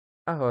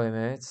Ahoy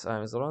mates,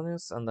 I'm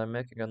Zolonius and I'm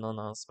making an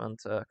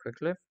announcement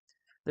quickly.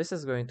 This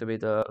is going to be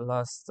the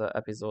last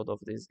episode of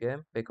this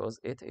game because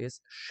it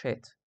is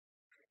shit.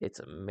 It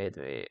made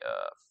me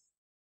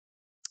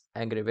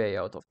angry way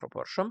out of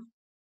proportion.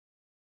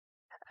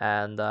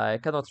 And I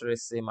cannot really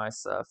see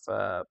myself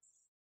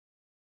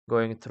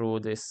going through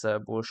this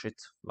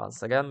bullshit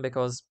once again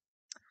because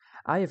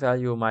I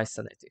value my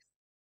sanity.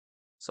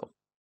 So,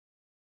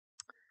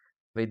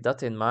 with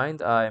that in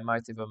mind, I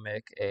might even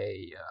make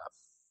a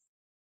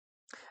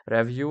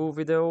review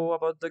video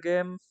about the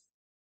game,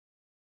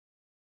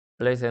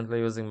 blatantly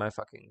using my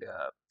fucking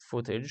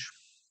footage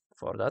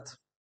for that,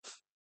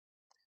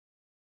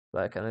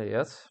 like an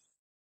idiot.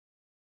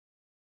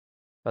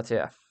 But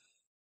yeah,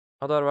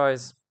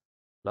 otherwise,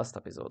 last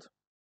episode.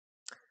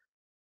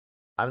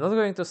 I'm not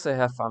going to say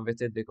have fun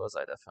with it because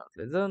I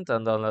definitely didn't,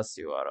 and unless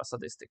you are a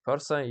sadistic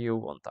person, you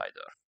won't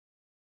either.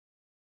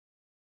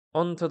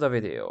 On to the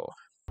video.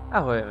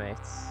 Ahoy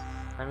mates,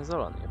 I'm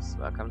Zolonius,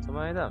 welcome to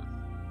my den.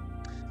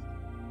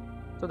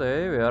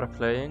 Today we are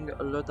playing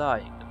The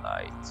Dying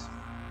Light.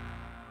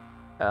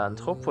 And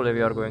hopefully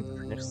we are going to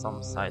finish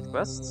some side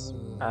quests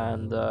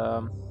and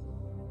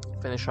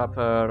finish up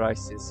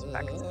Rice's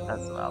Pact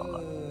as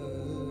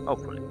well.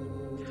 Hopefully.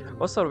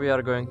 Also, we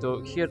are going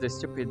to hear the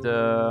stupid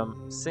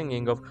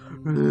singing of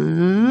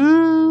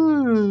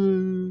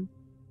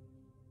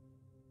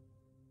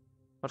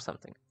or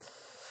something.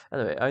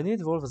 Anyway, I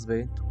need Wolf's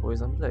Bane to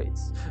poison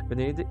blades. We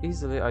need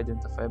easily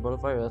identifiable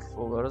violet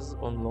flowers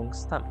on long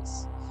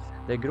stems.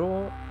 They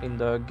grow in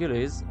the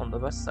gillies on the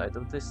west side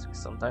of the district,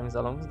 sometimes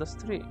along the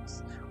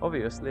streams.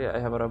 Obviously, I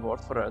have a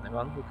reward for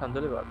anyone who can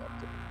deliver them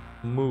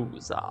to me.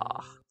 Musa.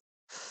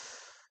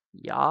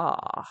 Yeah.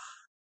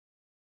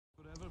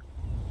 Whatever.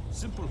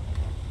 Simple.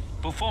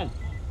 Buffon.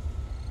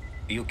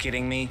 Are you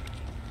kidding me?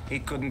 He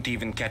couldn't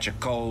even catch a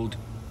cold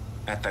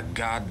at the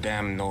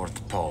goddamn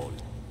North Pole.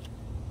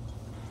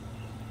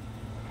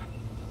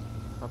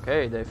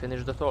 Okay, they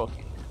finished the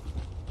talking.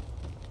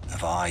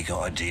 Have I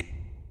got a deal?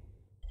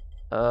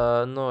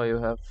 No, you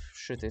have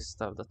shitty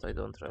stuff that I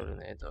don't really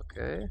need,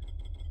 okay?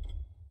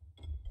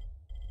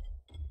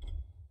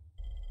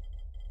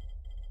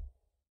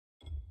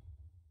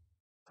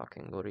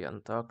 Fucking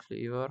Oriental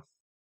cleaver.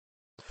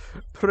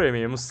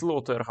 Premium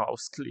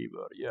slaughterhouse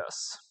cleaver,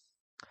 yes.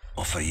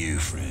 Offer you,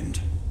 friend.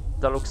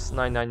 Deluxe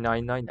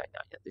 99999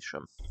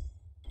 edition.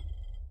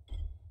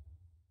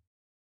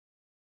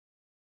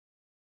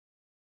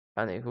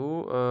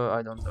 Anywho,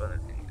 I don't have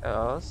anything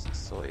else,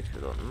 so if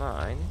you don't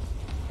mind.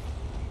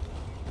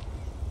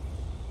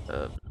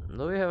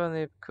 Do we have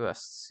any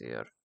quests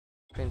here?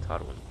 Print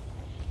Harun.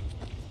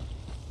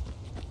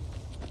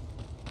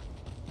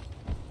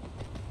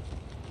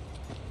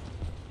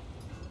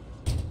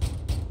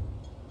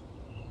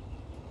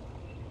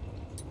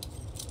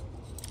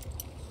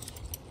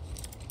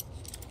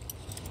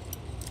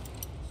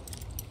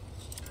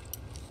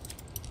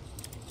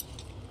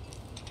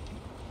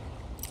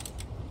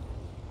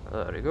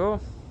 There we go.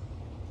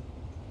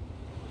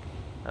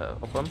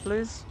 Open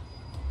please.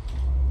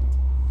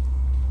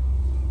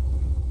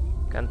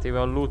 Can't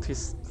even loot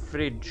his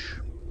fridge.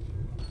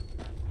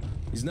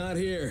 He's not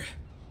here.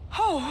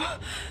 Oh!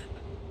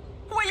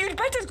 Well, you'd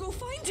better go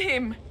find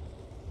him!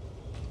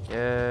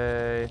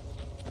 Yay.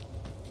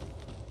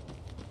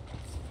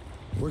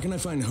 Where can I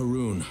find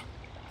Haroon?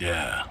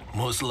 Yeah,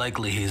 most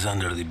likely he's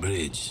under the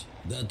bridge.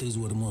 That is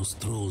where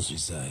most trolls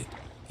reside.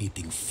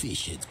 Eating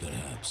fish heads,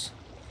 perhaps.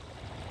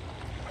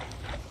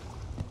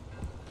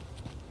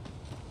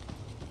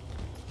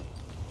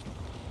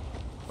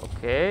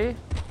 Okay.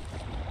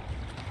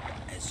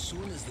 As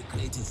soon as the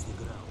crate hits the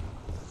ground,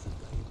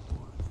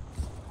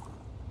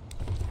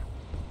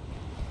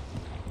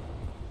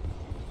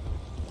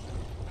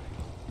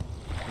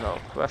 No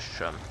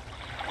question.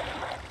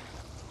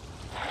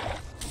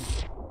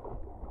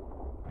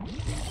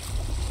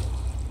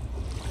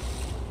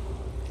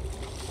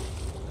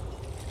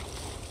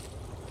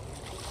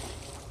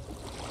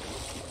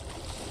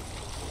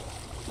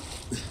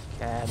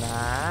 Can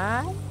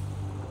I?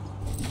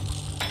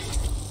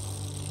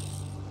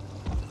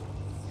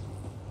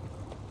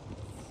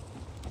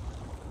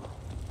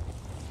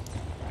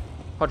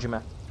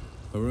 Hajime.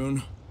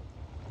 Haroon,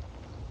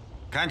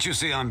 can't you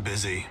see I'm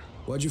busy?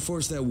 why'd you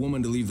force that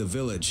woman to leave the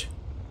village?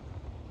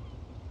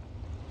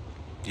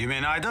 You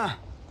mean Ida?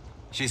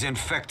 She's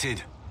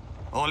infected.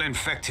 All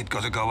infected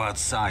gotta go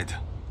outside.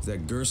 Is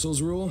that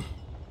Gersel's rule?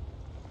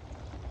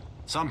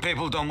 Some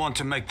people don't want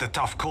to make the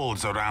tough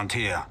calls around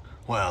here.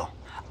 Well,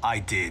 I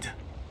did.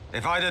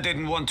 If Ida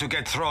didn't want to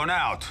get thrown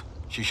out,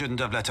 she shouldn't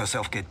have let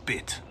herself get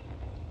bit.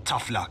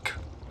 Tough luck.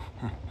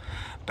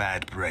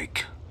 Bad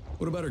break.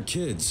 What about her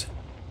kids?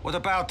 What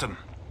about them?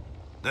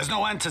 There's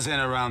no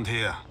Antizin around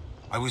here.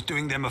 I was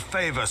doing them a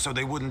favor so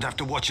they wouldn't have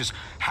to watch us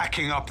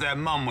hacking up their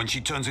mum when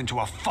she turns into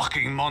a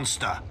fucking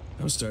monster.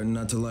 I'm starting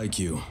not to like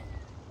you.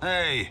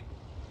 Hey,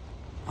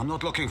 I'm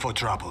not looking for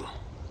trouble.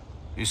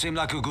 You seem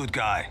like a good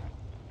guy.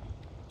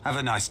 Have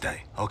a nice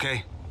day,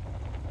 okay?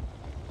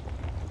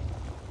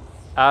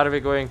 Are we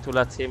going to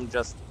let him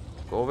just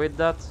go with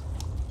that?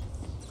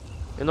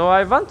 You know,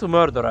 I want to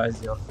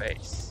murderize your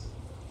face.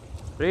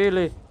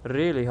 Really,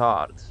 really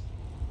hard.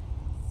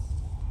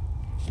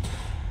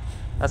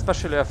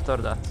 Especially after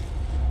that.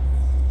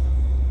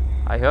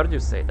 I heard you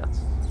say that.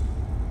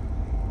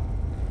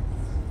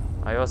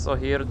 I also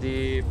hear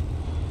the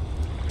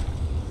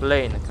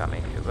plane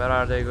coming. Where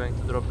are they going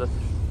to drop the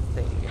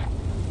thing?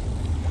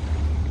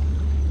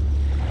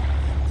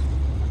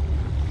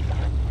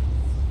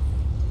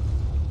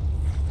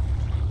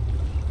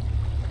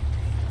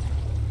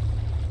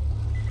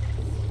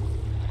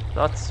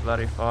 That's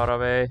very far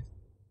away.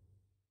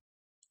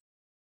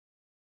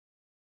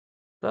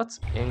 That's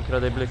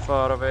incredibly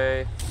far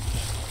away.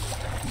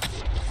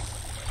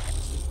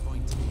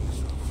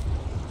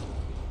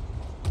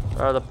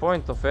 Well, the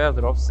point of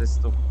airdrops is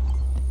to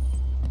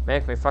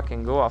make me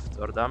fucking go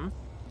after them.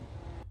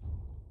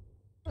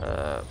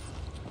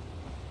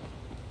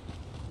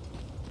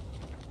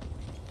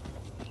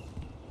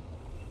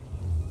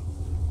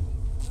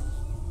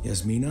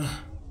 Yasmina?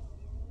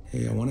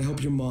 Hey, I want to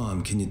help your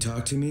mom. Can you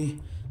talk to me?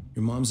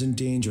 Your mom's in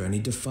danger. I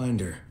need to find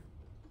her.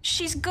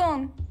 She's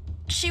gone.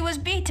 She was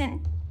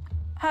beaten.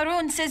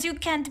 Harun says you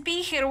can't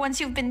be here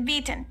once you've been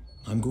beaten.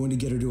 I'm going to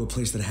get her to a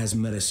place that has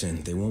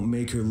medicine. They won't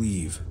make her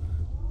leave.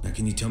 Now,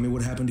 can you tell me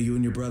what happened to you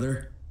and your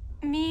brother?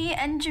 Me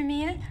and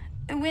Jamil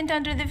went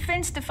under the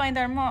fence to find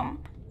our mom.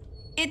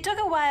 It took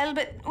a while,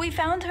 but we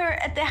found her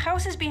at the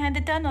houses behind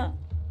the tunnel.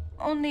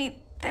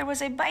 Only there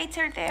was a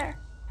biter there.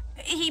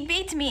 He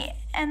beat me,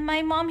 and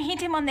my mom hit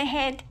him on the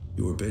head.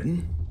 You were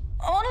bitten?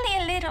 Only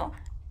a little.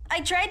 I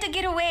tried to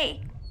get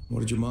away. What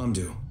did your mom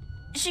do?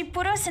 She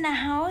put us in a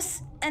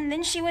house, and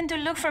then she went to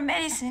look for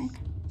medicine.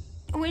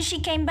 When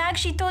she came back,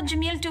 she told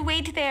Jamil to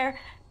wait there,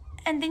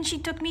 and then she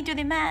took me to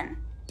the man.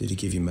 Did he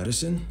give you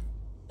medicine?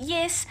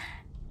 Yes,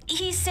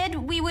 he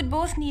said we would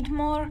both need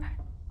more,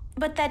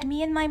 but that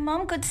me and my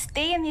mom could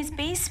stay in his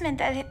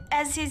basement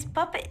as his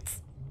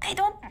puppets. I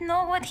don't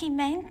know what he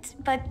meant,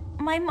 but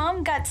my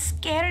mom got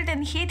scared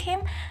and hit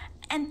him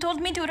and told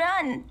me to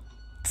run.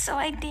 So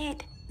I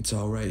did. It's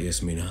all right,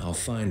 Yasmina. I'll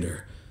find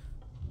her.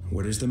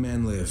 Where does the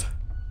man live?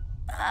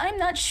 I'm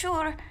not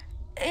sure.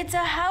 It's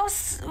a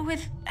house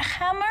with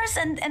hammers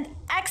and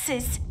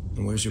axes.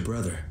 And where's your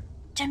brother?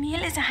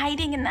 Jamil is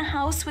hiding in the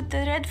house with the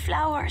red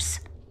flowers.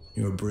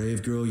 You're a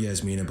brave girl,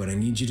 Yasmina, but I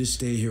need you to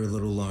stay here a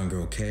little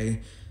longer, okay?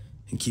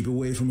 And keep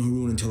away from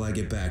Harun until I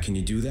get back. Can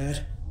you do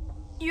that?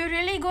 You're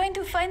really going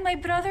to find my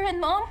brother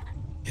and mom?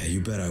 Yeah,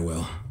 you bet I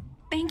will.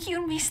 Thank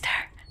you, mister.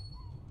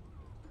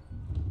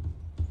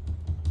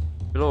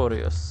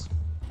 Glorious.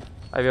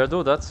 I will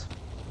do that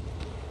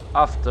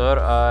after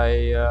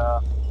I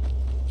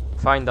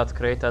find that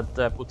crate and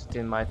put it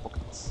in my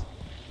pockets.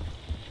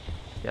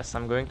 Yes,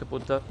 I'm going to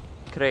put the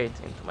crate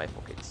into my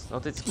pockets,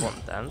 not its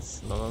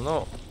contents. No, no,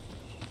 no.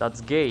 That's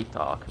gay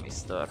talk,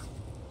 mister.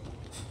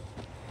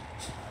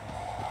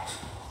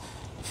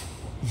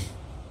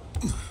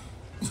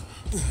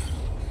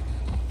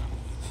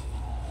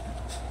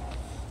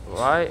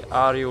 Why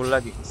are you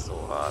lagging so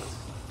hard?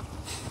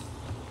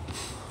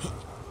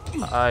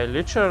 I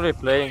literally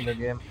playing the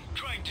game.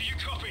 Craig, do you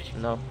copy?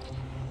 No,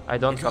 I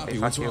don't copy.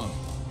 Fuck What's you. wrong?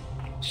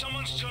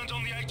 Someone's turned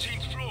on the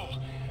 18th floor.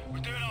 We're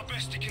doing our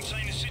best to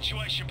contain the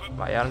situation, but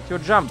Why aren't you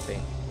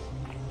jumping?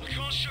 we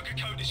can't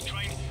sugarcoat this,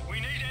 Crane. We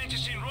need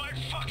Anderson right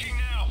fucking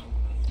now.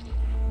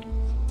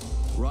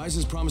 Rise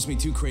has promised me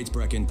 2 crates,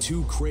 Brecken.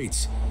 2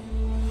 crates.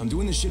 I'm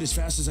doing this shit as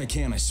fast as I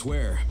can, I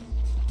swear.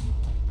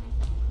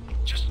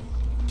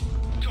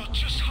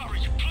 Just hurry,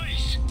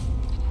 please.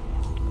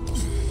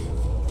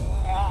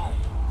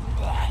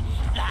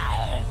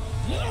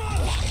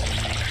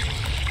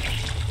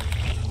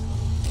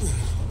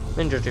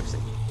 Ninja Gypsy.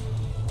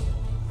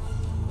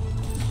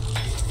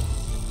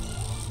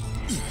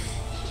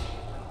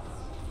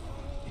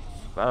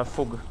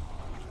 Fug.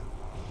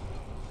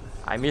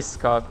 I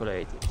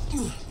miscalculated.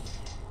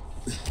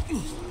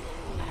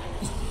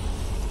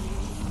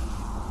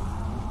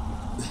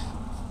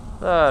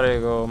 There you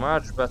go,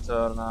 much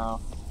better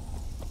now.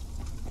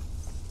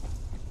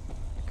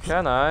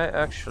 Can I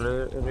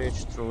actually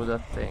reach through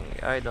that thing?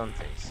 I don't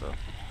think so.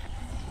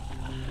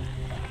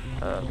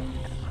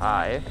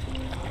 Hi.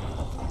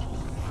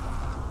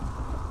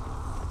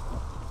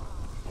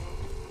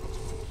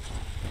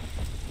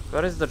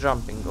 Where is the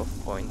jumping off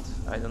point?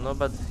 I don't know,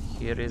 but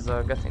here is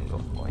a getting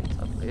off point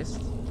at least.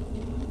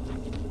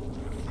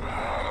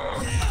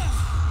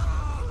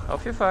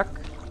 Off you fuck.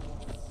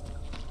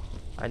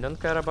 I don't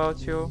care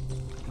about you.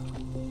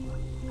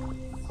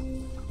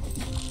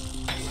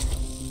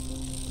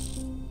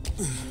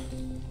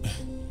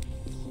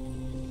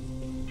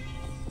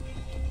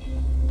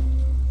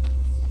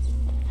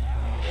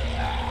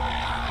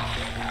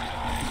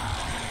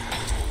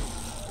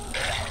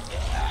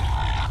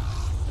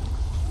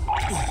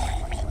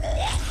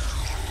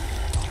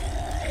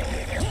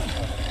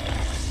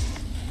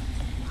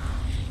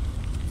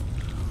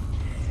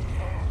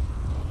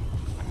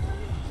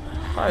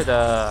 Hi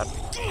there.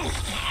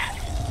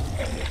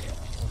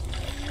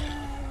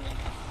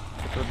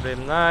 It would be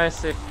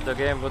nice if the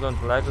game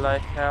wouldn't lag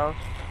like hell.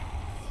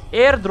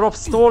 Airdrop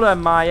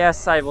stolen my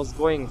ass, I was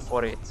going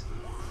for it.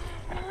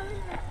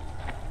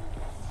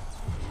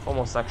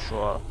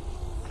 homosexual.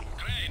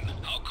 Crane,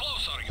 how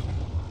close are you?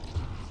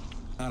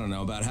 I don't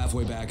know, about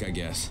halfway back, I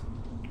guess.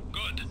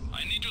 Good.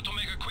 I need you to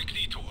make a quick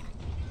detour.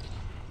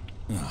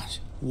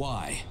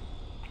 Why?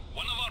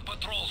 One of our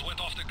patrols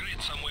went off the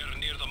grid somewhere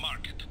near the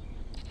market.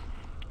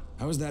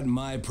 How is that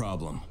my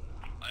problem?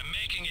 I'm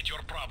making it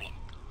your problem.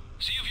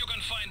 See if you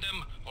can find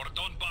them, or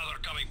don't bother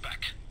coming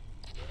back.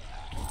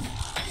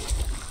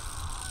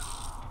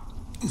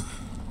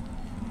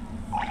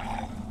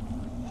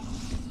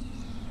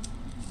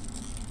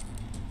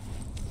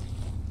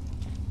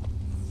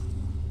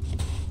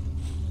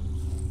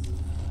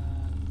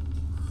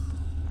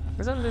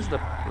 Isn't this the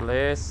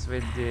place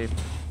with the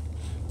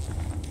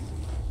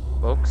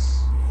books?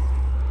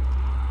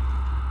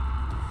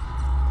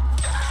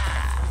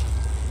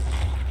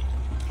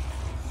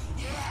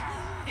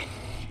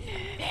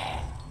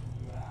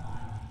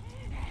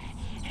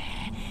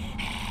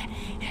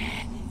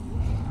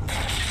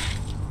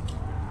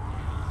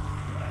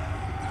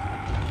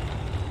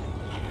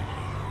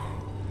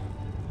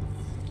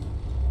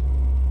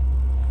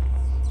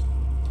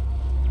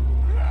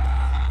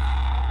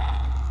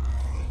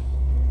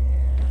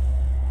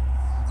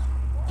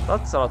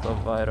 That's a lot of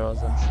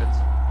virals and shit.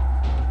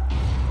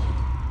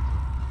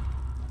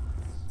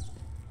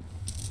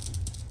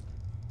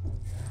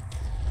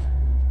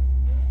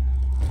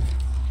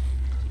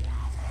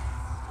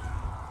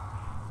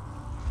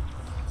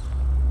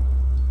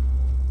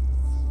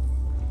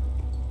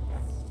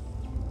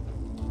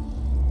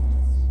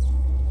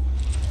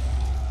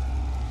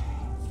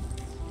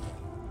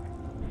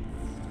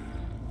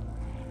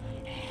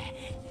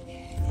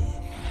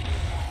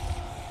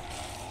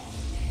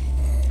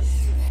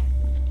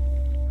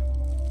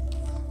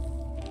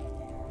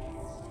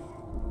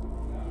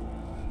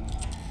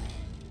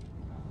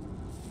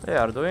 They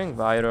are doing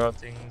viral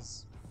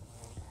things.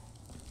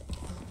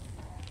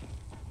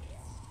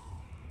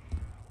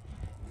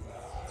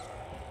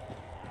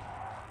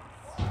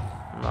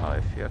 Now,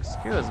 if you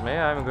excuse me,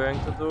 I'm going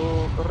to do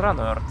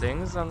runner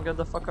things and get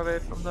the fuck away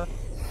from the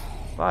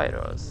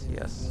virals.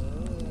 Yes.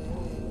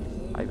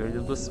 I will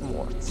do the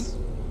sports.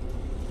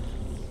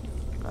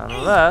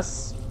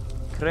 Unless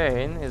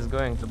Crane is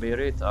going to be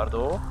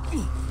retardo.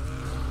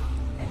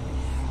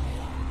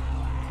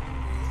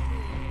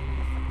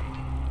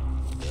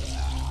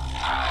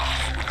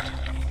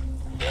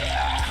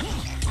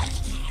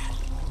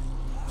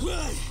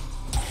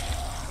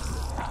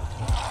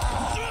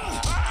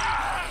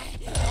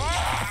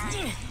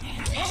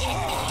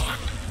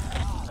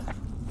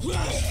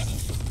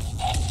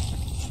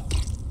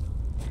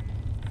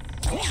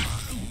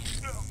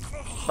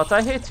 But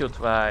I hit you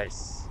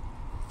twice.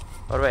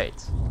 Or wait.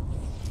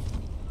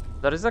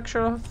 There is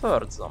actually a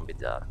third zombie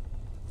there.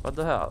 What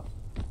the hell?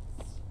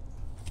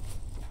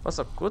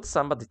 Also, could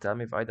somebody tell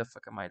me why the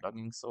fuck am I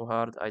lagging so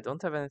hard? I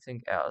don't have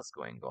anything else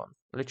going on.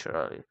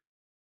 Literally.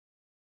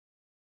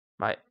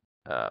 My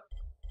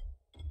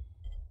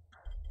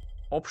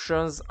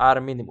options are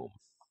minimum.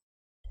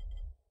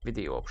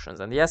 Video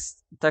options. And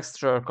yes,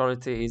 texture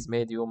quality is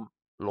medium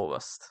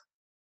lowest.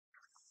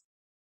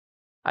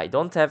 I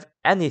don't have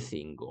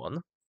anything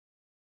on.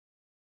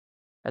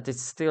 And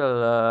it's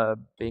still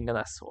being an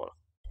asshole.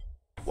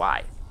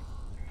 Why?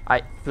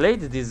 I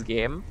played this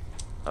game,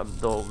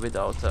 though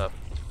without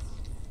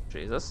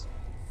Jesus,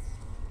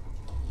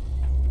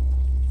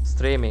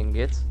 streaming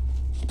it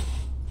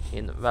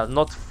in, well,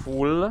 not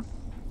full.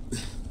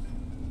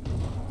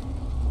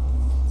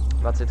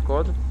 What's it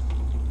called?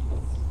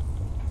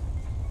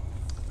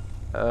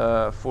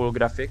 Full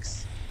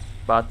graphics,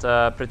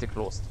 but pretty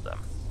close to them.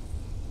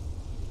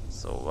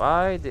 So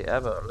why the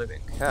ever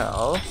living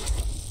hell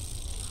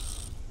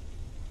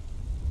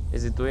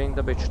is it doing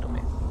the bitch to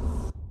me?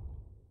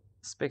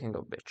 Speaking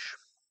of bitch.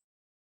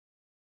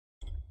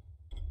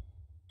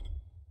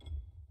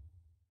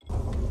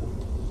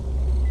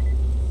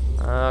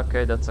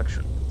 Okay, that's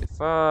actually pretty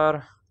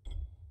far.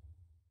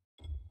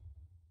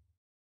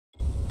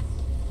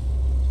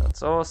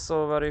 That's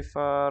also very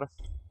far.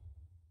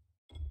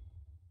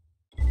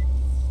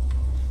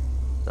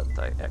 That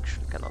I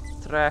actually cannot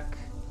track.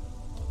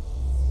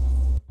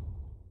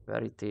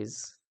 Where it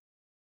is.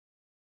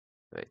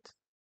 Wait.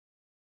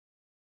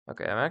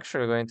 Okay, I'm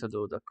actually going to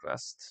do the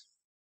quest.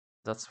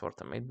 That's for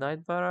the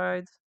midnight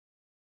parade.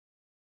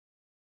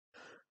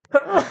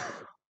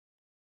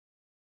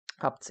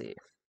 Upsy.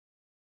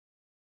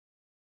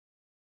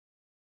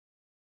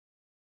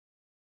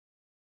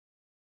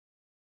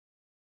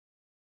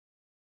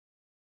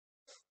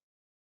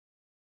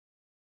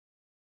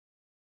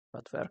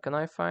 But where can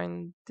I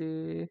find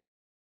the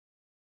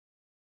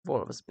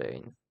Wolf's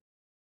Bane?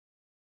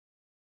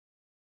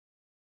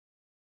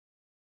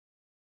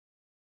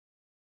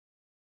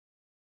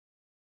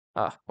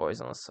 Ah,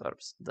 poisonous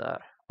herbs.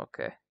 There.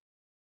 Okay.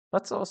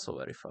 That's also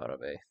very far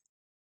away.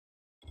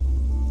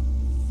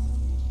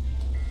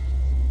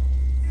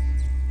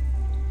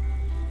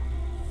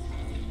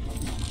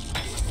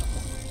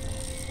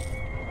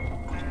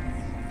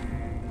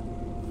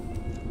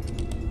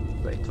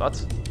 Wait,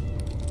 what?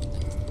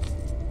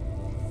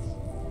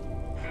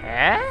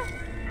 Eh?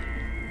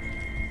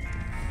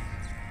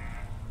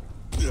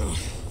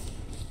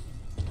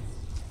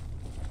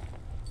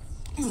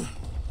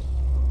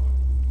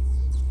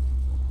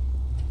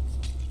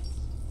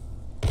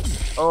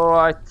 Oh,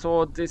 I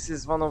thought this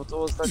is one of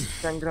those that you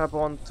can grab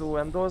onto,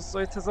 and also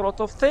it has a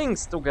lot of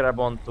things to grab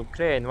onto.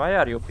 Crane, why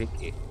are you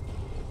picky?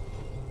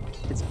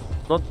 It's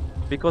not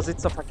because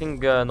it's a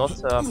fucking not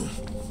a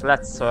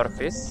flat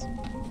surface.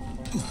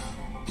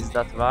 Is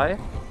that why?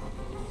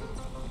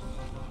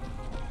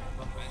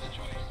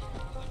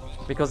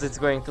 Because it's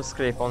going to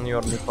scrape on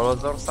your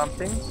nipples or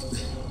something?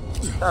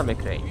 Tell me,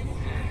 Crane.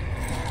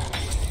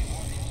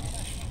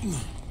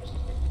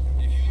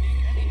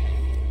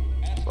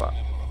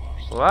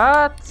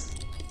 What?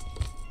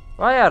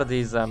 Why are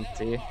these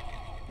empty?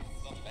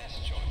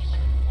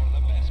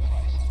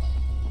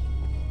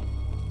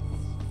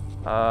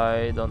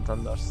 I don't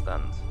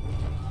understand.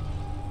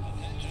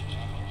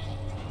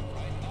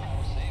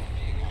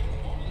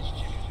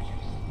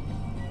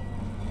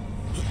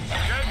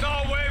 Get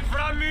away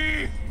from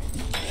me!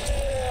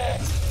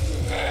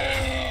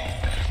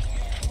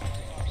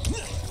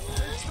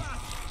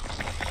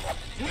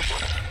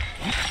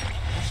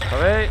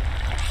 Away!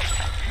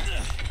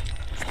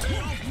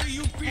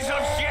 You piece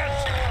of shit!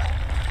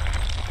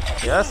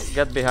 Yes,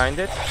 get behind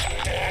it.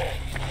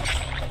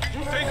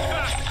 Take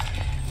that!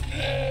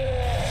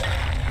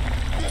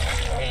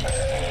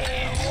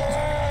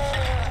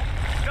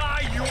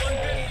 Die, you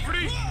undead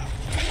freak!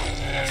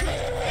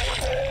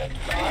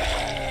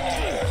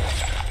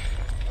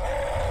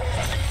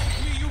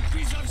 You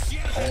piece of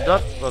shit!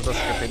 That was a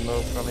stupid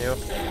move from you.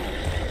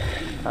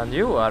 And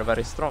you are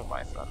very strong,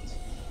 my friend.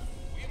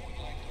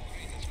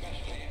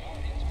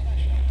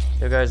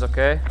 You guys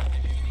okay?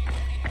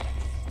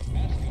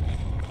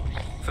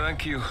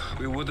 Thank you.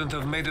 We wouldn't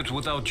have made it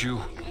without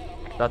you.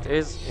 That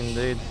is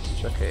indeed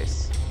the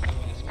case.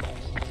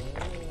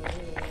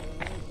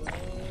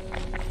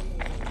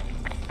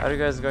 Are you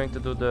guys going to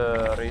do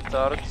the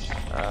retard?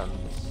 And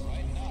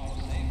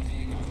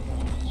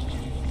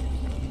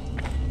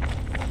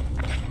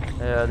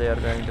yeah, they are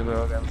going to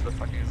go against the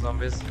fucking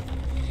zombies.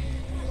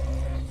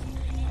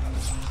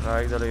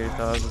 Like the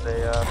retards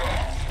they are.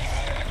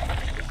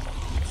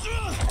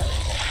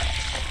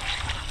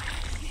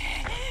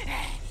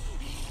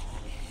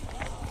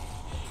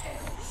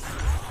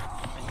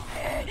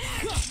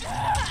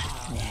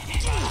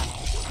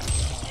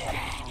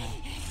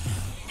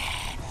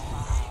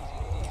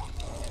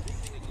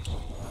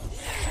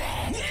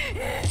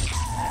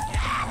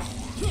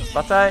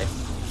 But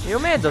you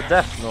made the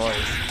death noise,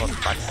 for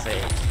fuck's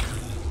sake.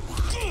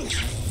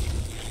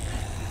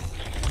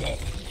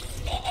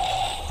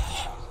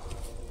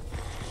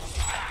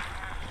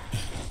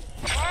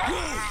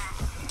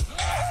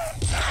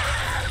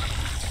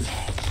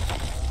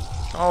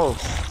 Oh.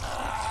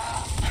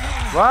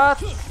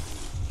 What?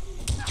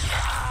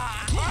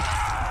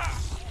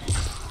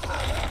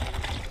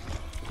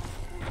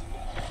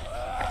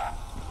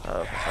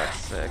 Oh, for fuck's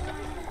sake.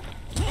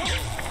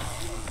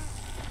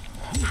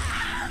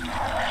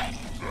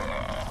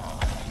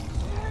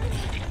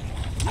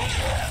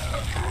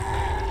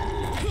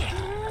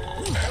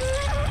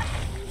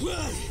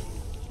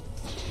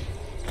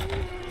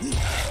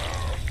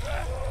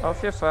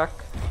 Off your fuck.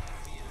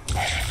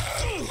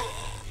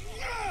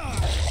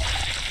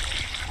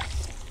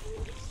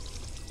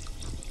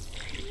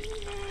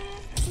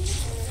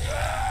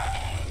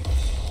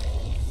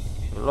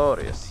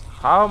 Glorious.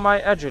 How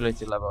my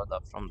agility leveled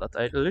up from that?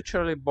 I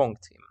literally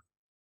bonked him.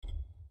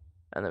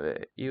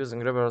 Anyway, using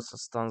reverse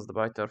stuns the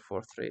biter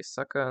for 3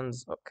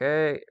 seconds.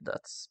 Okay,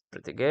 that's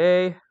pretty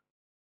gay.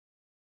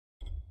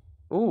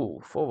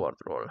 Ooh, forward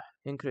roll.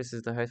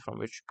 Increases the height from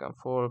which you can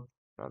fall.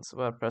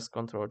 Transfer, press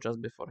control just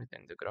before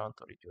hitting the ground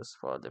to reduce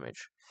fall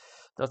damage.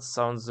 That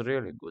sounds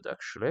really good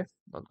actually,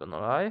 not gonna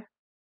lie.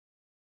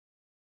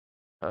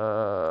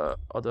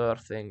 Other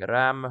thing,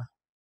 RAM.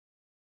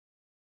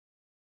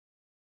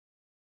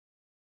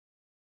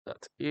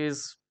 That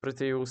is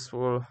pretty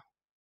useful.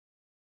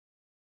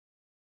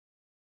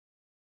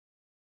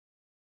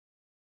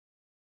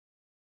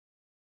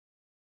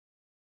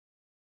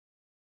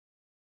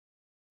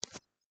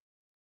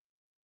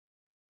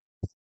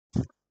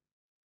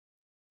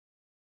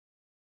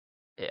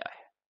 Yeah.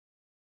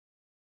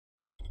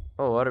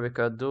 Oh, or we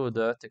could do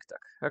the tic-tac.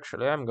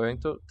 Actually, I'm going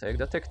to take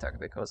the tic-tac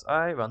because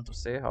I want to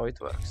see how it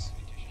works.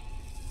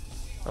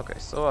 Okay,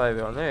 so I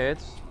will need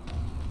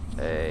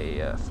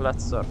a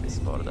flat surface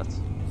for that.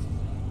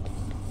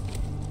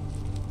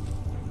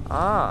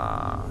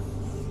 Ah.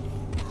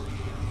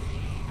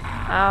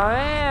 Oh,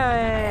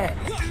 really?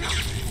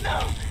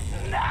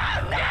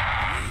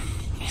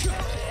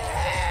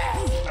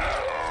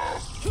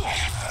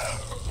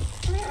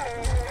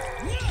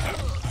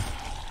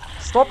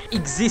 Stop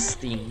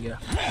existing.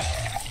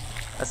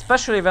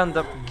 Especially when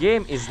the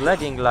game is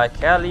lagging like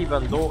hell,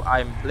 even though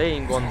I'm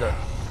playing on the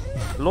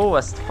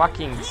lowest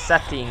fucking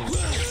settings.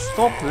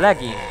 Stop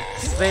lagging.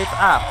 Straight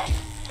up.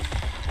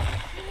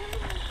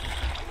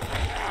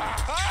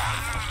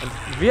 And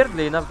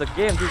weirdly enough, the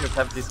game didn't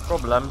have this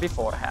problem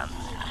beforehand.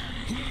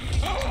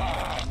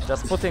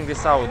 Just putting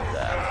this out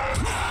there.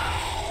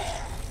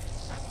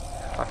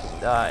 Fucking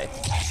die.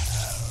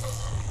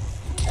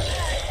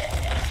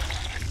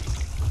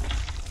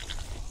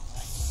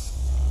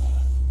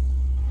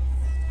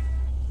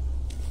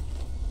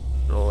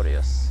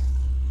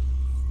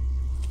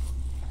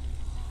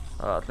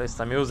 At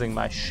least I'm using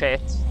my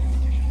shit.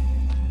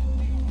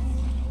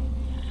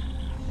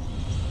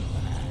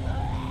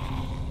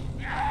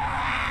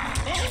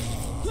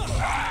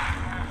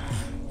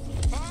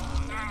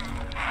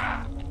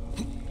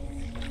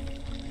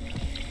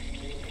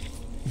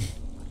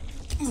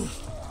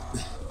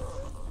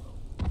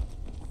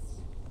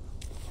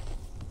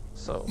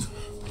 So,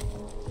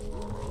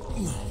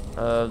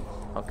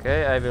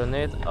 okay, I will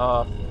need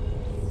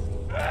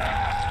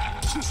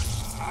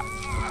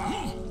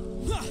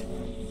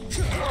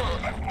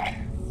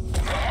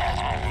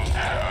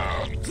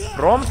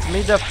prompt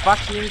me the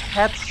fucking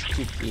head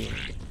kicking.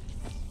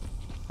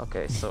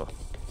 Okay, so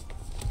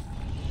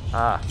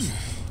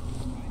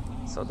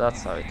so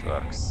that's how it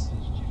works.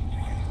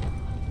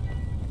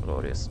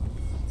 Glorious.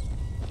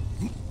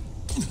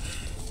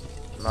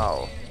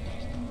 Now,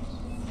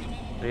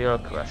 real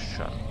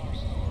question.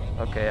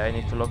 Okay, I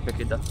need to lockpick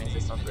it, that means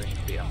it's not going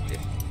to be empty.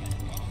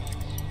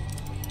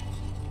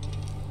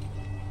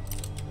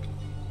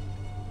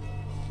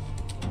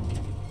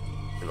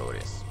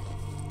 Glorious.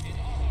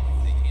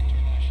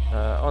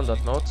 On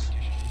that note,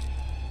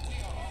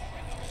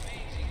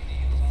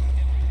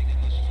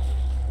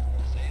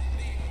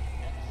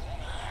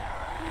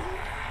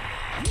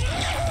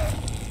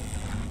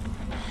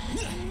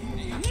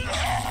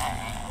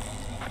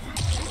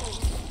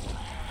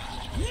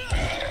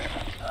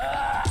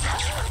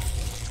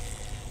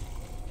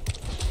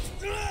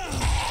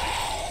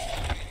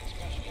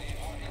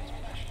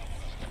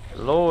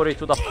 glory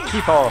to the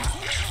people!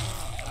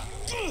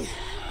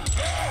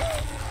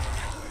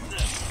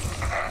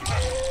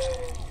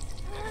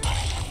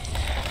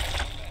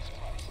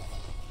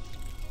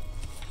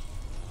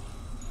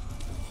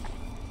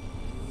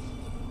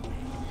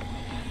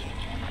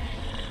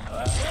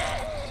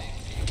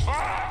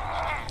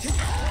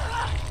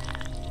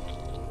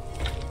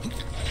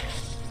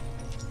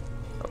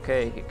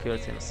 Okay, he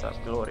killed himself,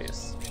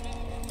 glorious.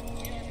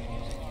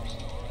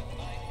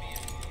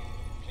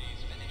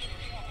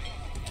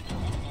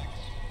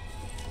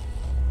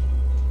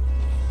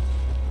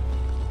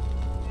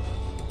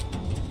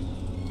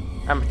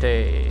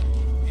 Empty.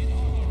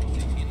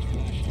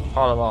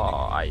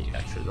 Halva, I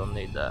actually don't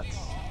need that.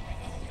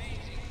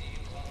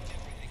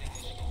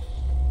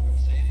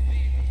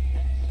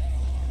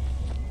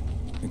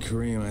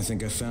 Kareem, I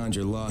think I found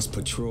your lost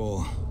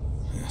patrol.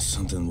 Yeah,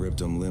 something ripped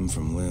them limb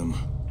from limb.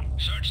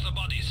 Search the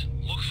bodies.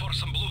 Look for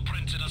some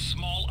blueprints in a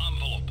small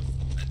envelope.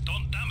 And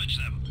don't damage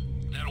them.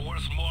 They're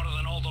worth more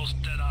than all those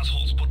dead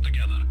assholes put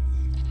together.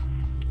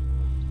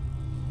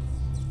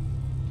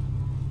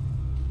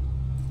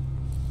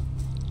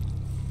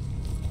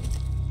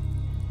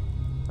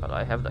 Well,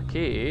 I have the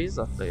keys,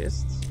 at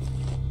least.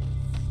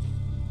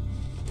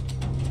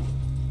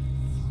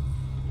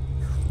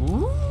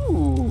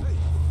 Ooh!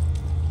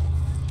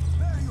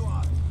 There you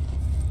are.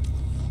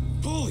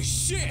 Holy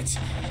shit!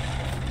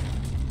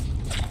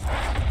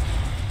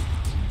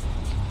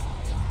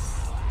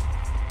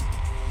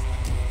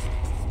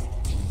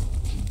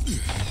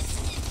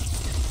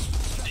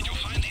 Did you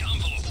find the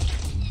envelope?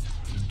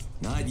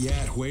 Not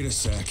yet. Wait a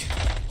sec.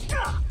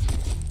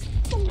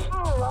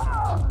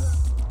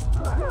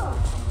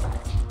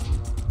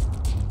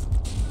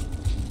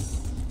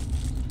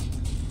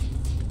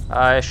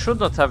 I should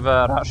not have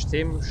rushed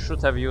him,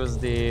 should have used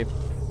the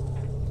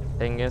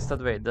thing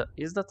instead. Wait,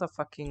 is that a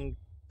fucking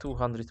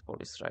 200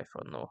 police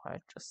rifle? No, I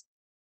just...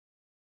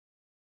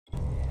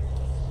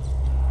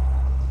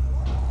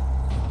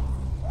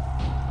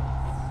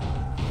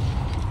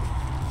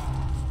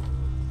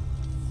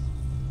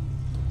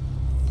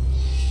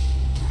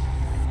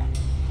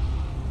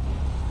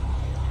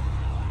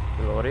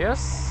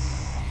 Glorious.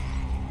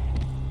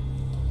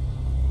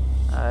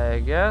 I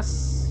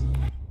guess...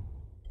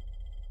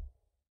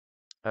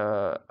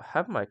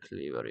 have my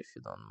cleaver if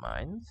you don't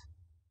mind.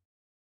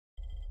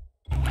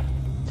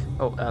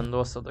 Oh, and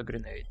also the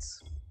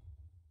grenades.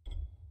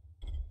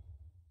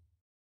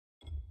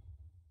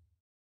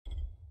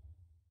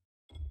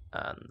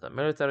 And the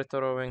military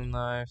throwing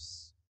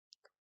knives.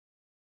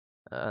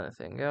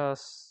 Anything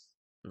else?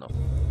 No.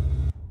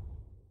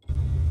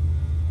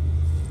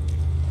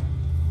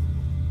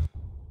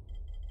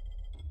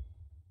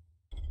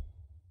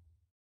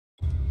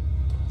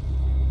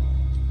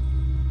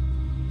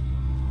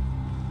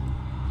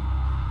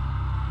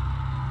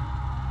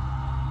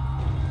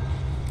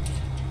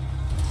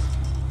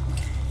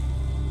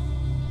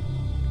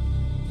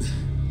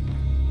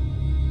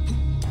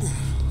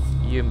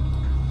 Yimp.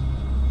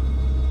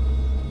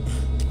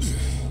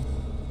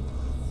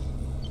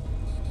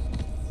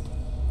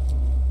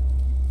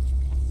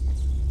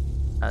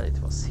 And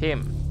it was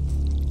him.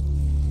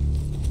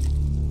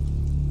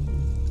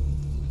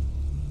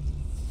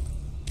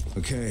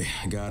 Okay,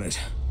 I got it.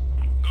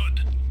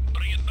 Good.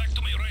 Bring it back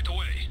to me right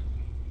away.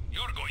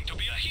 You're going to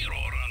be a hero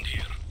around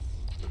here.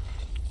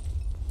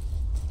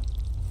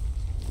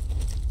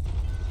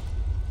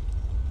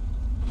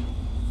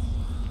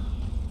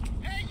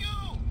 Hey,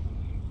 you!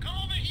 Come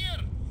over here!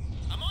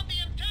 I'm on the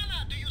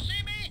antenna. Do you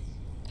see me?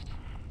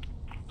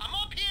 I'm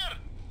up here.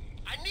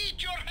 I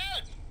need your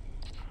help.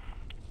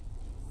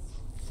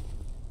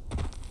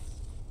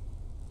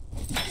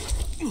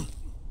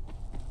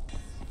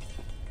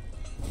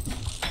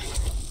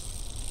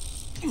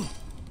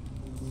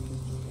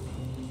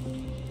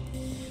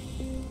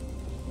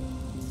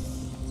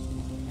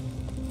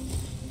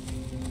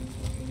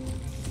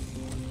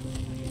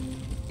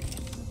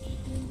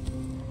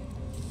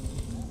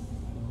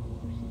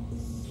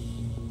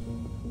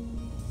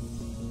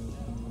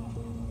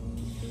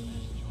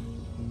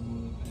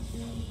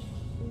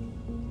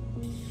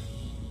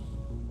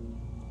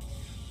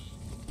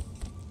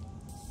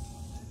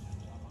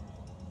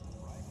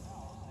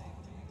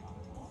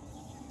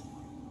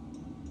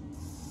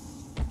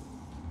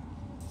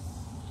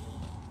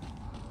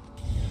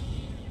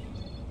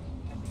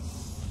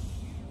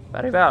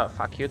 Very well,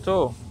 fuck you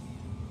too.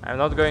 I'm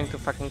not going to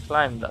fucking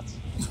climb that.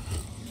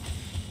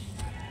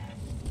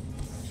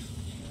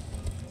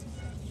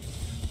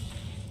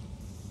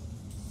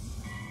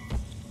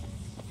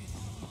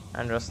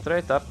 I'm just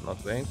straight up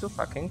not going to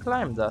fucking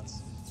climb that.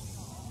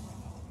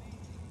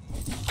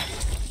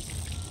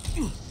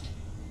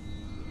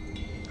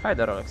 Hi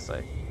there,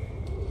 Alexei.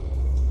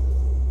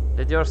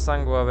 Did your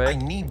son go away? I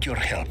need your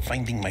help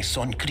finding my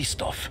son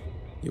Christoph.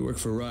 You work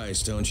for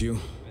Rise, don't you?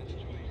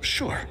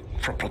 Sure,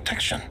 for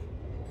protection.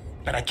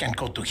 But I can't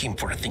go to him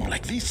for a thing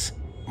like this.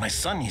 My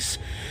son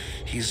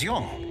he's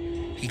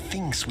young. He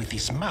thinks with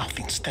his mouth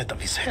instead of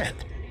his head.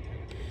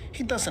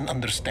 He doesn't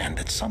understand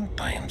that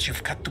sometimes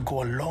you've got to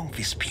go along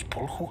with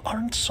people who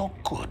aren't so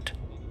good.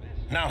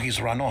 Now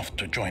he's run off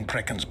to join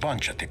Brecken's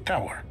bunch at the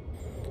tower.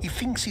 He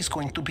thinks he's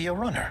going to be a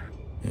runner.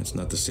 It's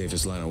not the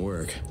safest line of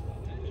work.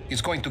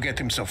 He's going to get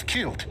himself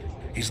killed.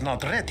 He's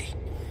not ready.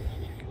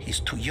 He's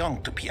too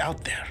young to be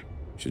out there.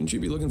 Shouldn't you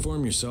be looking for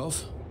him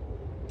yourself?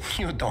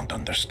 You don't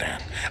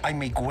understand. I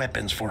make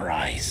weapons for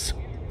Rise.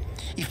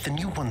 If the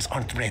new ones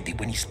aren't ready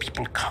when his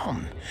people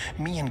come,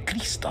 me and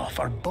Christoph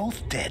are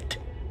both dead.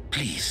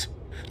 Please,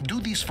 do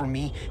this for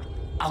me.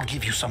 I'll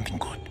give you something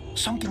good.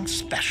 Something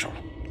special.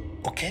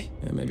 Okay?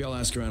 Yeah, maybe I'll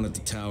ask around at the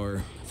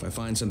tower. If I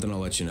find something, I'll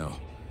let you know.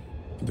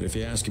 But if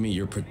you ask me,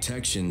 your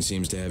protection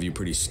seems to have you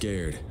pretty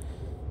scared.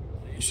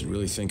 You should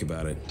really think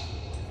about it.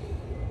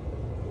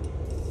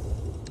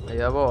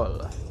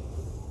 Jawohl.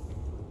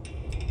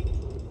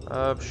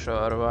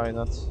 Sure, why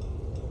not?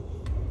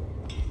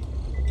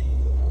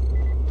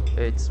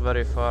 It's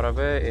very far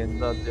away in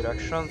that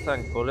direction.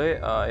 Thankfully,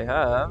 I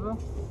have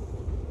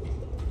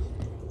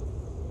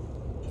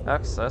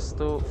access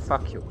to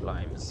fuck you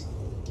climbs.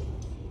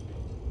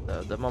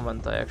 The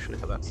moment I actually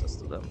have access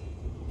to them.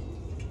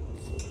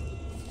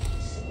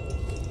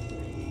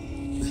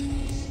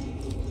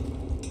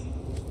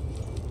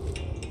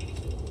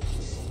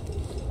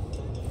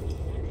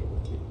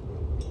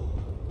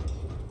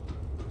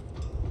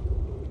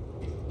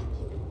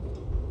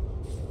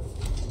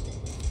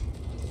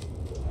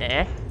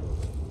 Eh?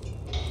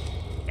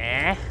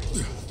 Eh?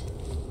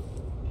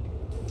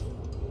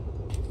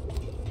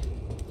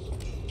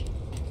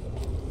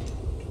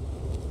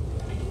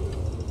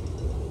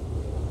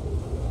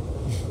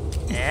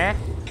 Eh?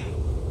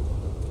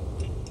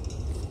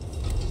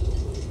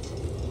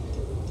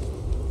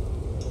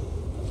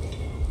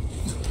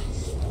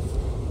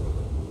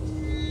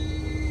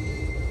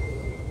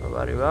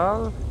 Very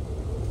well.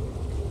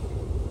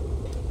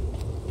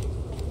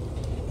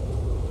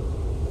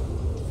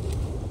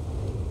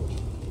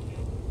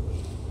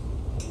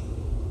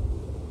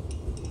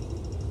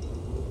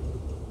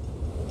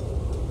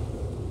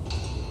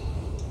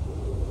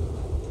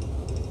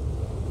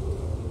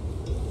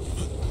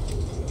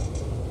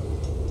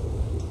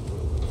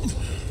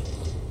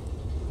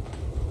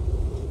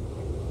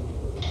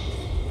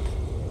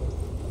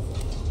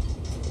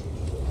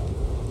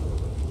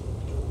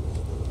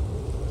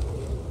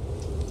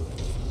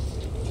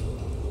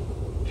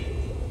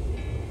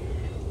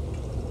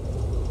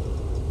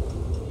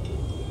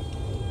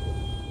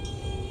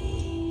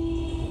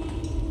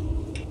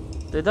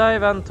 Did I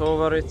went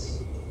over it?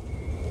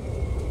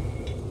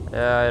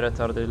 Yeah, I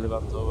retardedly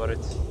went over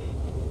it.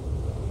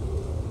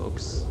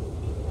 Oops.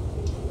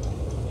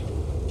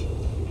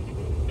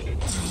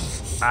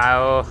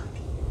 Ow.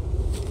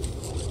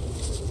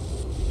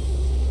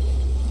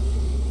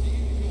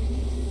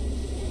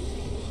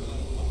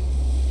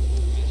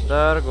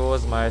 There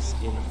goes my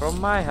skin from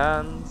my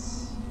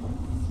hands.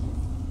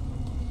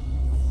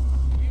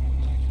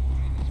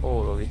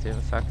 All of it,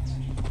 in fact.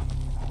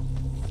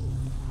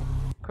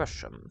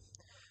 Question.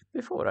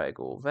 Before I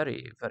go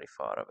very, very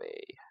far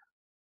away,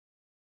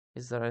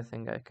 is there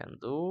anything I can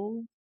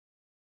do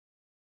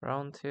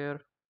around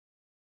here?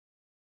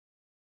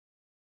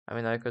 I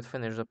mean, I could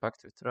finish the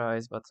pact with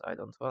Rise, but I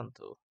don't want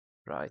to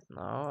right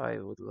now. I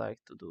would like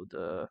to do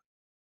the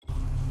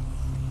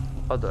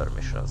other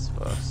missions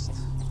first.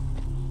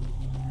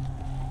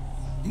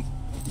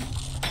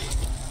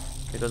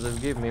 Because it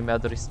gives me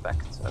mad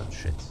respect and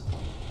shit.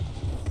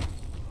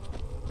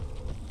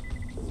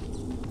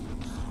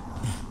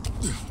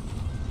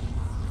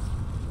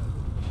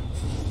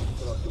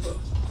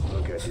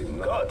 Look at him.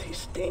 God, he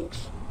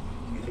stinks.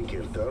 You think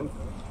he'll turn?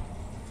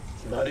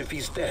 Not if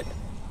he's dead.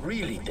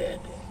 Really dead.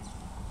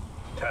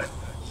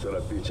 Son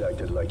of a bitch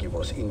acted like he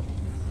was in...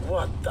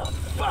 What the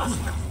fuck?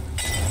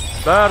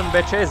 Burn,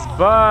 bitches,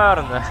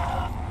 burn!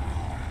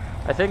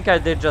 I think I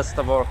did just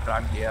a war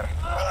crime here.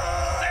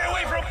 Stay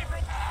away from me!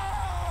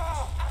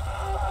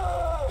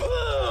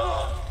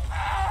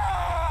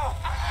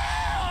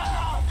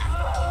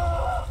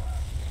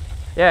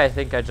 Yeah, I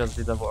think I just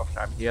did a war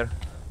crime here.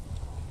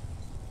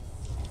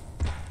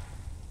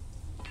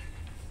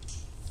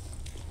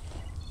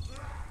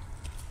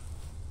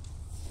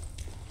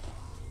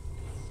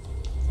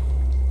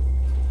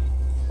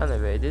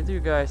 Anyway, did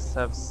you guys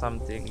have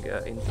something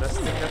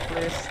interesting at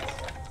least?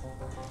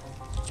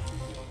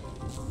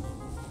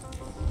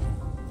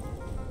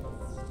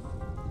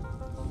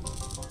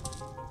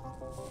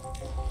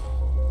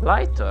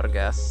 Lighter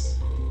gas.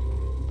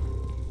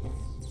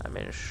 I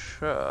mean,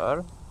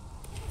 sure.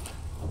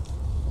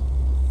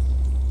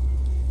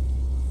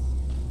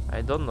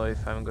 I don't know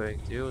if I'm going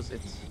to use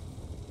it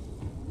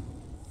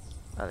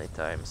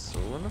anytime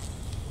soon.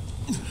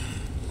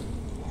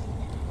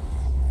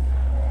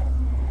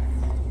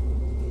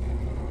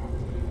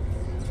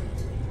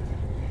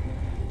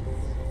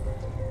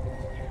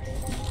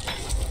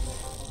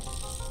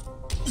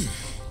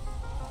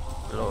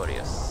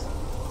 Glorious.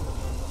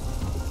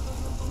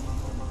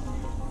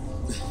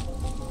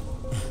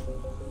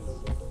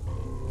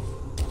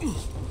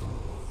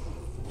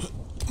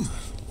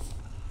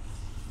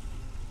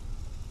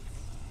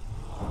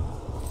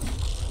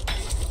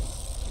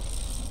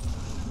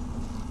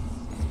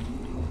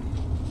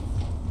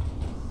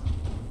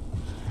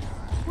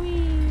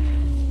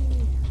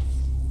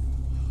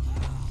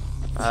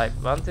 I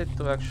wanted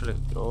to actually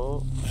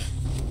go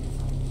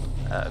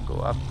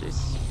up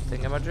this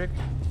thingamajig.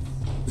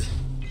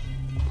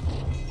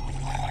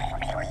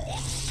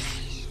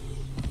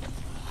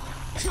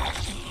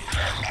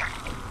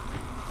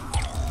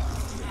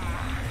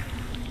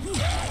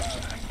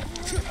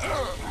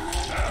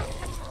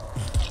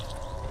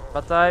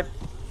 But I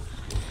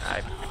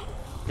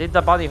did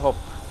the bunny hop.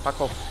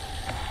 Fuck off.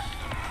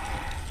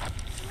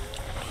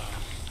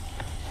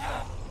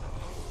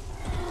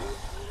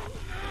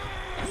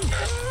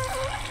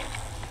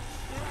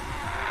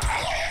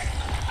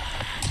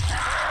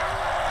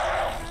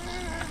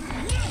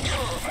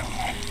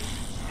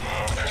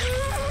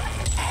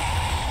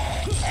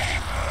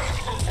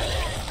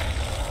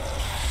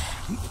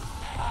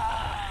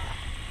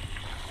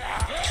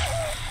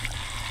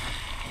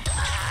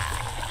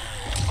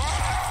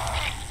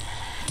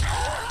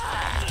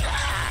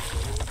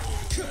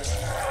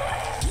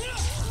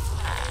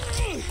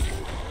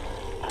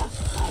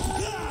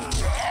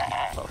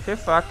 Okay,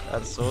 fuck,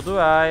 and so do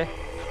I.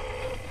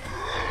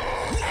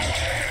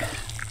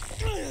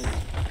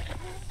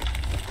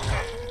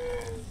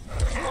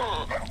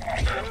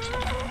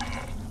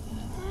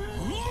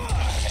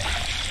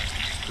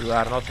 You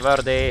are not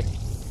worthy.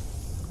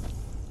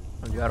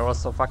 And you are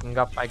also fucking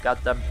up my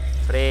goddamn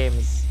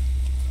frames.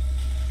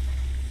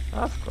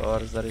 Of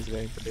course, there is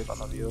going to be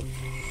one of you.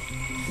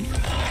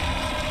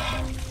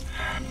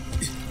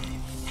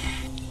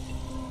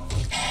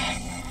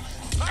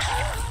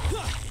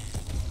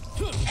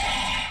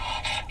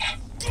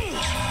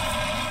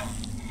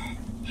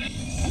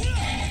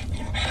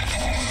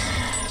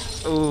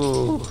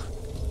 Ooh.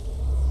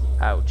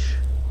 Ouch.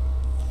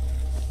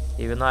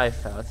 Even I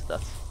felt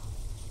that.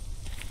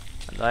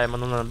 And I am a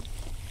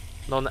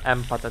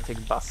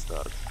non-empathetic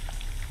bastard.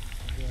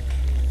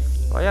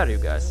 Why are you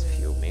guys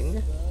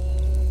fuming?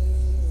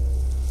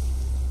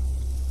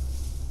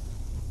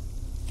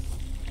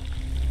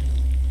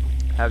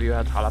 Have you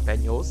had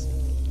jalapenos?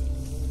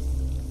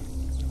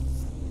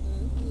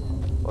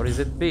 Or is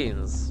it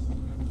beans?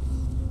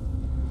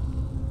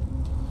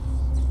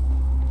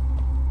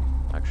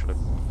 Actually,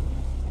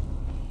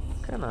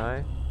 can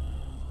I?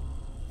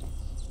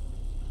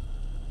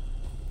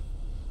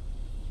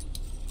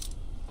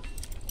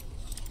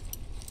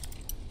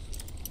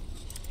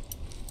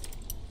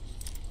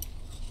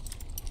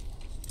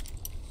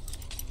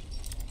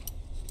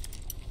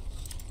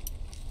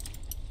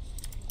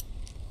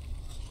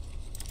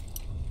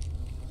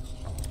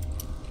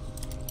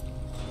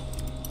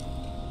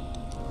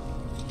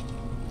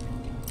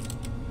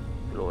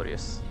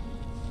 Glorious.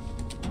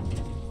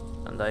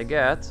 And I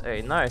get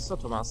a nice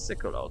Ottoman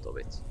sickle out of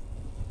it.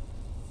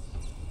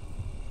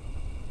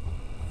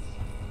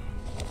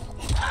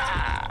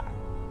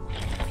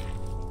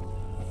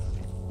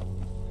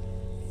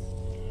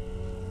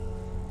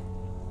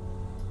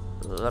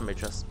 Let me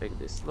just pick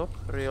this lock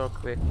real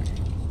quick.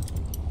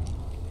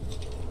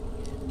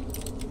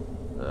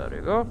 There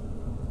you go.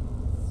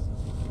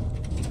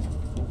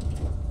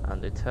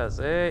 And it has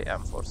a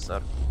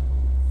enforcer.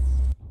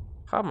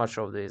 How much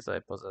of these I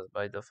possess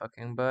by the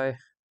fucking by?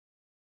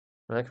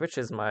 Like, which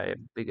is my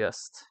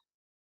biggest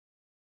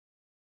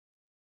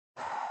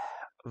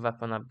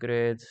weapon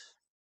upgrade?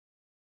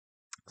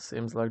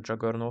 Seems like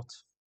Juggernaut.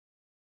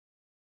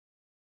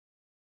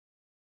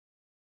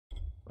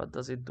 What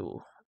does it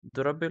do?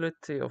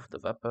 Durability of the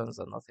weapons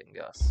and nothing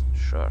else.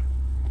 Sure.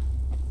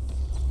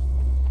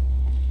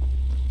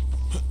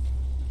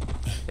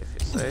 If you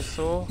say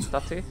so,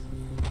 Tati,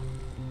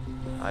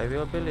 I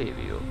will believe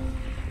you.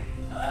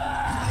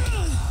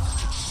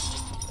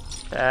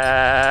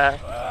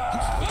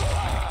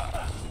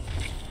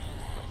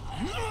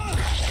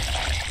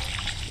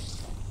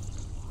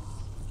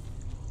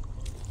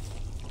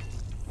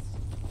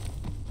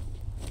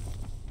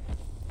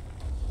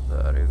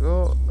 There you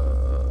go.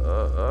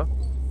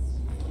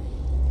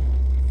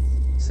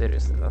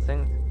 Seriously,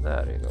 nothing.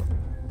 There you go.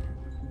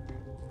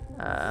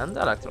 And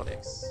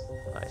electronics.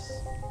 Nice.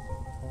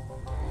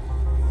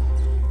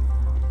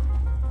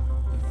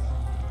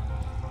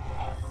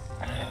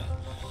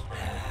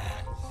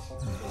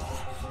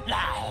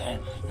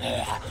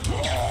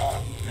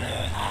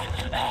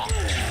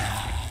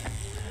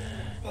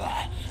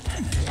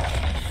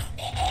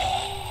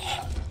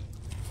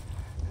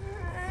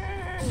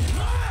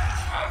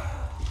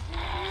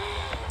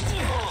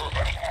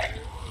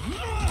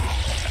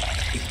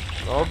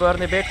 No,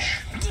 Bernie, bitch.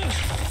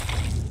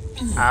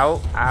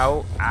 Ow,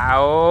 ow,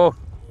 ow.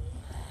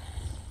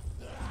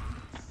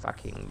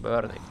 Fucking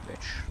burning,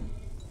 bitch.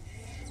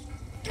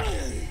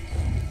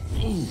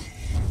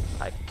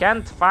 I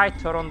can't fight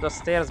her on the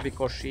stairs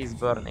because she's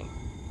burning.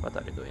 What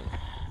are you doing?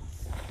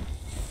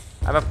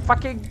 I'm a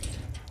fucking...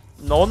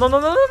 No, no, no, no,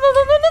 no, no,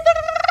 no, no, no,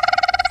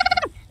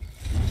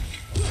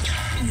 no.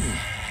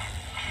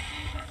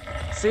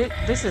 See,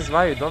 this is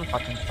why you don't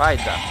fucking fight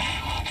them.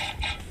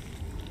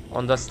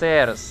 On the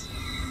stairs.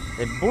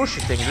 They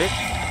bullshittingly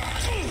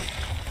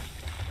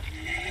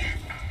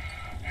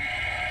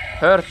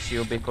hurt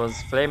you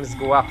because flames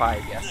go up,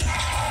 I guess.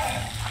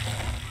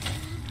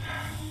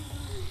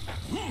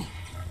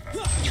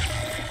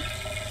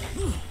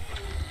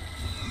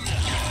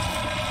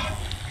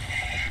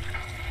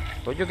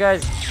 Could you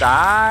guys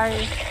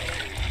die?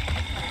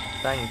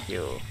 Thank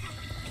you.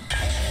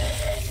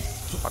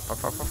 Fuck, fuck,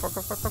 fuck, fuck,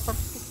 fuck, fuck, fuck, fuck.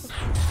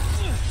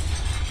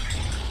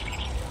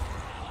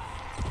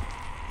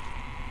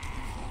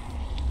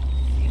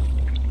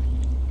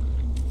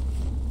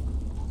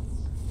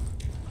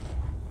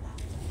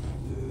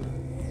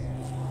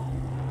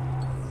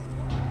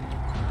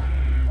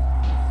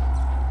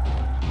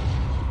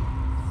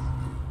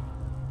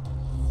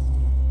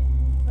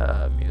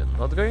 You're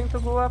not going to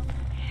go up?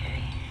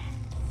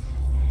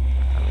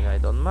 I mean, I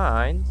don't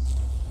mind.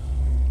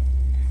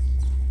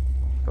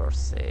 Per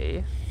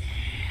se.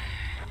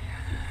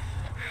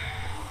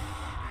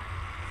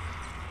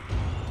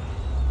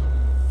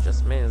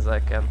 Just means I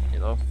can, you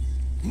know,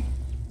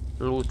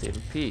 loot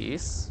in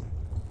peace.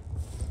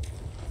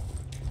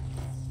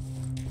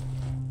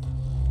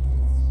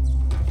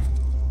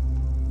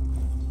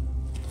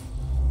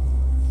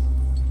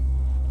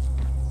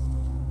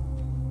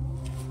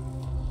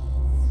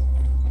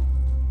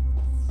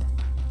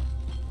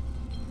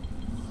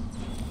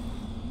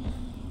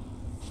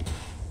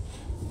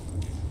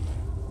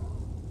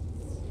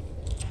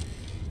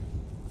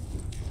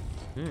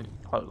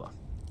 Halva.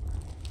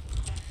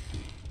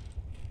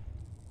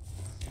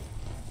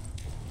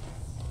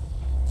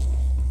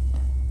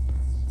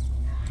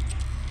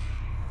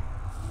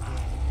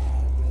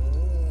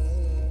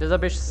 Did a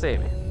bitch see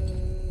me?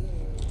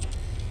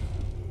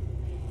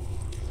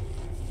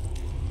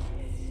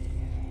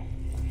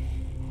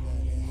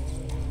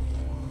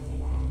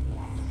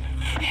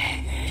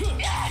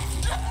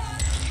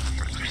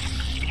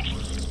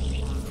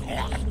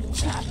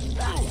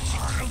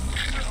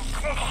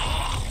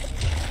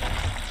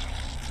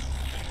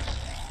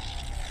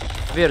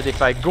 Weird,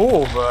 if I go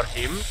over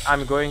him,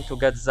 I'm going to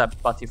get zapped,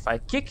 but if I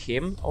kick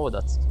him, oh,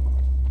 that's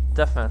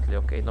definitely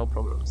okay, no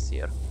problems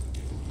here.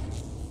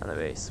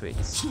 Anyway, sweet.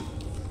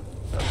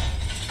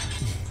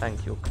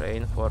 Thank you,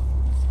 Crane, for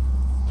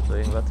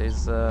doing what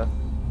is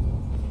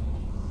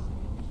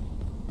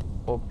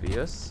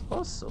obvious.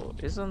 Also,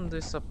 isn't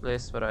this a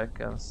place where I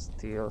can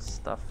steal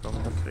stuff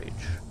from the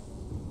fridge?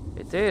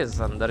 It is,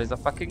 and there is a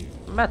fucking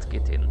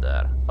medkit in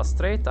there. A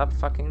straight up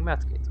fucking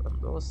medkit,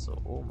 and also,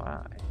 oh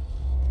my.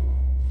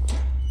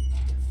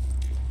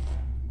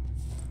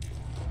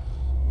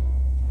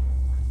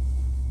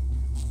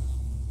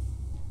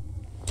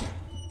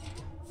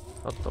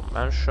 Not to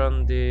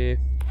mention the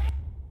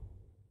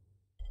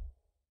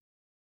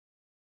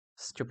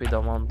stupid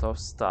amount of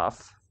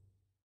stuff.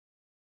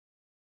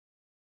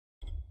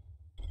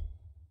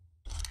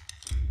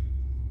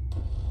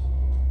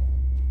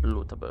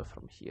 Lootable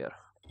from here.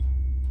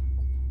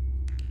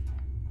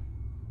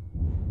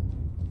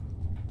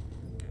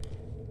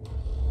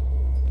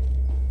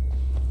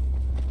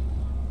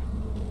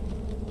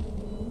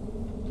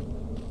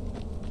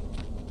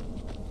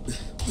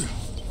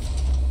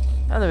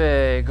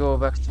 Anyway, go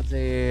back to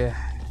the...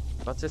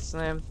 what's its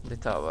name? The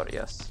tower,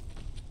 yes.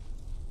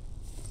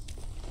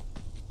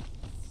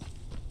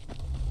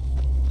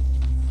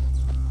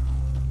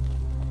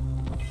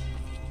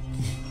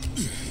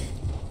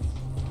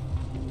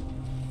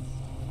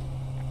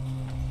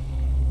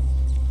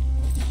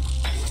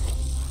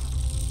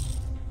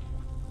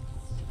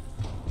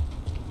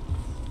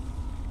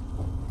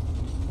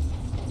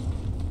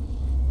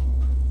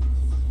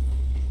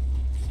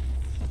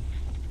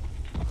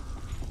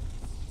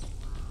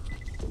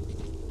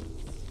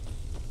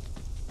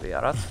 We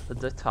are at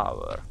the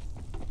tower.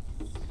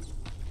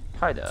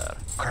 Hi there.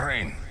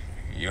 Crane,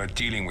 you're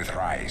dealing with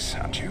Rise,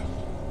 aren't you?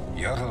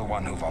 You're the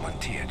one who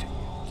volunteered.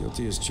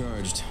 Guilty as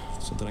charged.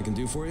 Something I can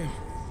do for you?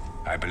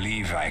 I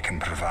believe I can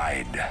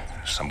provide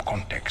some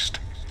context.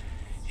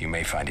 You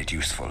may find it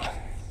useful.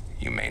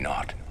 You may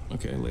not.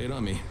 Okay, lay it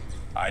on me.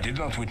 I did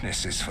not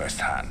witness this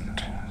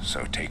firsthand,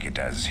 so take it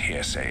as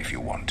hearsay if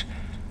you want.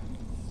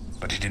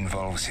 But it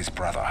involves his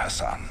brother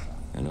Hassan.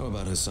 I know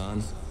about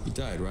Hassan. He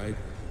died, right?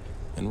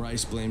 And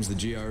Rice blames the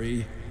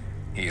GRE?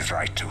 He is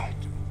right to.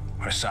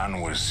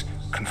 Hassan was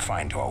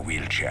confined to a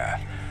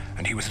wheelchair,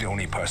 and he was the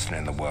only person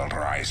in the world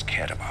Rise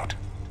cared about.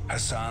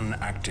 Hassan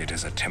acted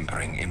as a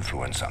tempering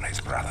influence on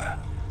his brother.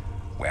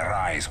 Where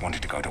Rise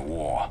wanted to go to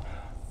war,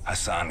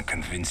 Hassan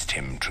convinced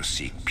him to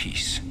seek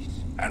peace.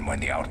 And when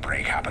the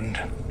outbreak happened,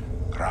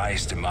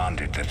 Rise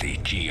demanded that the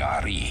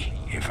GRE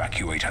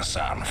evacuate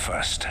Hassan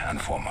first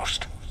and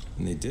foremost.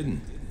 And they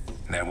didn't.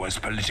 There was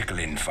political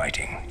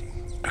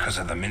infighting. Because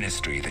of the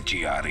ministry, the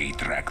GRE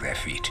dragged their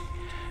feet.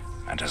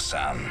 And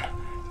Hassan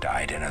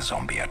died in a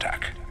zombie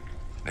attack.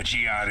 The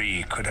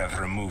GRE could have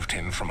removed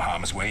him from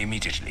harm's way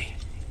immediately.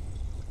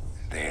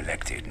 They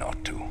elected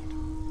not to.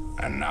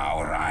 And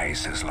now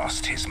Rise has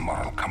lost his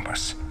moral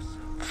compass,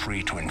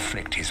 free to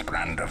inflict his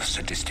brand of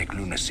sadistic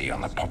lunacy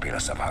on the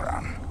populace of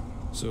Haran.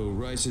 So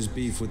Rice's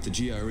beef with the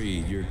GRE,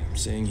 you're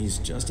saying he's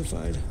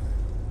justified?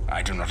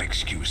 I do not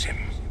excuse him.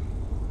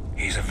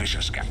 He's a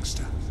vicious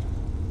gangster.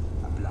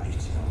 A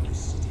blight on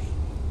this city.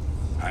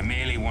 I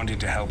merely wanted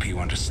to help you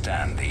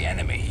understand the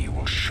enemy you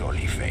will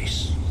surely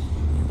face.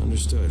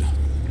 Understood.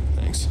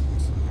 Thanks.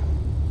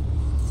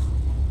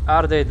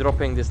 Are they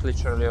dropping this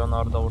literally on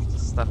our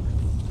doorstep?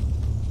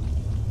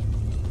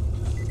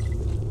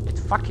 It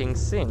fucking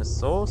seems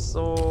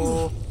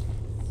so.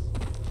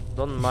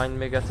 Don't mind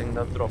me getting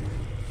that drop.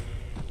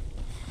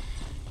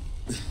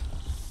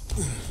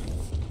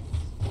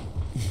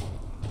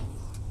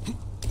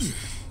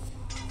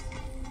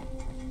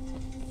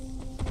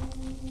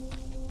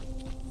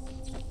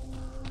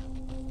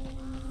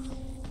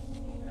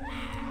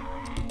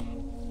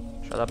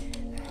 Shut up.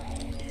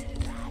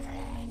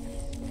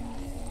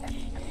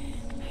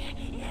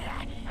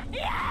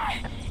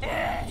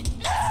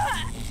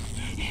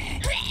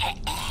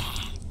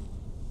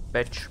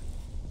 Bitch.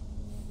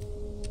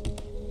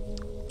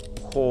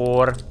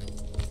 Whore.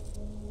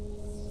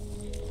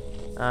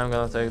 I'm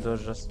gonna take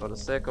those just for the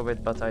sake of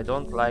it, but I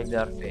don't like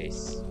their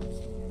face.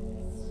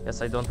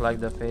 Yes, I don't like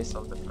the face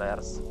of the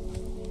flares.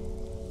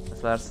 The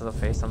flares have a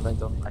face and I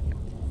don't like them.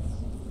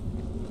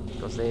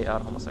 Because they are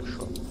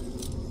homosexual.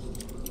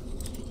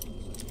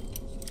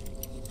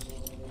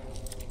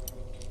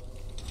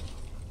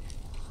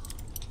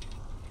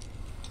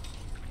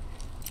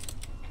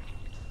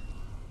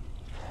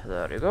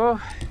 There you go.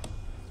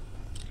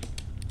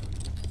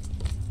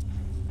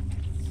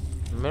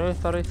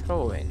 Military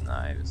throwing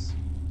knives.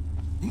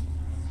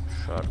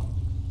 Sure.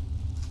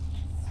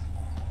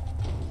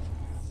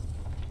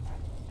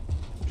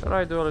 Should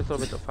I do a little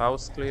bit of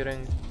house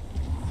clearing?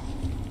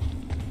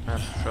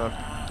 Sure.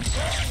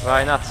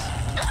 Why not?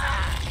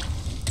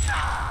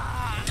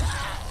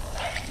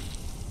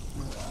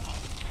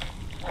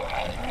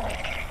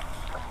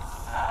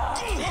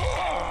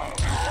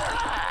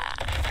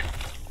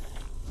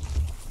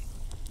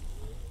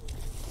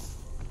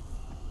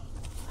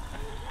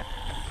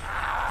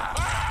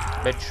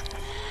 Bitch.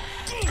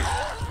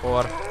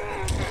 Or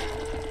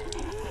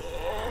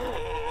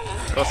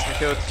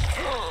prostitute.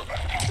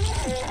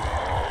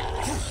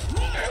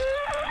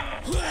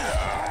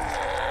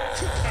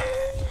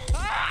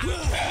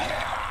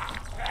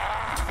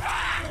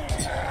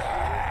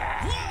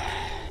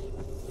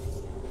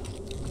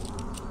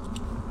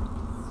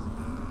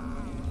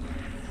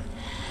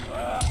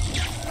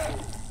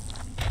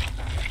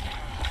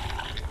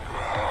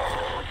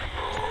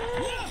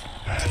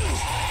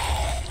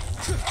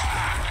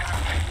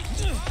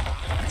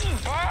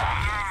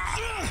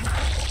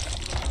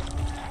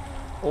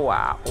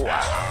 Wow,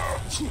 wow.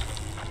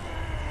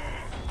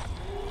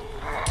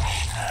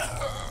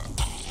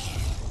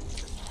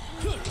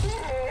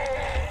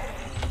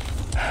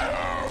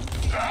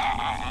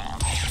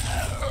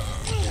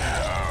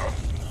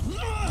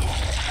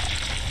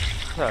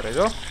 There we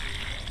go.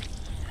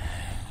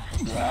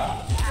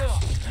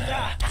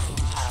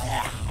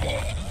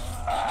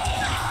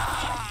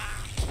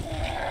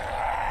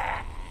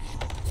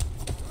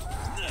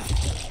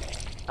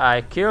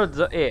 I killed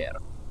the air.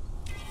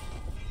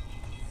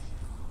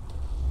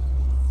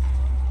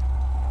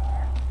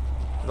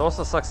 And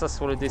also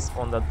successfully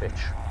despawned that bitch.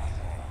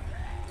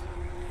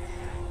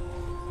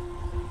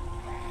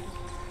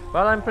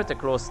 Well, I'm pretty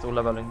close to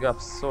leveling up,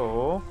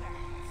 so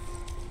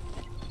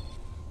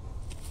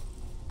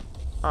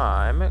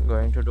I'm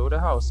going to do the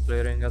house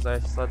clearing as I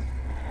said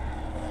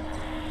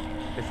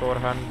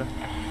beforehand.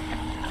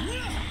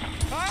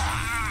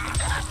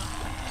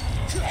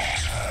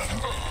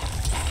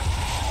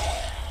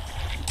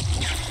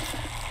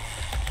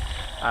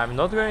 I'm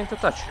not going to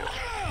touch you.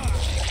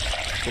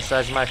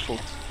 Besides my foot.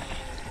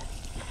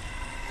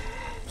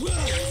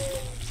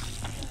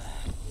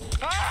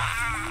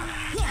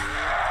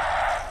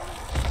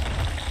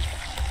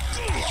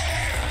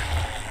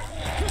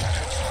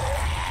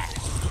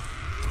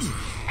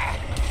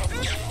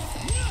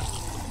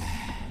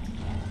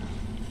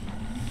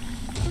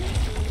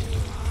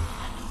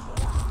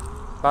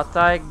 But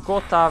I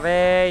got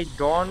away,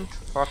 don't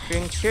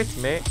fucking hit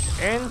me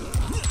in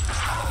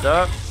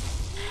the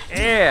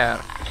air,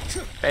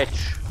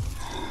 bitch.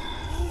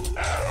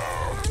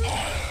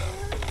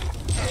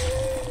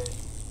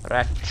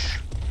 Wretch.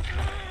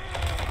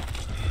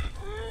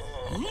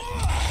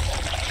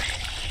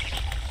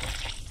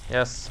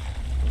 Yes,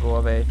 go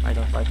away, I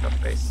don't like your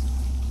face.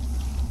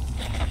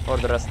 Or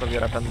the rest of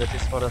your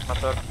appendages for that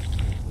matter.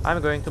 I'm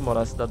going to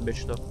molest that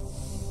bitch though.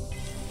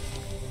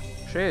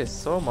 She is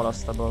so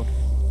molestable.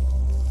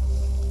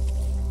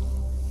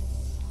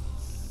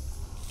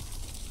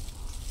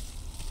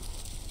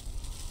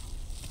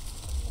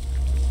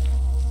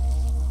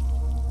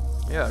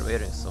 You are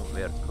wearing some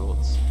weird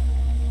clothes.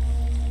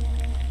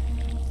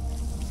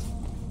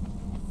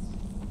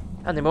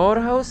 Any more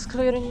house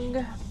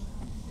clearing?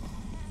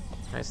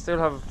 I still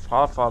have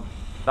half a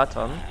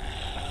baton.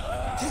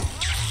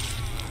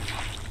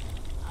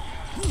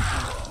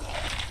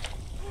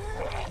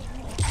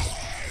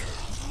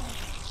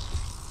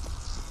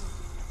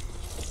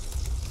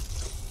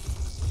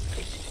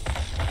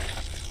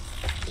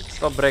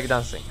 Stop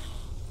breakdancing.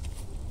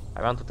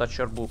 I want to touch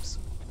your boobs.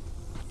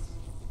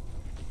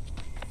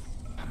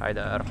 Hi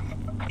there.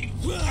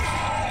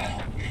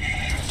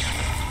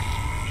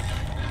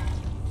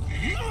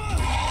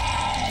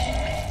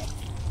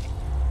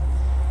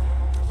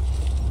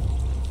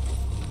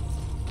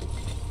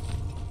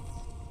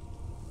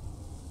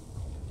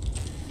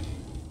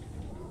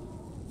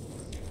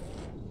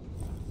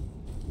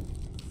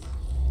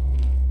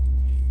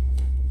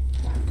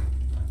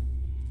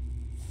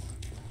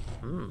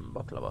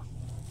 Baklava.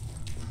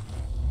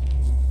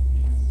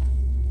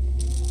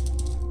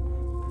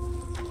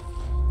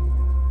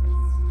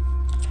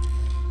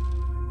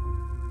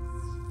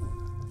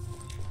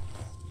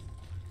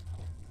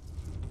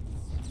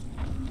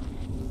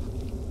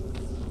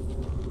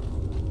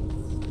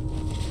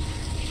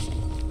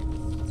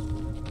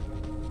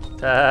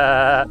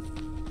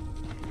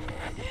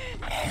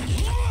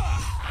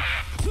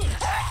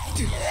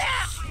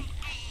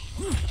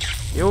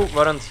 You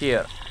weren't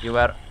here. You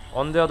were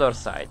on the other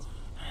side.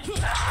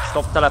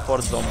 Stop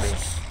teleport zombie.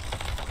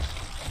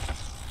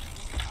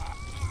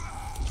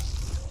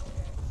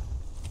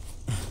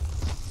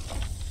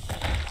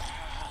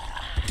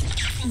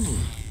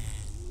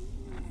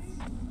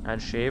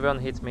 And she even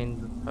hit me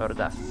in her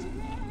death.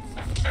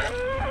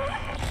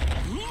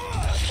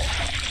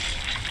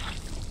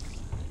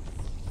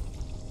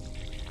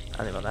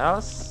 Anyone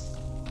else?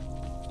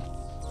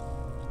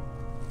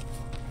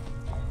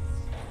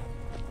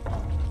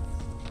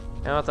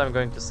 You know what, I'm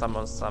going to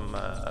summon some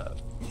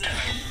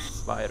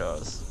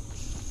spiders.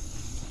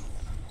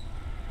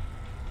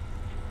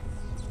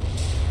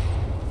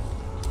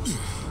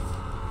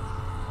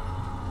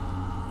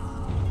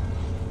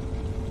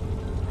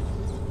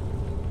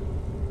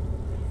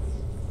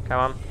 Come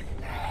on.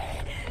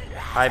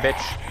 Hi,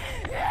 bitch.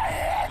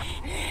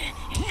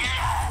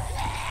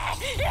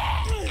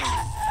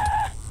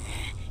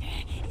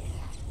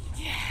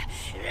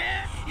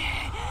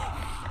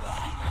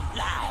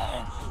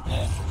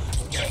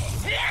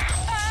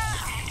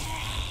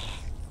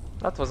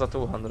 That was a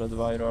 200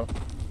 viral.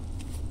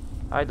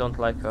 I don't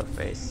like her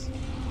face.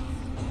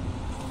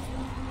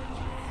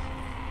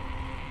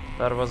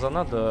 There was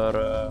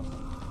another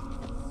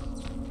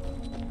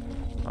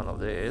one of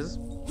these.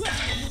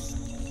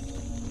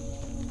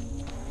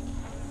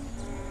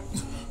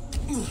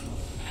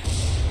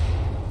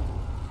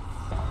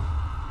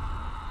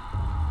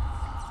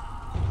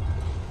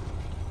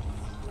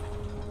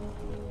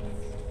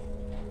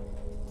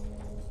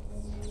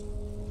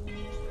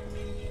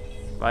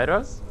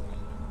 Virus?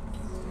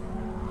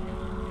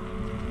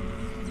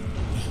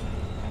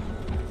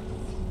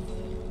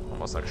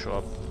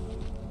 Homosexual.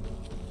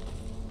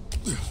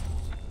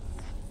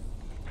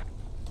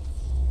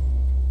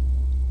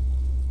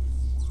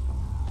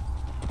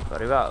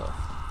 Arrivado.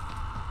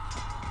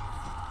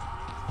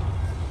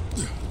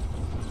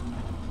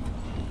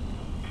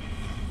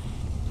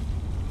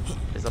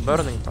 There's a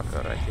burning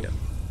fucker right here.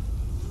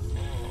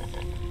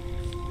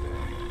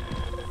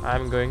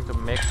 I'm going to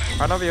make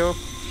fun of you.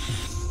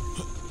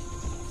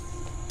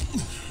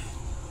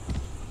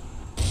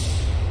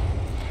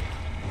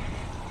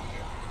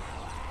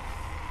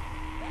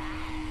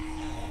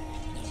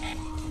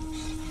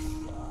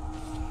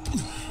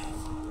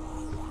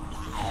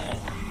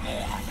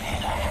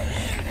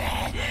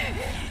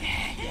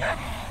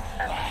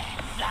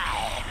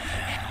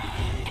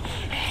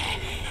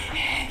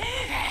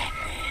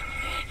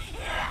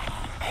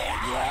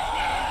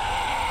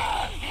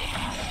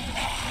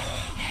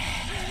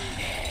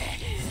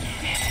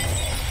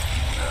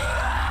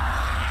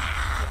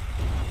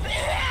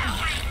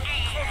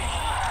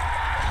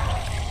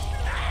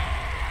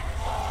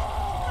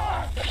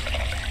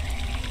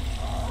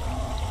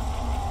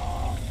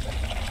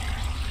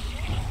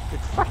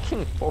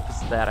 Fucking pops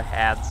their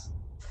heads.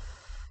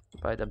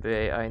 By the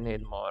way, I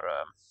need more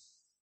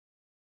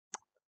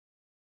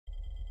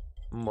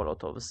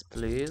Molotovs,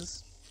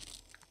 please.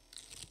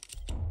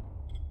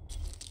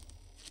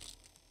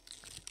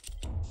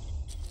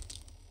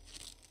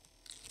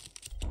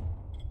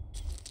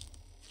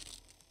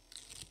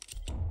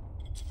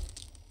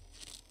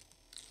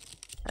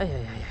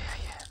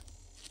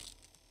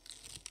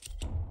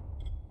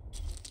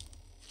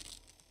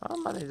 How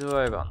many do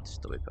I want,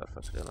 to be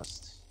perfectly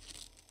honest?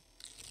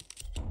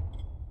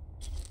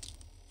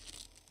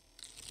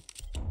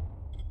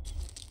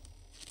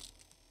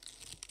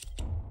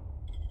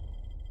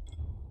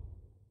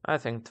 I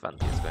think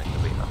 20 is going to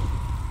be enough.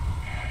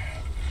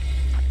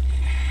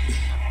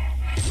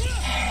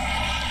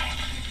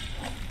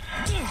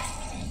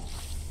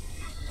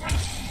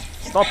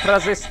 Stop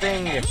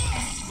resisting!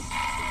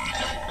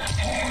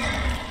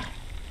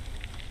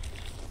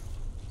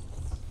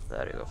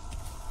 There you go.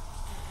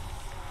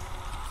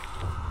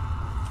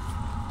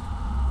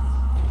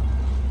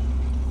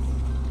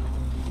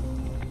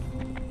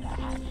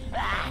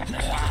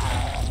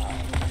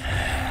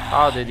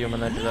 How did you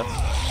manage that?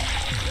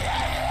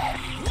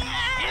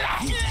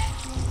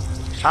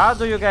 How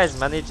do you guys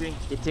manage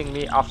hitting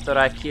me after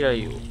I kill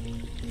you?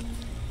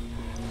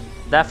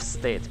 Death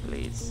state,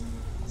 please.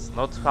 It's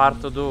not hard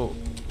to do.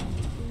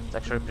 It's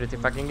actually pretty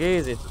fucking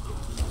easy to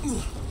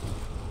do.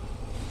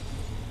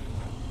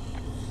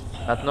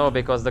 But no,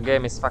 because the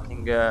game is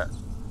fucking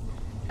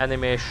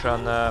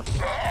animation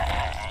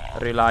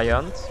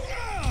reliant.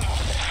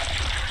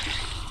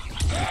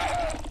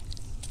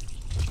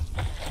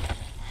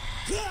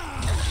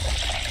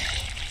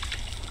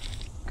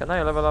 Can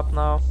I level up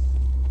now?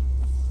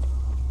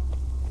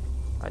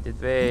 I did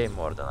way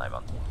more than I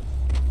wanted.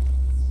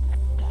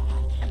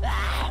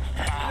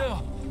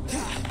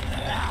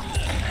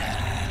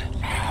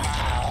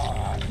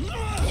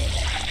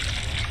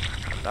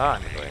 And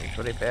I'm going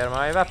to repair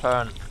my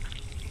weapon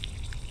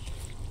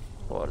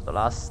for the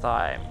last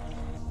time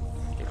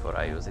before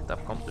I use it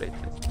up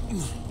completely.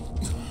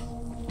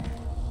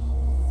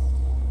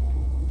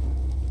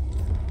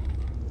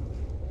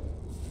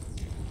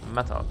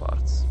 Metal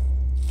parts.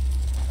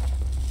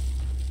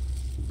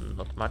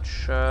 Not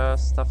much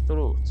stuff to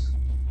loot.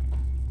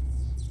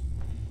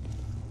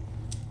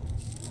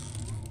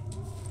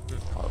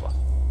 Halva.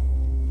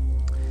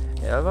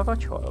 Élve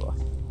vagy halva?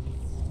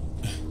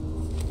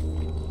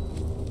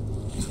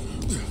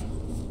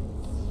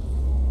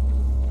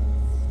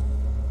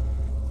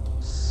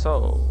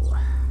 So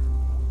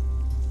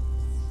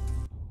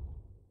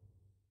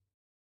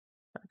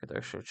I could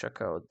actually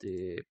check out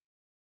the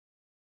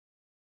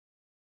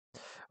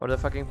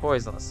fucking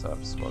poisonous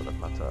herbs for that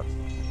matter.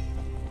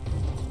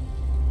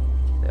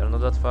 They're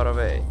not that far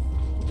away.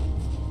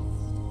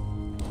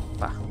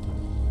 Bah.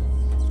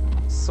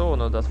 So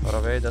not that far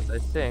away that I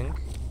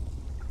think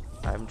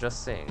I'm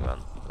just seeing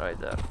one right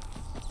there.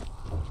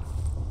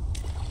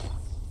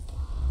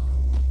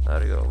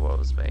 There you go,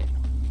 Wolf's Bane.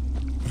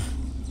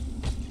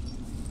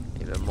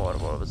 Even more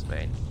Wolf's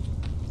Bane.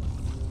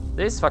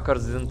 These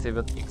fuckers didn't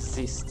even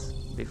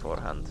exist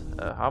beforehand.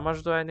 How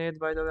much do I need,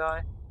 by the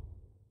way?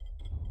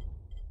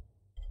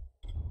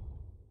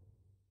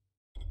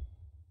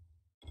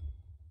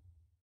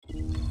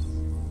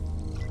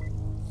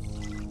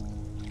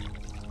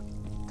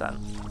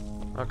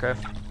 Okay.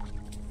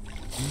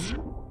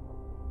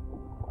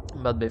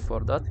 But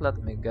before that,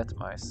 let me get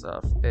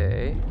myself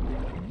a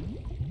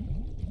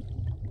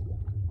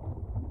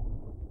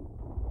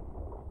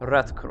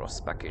Red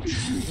Cross package.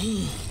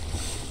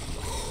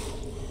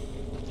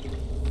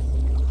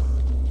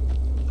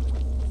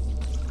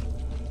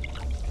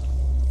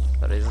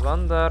 There is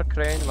one there,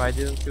 Crane. Why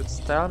didn't you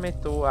tell me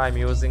to? I'm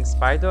using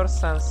spider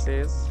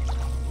senses.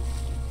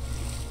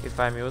 If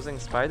I'm using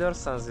spider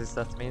senses,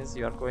 that means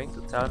you are going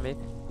to tell me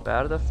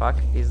where the fuck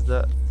is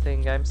the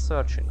thing I'm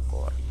searching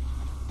for.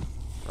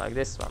 Like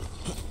this one.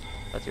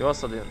 That you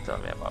also didn't tell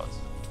me about.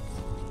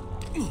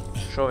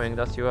 Showing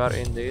that you are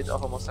indeed a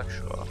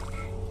homosexual.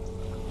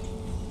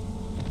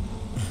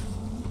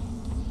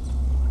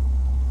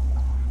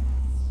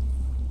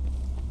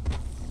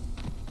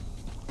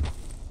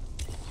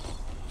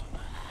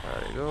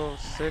 There you go,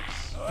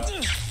 6.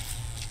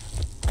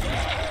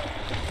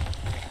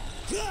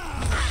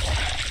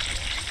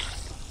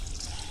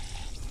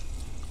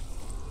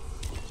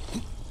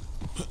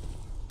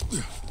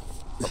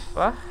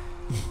 Hoppa.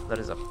 There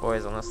is a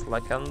poisonous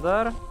lichen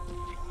there.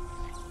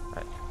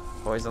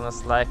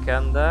 Poisonous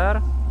lichen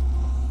there.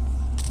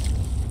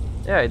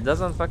 Yeah, it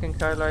doesn't fucking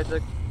highlight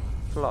the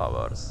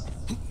flowers.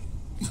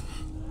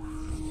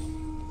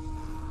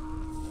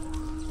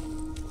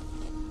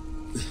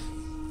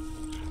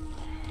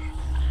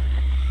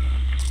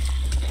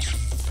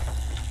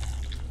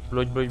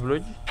 Blood.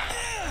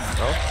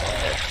 No?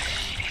 Okay.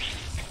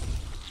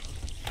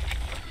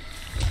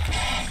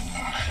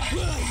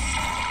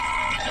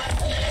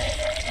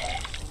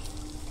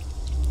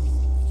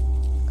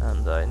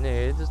 And I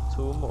need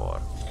 2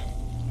 more.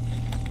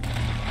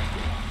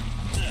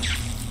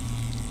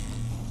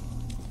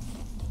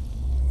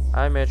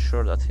 I made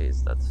sure that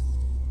he's dead.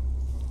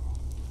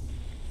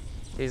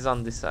 He's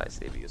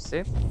undecisive, you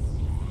see?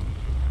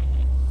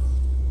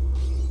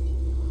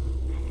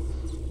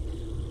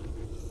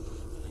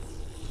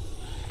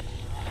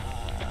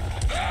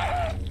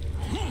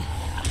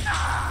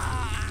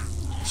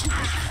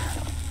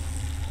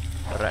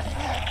 Right.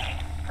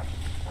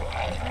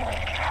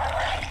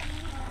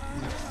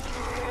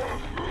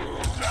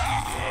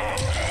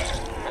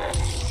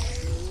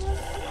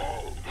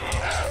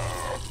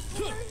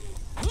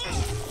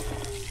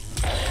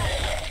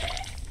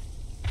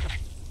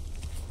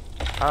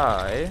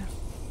 I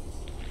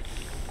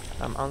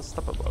am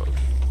unstoppable,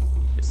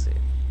 you see.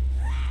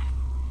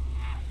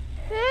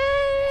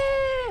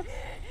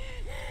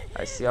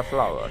 I see a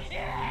flower.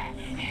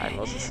 I'm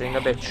also seeing a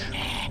bitch.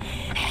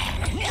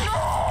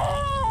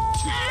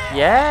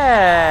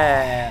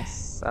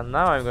 Yes! And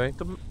now I'm going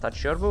to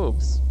touch your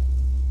boobs.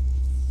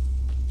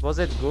 Was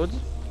it good?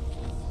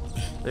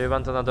 Do you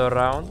want another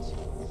round?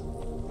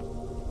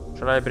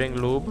 Shall I bring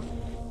lube?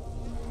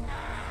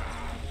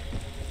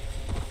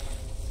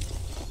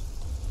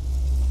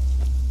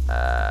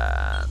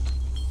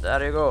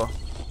 There you go.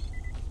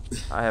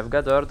 I have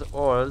gathered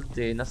all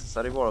the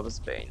necessary wolf's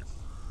bane.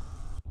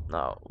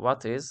 Now,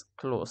 what is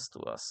close to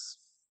us?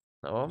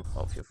 No,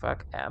 off you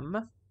fuck.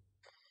 M.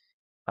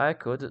 I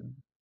could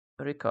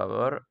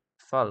recover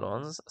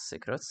Fallon's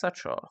secret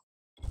satchel.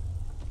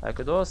 I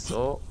could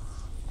also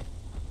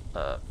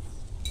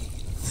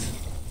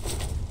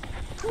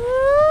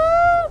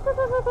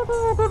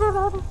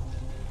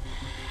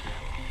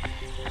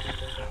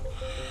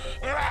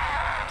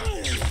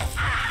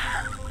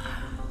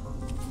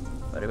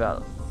very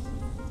well.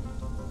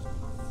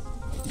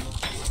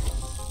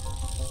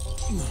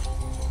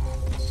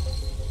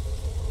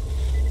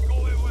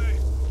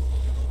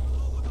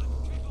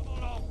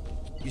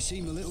 You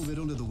seem a little bit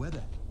under the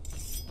weather.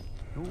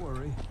 Don't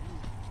worry.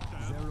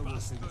 Zara will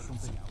figure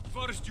something out.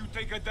 First you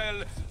take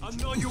Adele,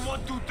 and now you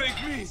want to take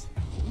me.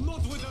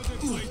 Not without a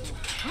fight.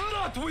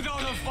 Not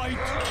without a fight.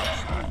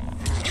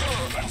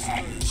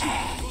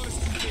 First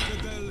you take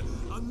Adele,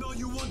 and now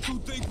you want to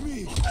take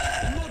me.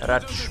 Not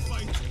without a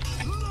fight.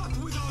 Not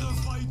without a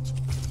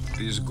fight.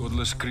 These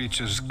godless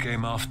creatures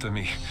came after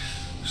me,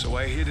 so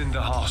I hid in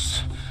the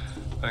house.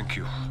 Thank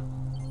you.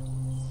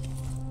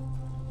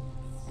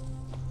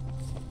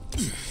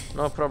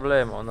 No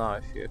problemo. Now,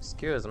 if you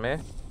excuse me,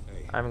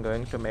 I'm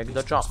going to make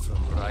the jump.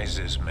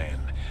 Rises, man.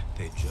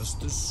 They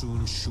just as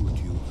soon shoot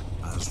you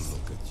as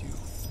look at you.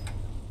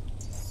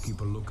 Keep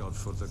a lookout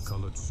for the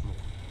colored smoke.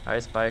 Hi,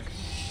 Spike.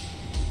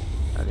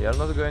 And you're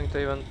not going to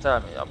even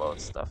tell me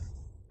about stuff.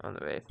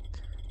 Anyway.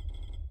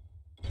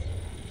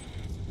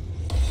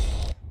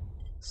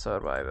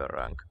 Survivor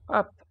rank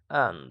up.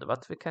 And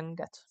what we can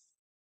get.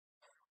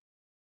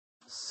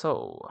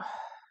 So...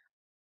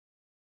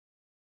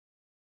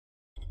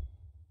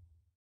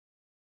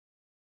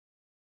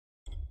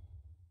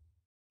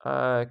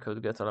 I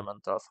could get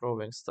elemental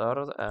throwing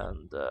stars,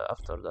 and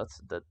after that,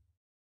 the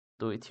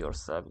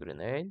do-it-yourself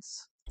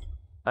grenades.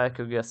 I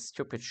could get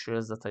stupid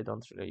shields that I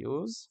don't really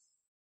use.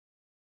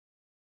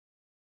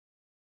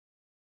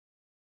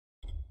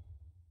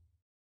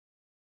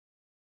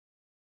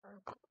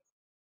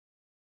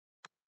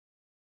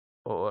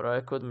 Or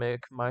I could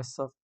make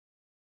myself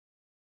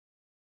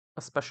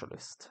a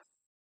specialist.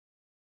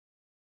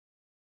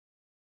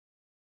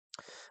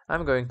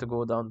 I'm going to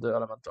go down the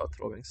elemental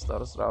throwing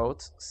stars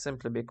route,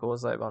 simply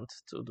because I want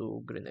to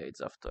do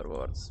grenades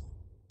afterwards.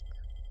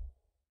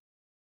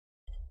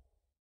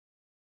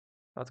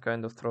 What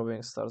kind of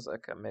throwing stars I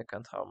can make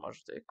and how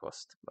much they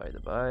cost, by the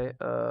by.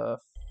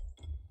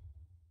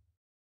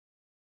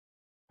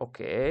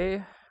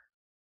 Okay.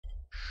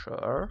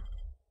 Sure.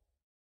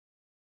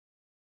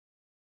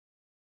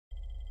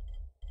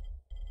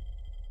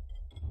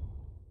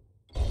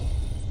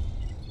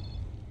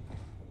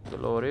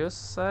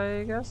 Glorious,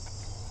 I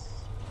guess.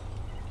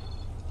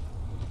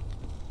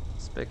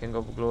 Speaking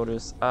of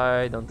glorious,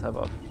 I don't have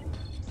a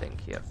thing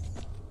here.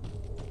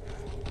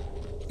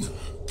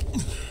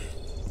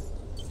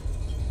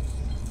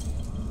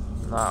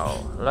 Now,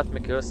 let me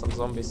kill some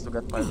zombies to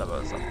get my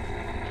levels up.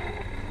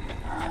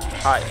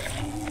 Hi.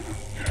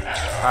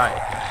 Hi.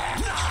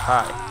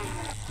 Hi.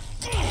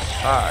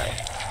 Hi.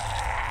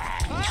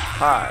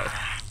 Hi.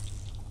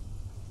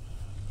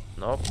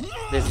 Nope.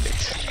 This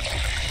bitch.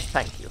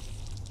 Thank you.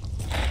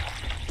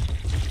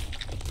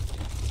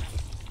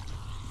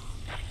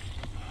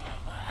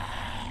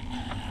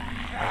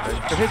 I'm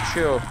going to hit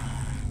you.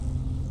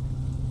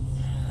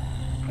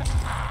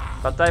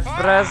 But I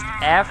pressed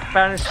F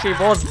and she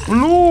was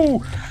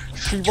blue!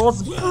 She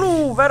was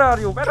blue! Where are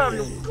you? Where are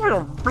you?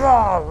 Blah,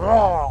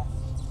 blah.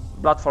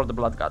 Blood for the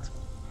blood god.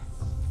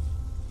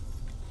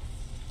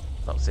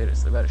 No,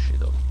 seriously, where is she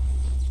though?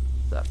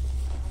 There.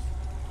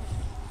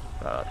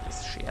 Well, at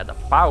least she had a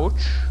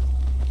pouch.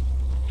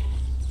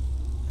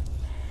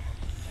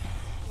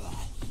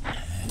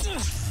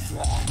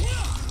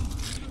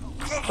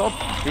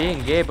 Stop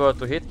being able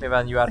to hit me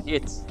when you are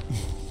hit.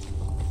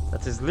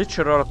 That is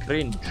literal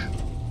cringe.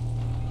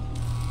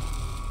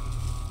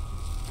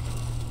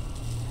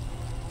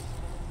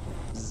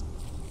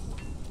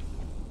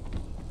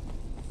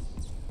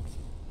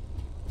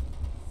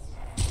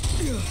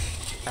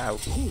 Ow.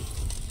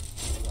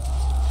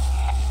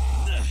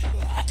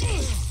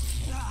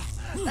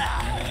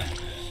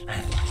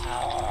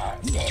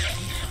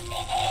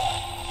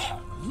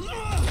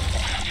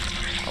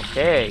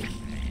 Okay.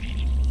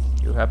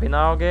 You happy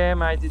now,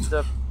 game? I did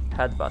the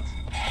headbutt.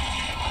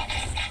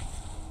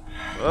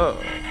 Whoa.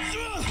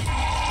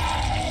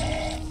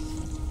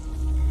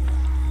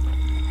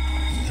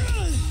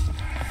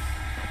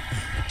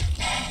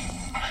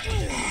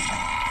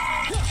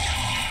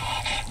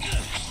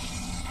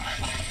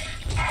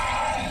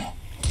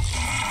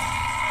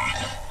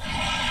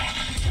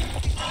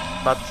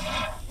 But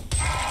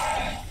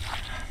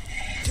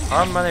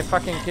how many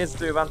fucking kids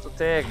do you want to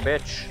take,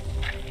 bitch?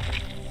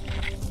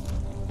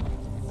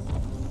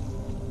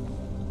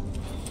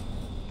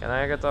 Can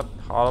I get a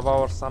halva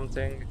or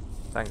something?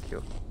 Thank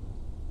you.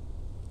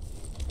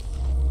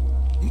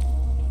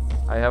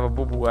 I have a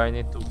boo-boo, I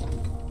need to,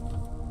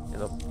 you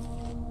know.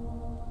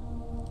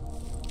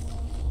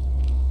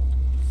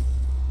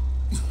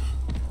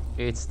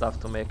 Eat stuff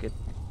to make it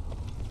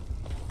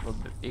not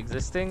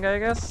existing, I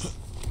guess.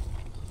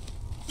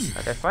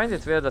 Like, I find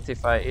it weird that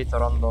if I eat a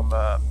random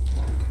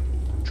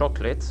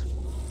chocolate,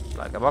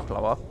 like a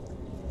baklava,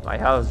 my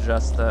health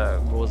just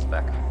goes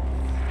back.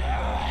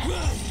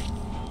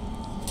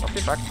 What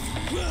the fuck?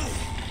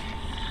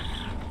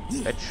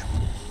 Bitch.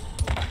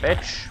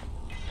 Bitch!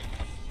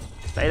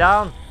 Stay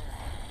down!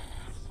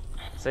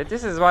 See,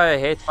 this is why I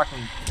hate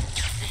fucking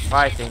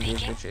fighting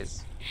these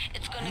bitches.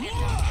 It's gonna get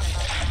dark in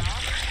about an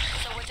hour,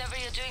 so whatever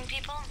you're doing,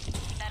 people,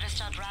 better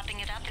start wrapping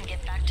it up and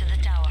get back to the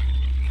tower.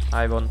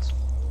 I won't.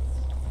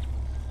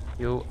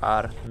 You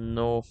are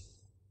no.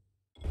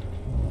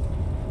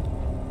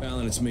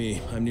 Alan, it's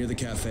me. I'm near the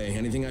cafe.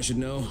 Anything I should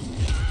know?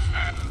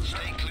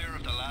 Stay clear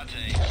of the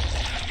latte.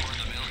 Pour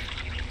the milk.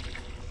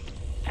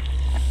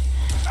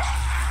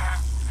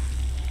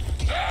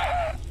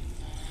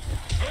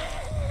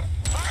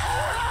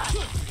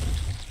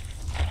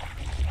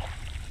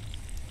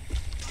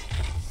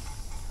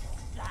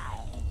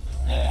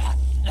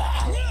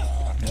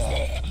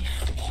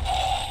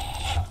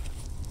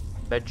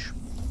 Bitch.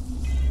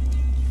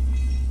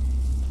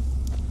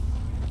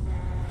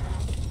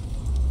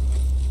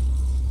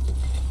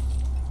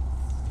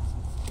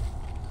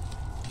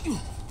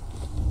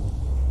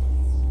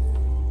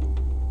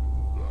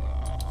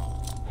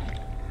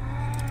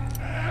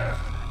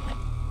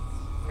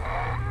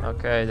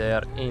 Okay, they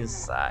are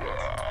inside.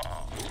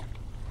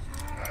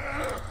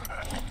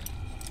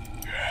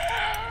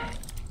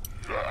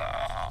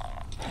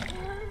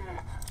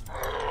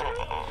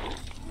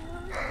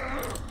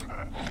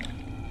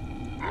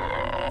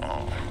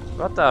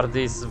 What are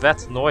these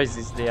wet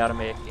noises they are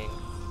making?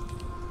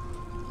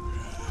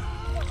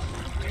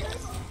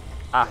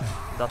 Ah,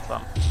 that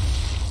one.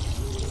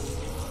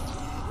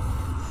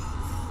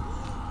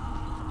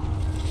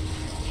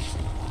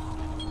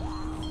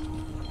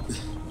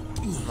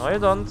 No, you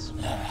don't.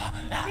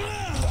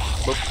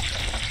 Boop.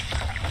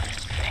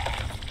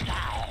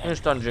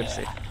 Instant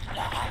gypsy.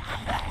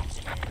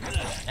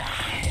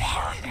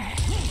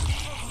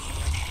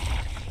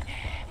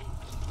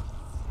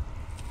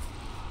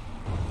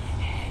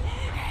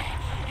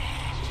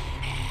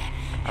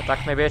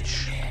 Attack me,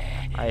 bitch.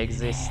 I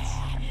exist.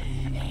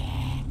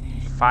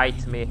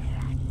 Fight me.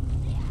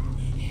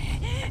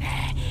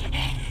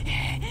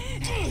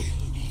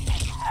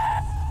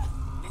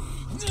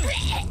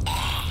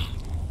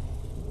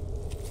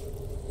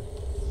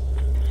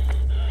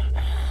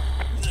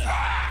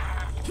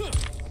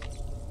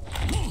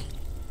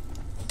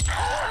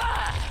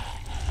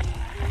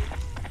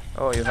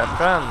 Oh, you have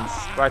friends.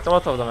 Quite a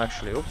lot of them,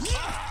 actually. Oops.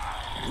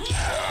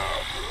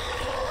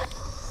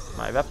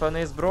 My weapon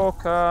is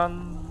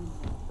broken.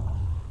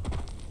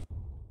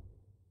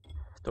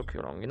 Took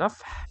you long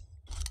enough.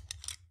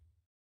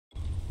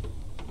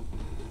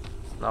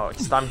 Now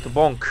it's time to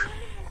bonk.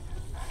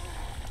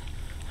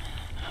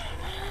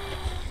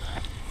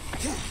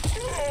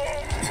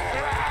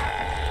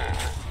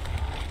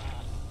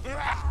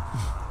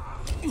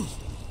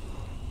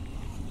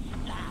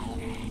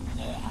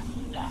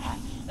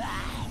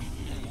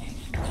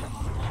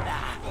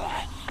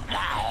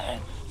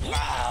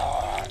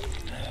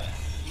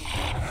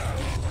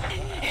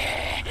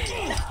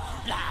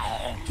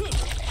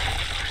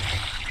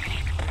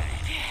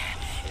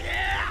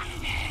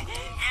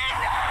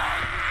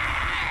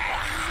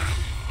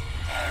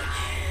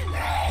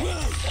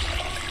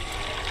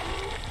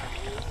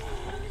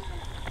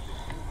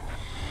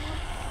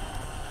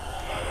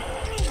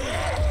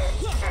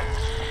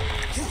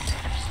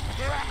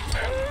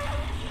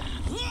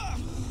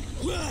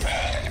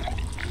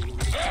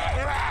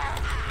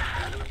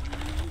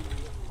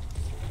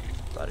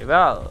 Very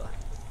well.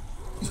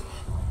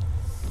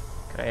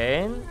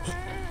 Crane.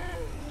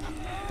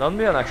 Don't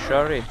be an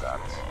actual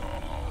retard.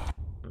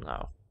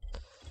 No.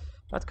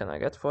 What can I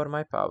get for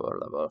my power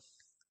level?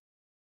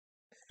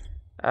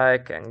 I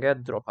can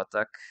get drop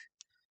attack.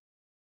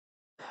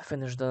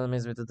 Finish the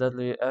enemies with a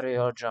deadly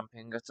aerial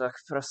jumping attack.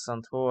 Press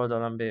and hold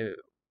and be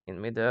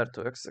in midair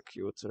to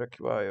execute.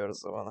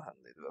 Requires a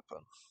one-handed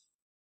weapon.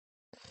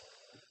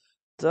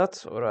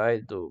 That's what I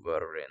do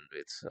Whirlwind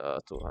with a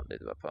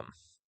two-handed weapon.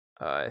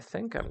 I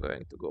think I'm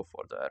going to go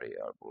for the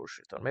aerial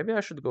bullshit. Or maybe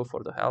I should go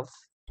for the health.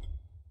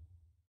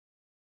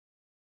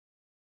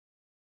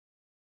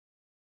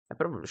 I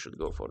probably should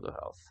go for the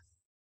health.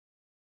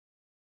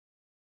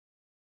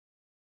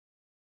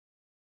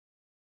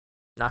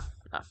 Nah.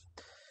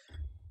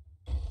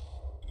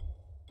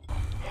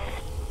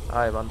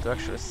 I want to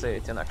actually see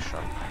it in action.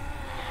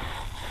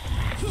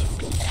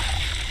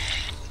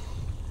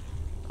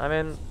 I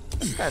mean,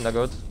 it's kinda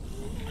good.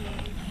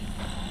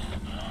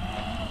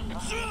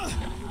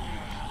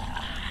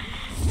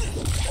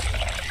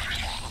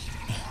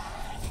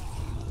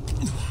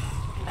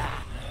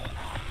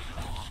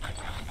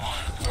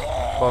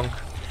 Bonk.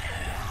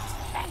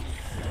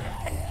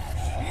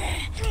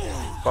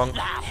 Bonk.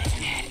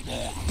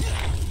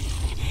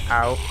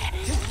 Ow.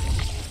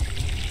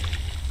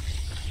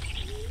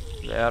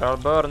 They are all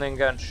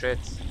burning and shit.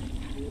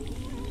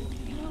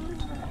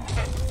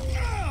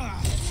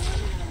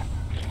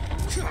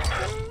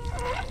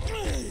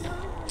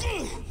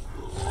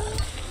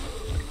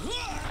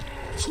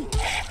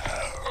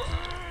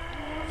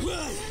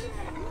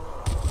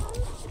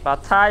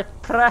 But I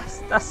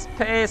pressed the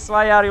space.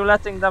 Why are you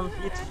letting them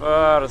hit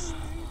first?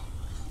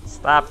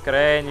 Stop,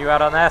 Crane. You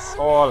are an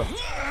asshole.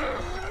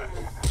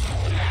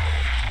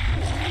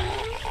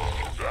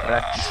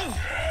 Wretch.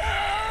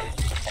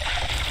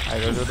 I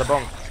will do the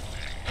bonk.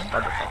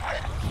 What the fuck?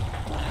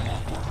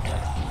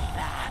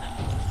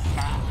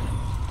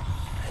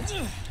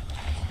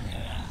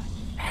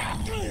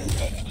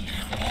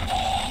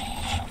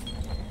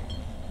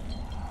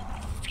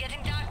 It's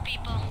getting dark,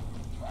 people.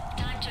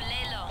 Time to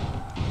lay low.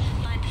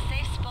 Find a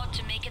safe spot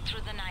to make it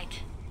through the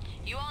night.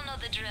 You all know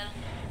the drill.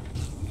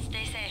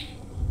 Stay safe.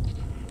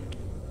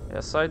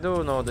 Yes, I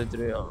do know the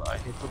drill. I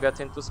need to get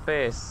into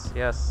space.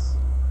 Yes.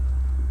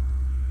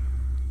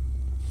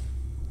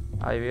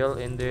 I will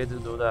indeed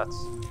do that.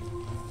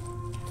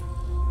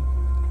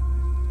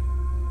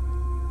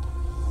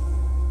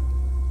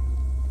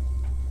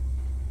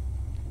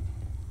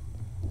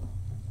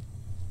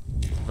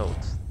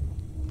 Note.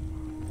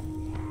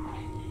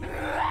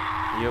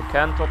 You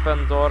can't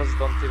open doors,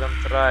 don't even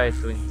try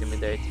to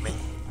intimidate me.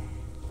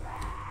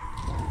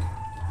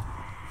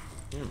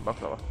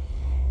 Baklava.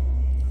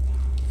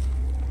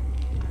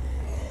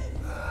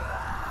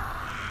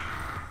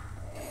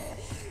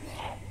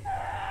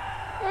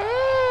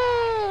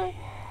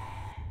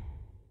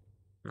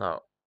 No,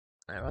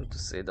 I want to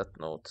see that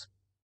note.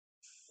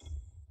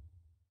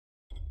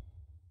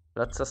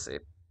 Let's see.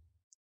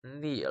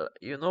 Neil,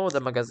 you know the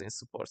magazine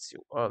supports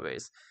you,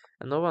 always.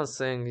 And no one's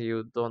saying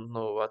you don't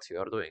know what you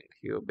are doing.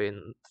 You've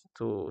been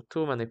to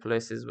too many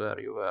places where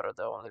you were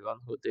the only one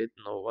who did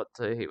know what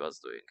he was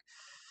doing.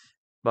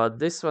 But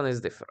this one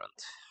is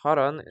different.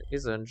 Haran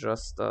isn't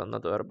just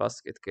another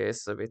basket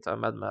case with a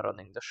madman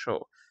running the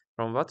show.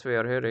 From what we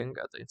are hearing,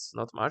 and it's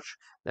not much,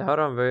 the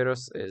Haran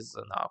virus is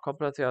now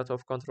completely out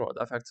of control.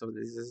 The effects of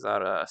the disease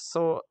are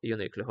so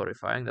uniquely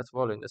horrifying that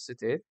walling the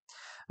city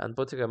and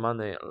putting a man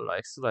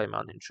like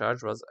Sulaiman in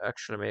charge was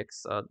actually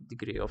makes a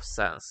degree of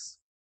sense.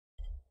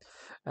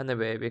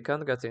 Anyway, we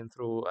can't get in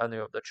through any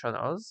of the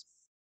channels.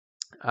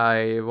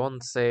 I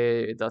won't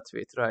say that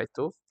we tried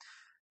to,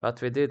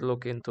 but we did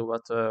look into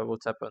what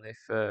would happen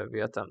if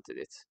we attempted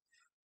it.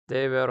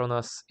 They were on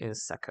us in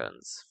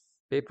seconds.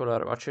 People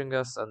are watching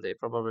us and they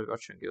probably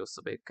watching you,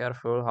 so be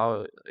careful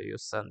how you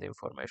send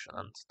information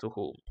and to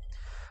whom.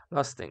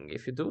 Last thing,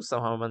 if you do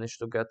somehow manage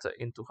to get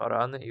into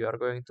Haran, you are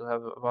going to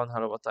have one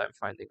hell of a time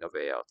finding a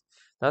way out.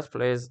 That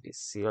place is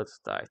sealed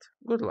tight.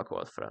 Good luck,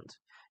 old friend.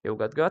 You've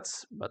got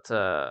guts, but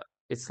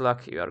it's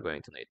luck you are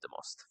going to need the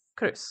most.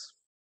 Chris.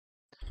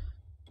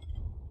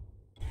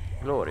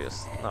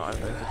 Glorious. Now I'm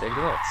going to take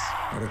the notes.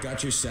 Alright,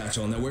 got your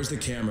satchel. Now where's the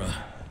camera?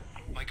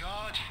 My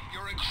God,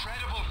 you're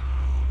incredible.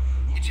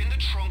 It's in the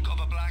trunk of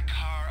a black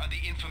car on the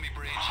Infamy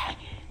Bridge.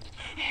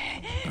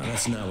 Oh,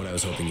 that's not what I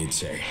was hoping you'd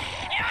say.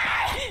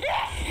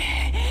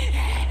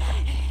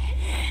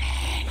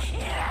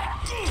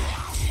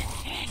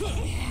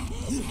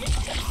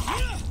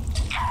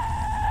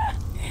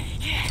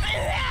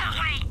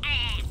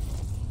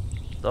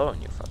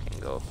 Don't you fucking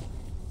go.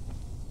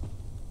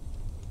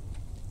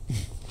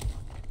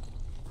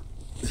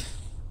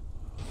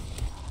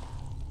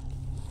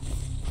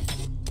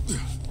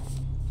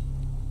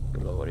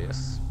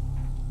 Glorious.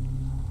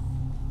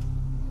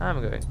 I'm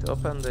going to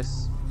open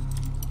this.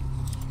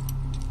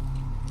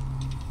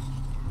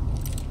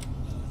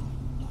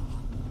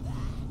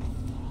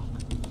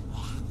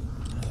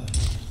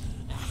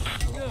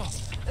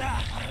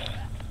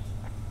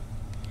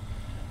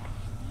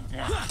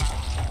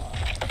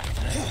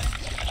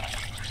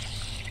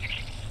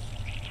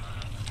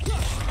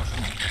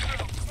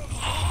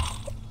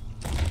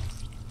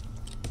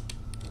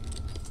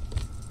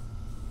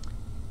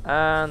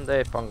 And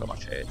a Ponga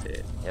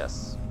machete.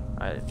 Yes,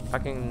 I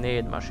fucking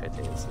need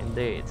machetes,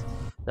 indeed.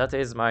 That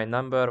is my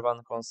number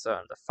one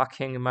concern, the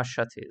fucking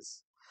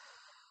machetes.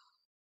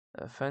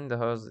 Find the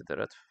house with the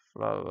red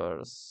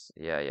flowers.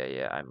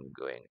 Yeah, I'm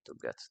going to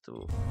get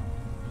to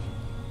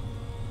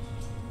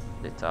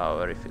the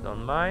tower if you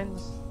don't mind.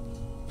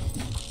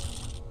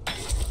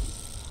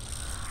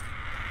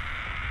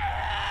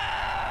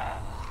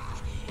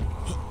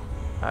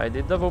 I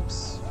did the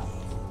whoops.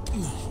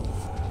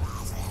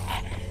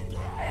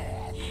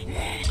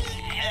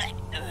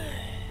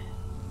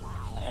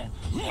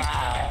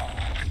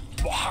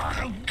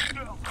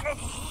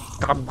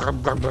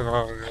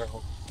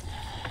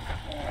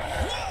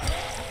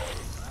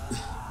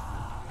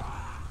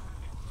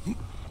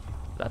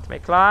 Let me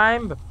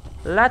climb!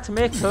 Let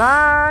me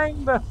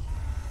climb!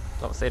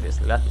 No,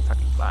 seriously, let me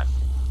fucking climb.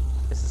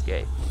 This is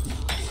gay.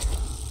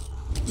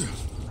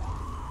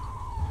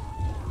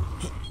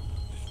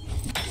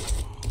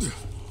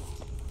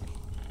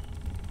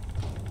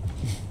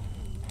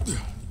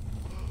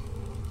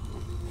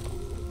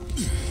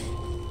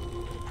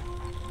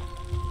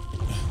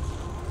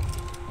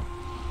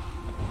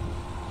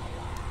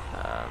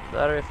 And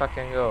there we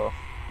fucking go.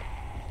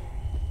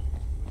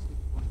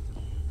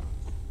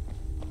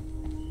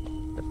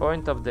 The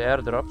point of the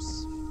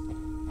airdrops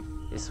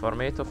is for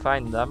me to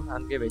find them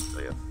and give it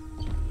to you.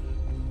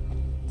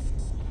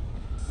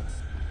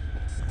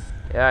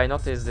 Yeah, I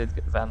noticed it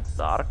went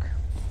dark.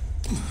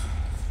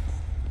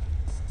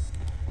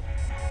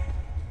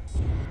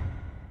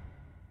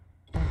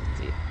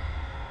 Empty.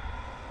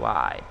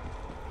 Why?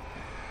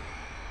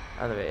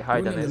 Anyway, You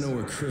hide wouldn't and happen to know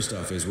where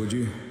Kristoff is, would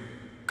you?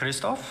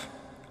 Christoph?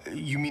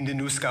 You mean the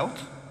new scout?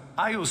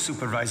 Io's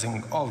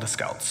supervising all the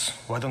scouts.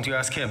 Why don't you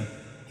ask him?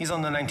 He's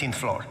on the 19th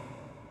floor.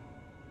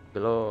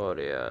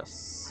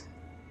 Glorious.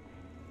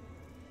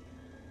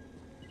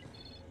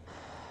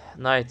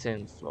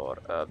 19th floor.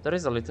 There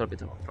is a little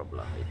bit of a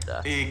problem with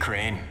that. Hey,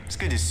 Crane. It's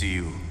good to see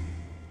you.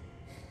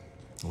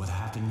 What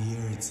happened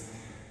here, it's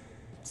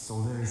so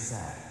very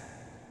sad.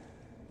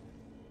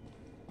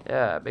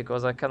 Yeah,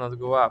 because I cannot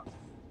go up.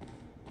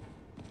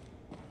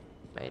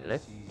 Mainly.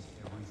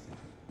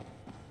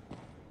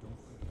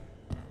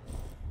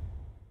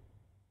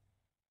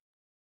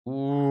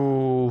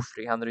 Ooh,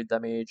 300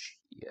 damage.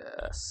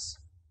 Yes.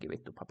 Give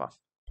it to Papa.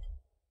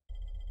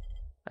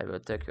 I will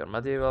take your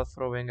medieval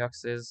throwing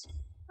axes,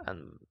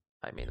 and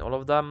I mean all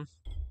of them.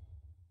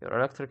 Your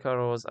electric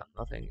arrows and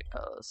nothing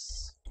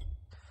else.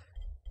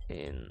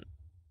 In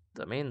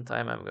the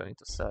meantime, I'm going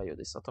to sell you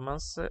this Ottoman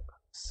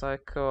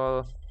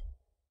cycle.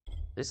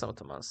 This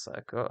Ottoman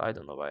cycle. I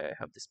don't know why I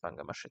have this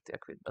Panga machete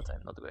equipped, but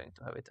I'm not going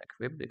to have it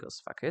equipped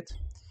because fuck it.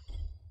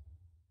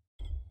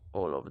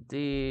 All of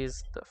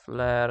these, the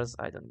flares,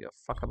 I don't give a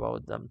fuck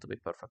about them, to be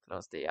perfectly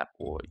honest. They are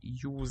all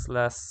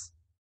useless.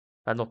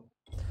 Not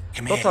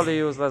totally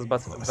useless,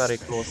 but very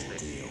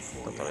closely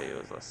totally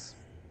useless.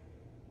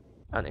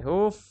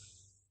 Anywho,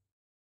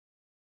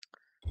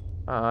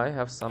 I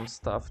have some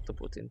stuff to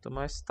put into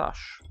my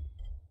stash.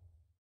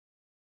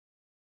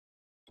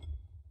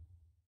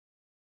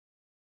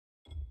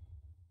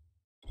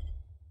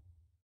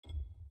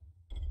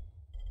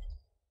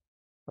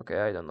 Okay,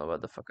 I don't know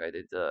what the fuck I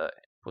did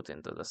put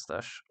into the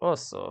stash.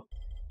 Also,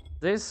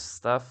 this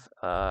stuff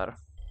are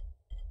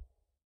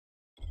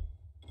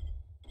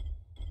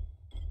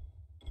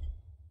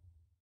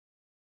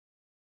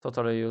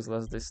totally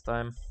useless this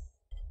time.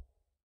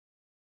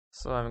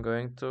 So I'm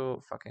going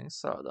to fucking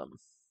sell them.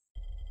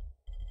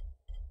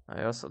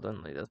 I also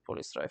don't need a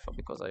police rifle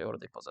because I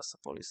already possess a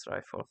police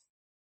rifle.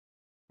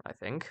 I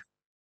think.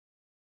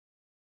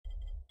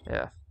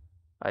 Yeah.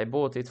 I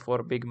bought it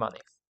for big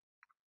money.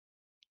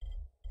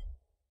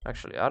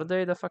 Actually, are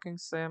they the fucking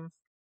same?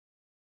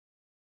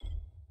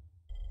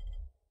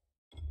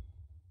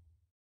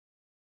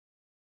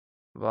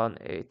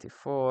 $184,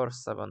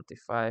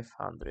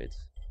 $7,500.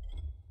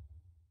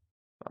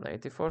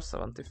 $184,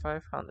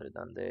 $7,500,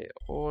 and they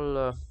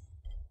all.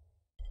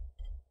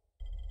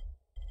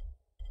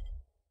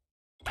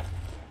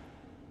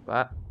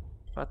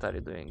 What are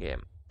you doing,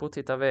 game? Put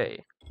it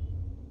away.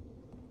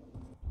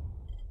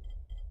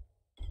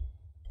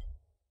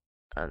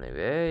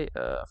 Anyway,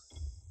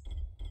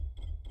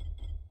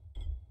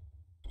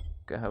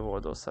 can have all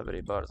those heavy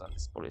bars on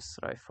this police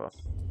rifle.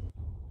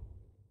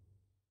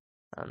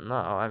 And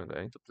now I'm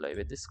going to play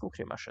with this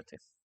cookie machete.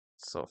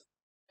 So,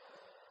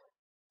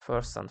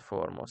 first and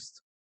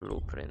foremost,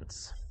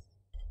 blueprints.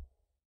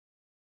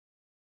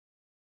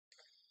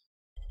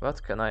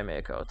 What can I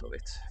make out of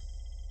it?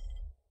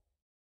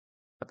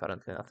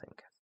 Apparently nothing.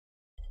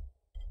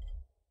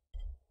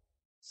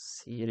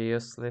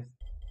 Seriously?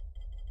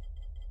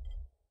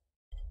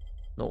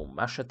 No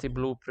machete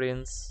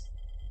blueprints?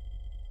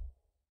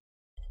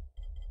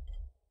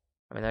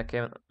 I mean, I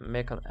can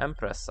make an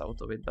Empress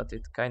out of it, but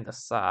it kinda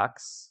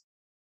sucks.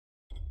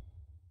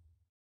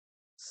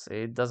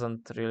 See, it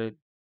doesn't really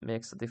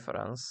make a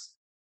difference.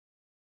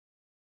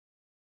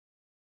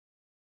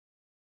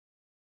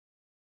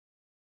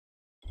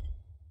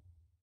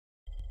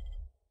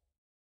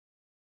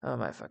 Oh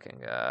my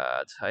fucking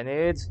god. I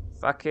need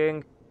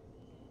fucking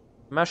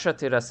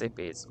machete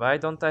recipes. Why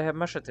don't I have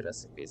machete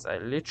recipes? I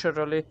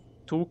literally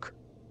took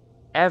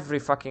every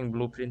fucking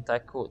blueprint I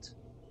could.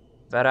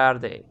 Where are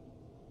they?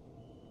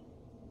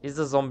 Is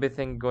the zombie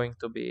thing going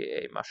to be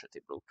a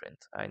machete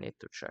blueprint? I need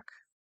to check.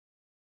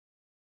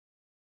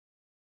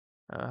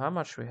 How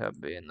much we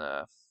have been?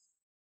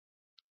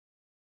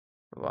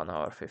 1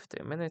 hour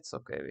 15 minutes.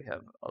 Okay, we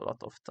have a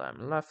lot of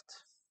time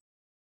left.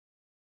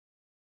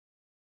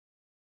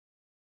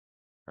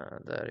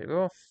 There you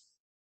go.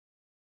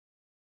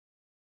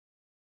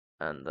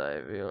 And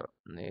I will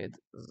need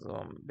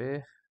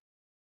zombie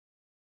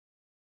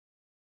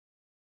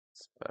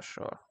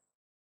special.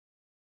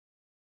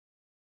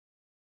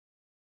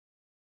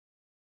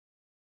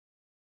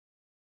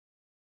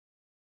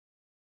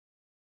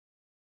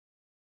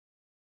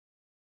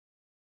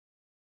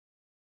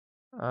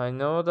 I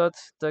know that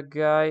the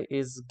guy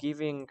is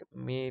giving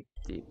me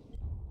the...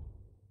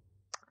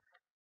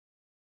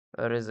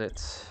 Where is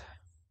it?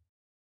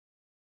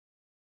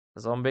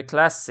 Zombie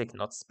classic,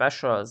 not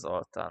special,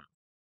 Zoltan.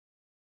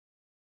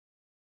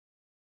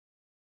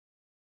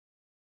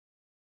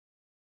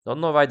 Don't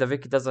know why the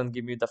wiki doesn't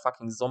give me the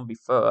fucking zombie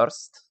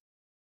first.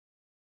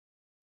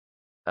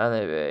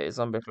 Anyway,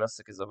 zombie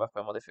classic is a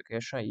weapon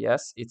modification.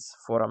 Yes, it's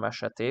for a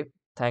machete.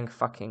 Thank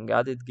fucking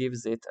god, it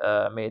gives it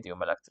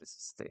medium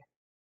electricity.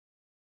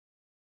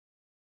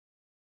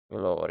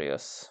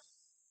 Glorious.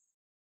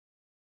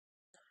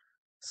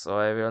 So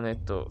I will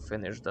need to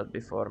finish that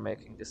before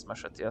making this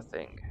machete a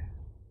thing.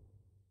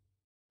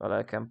 Well,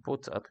 I can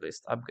put at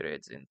least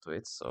upgrades into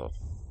it, so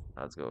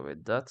let's go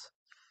with that.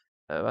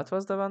 What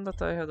was the one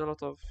that I had a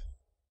lot of?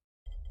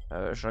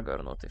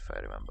 Juggernaut, if I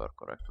remember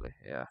correctly,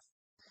 yeah.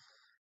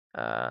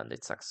 And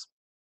it sucks.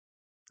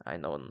 I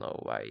don't know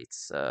why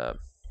it's...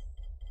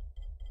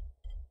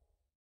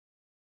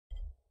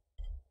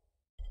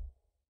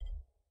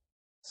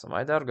 So I'm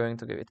either going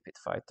to give it Pit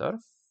Fighter.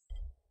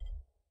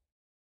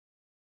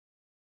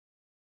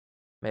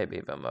 Maybe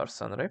even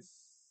Mercenary.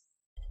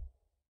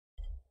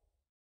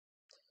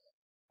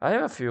 I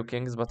have a few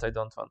kings, but I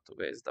don't want to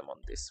waste them on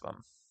this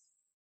one.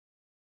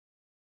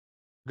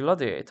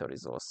 Gladiator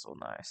is also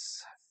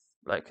nice.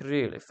 Like,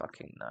 really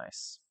fucking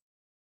nice.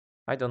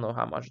 I don't know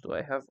how much do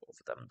I have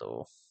of them,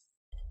 though.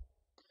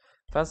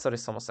 Fencer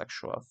is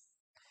homosexual.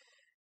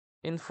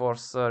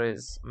 Enforcer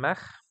is meh.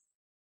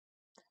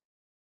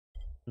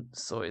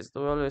 So is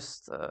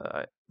Duelist.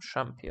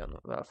 Champion,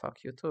 well,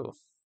 fuck you too.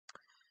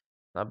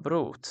 Now,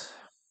 Brute.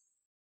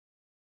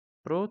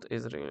 Brute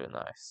is really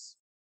nice.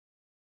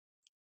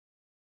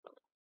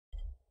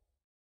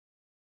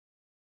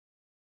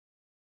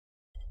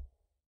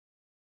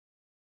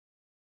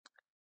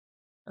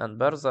 And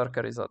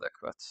Berserker is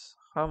adequate.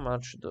 How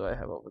much do I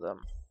have of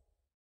them?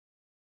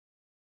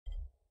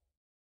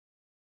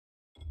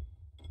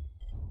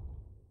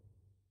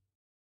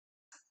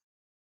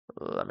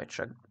 Let me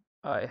check.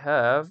 I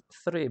have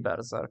 3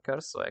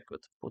 Berserkers, so I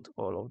could put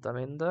all of them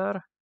in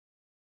there.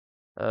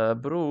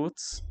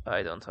 Brutes,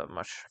 I don't have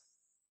much.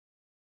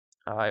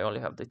 I only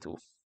have the 2.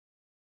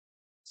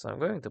 So I'm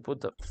going to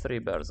put the 3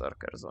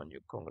 Berserkers on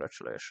you.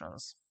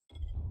 Congratulations.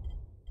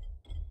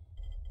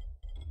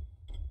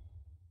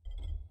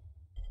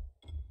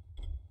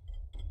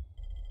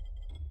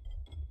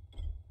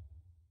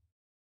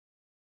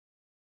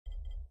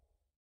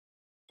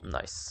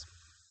 Nice.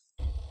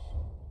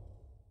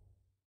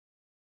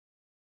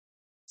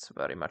 It's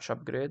very much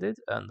upgraded,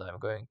 and I'm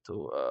going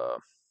to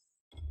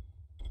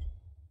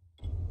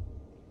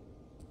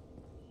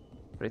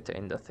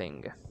retain the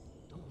thing.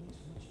 Don't make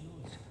so much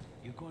noise.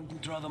 You're going to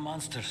draw the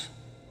monsters.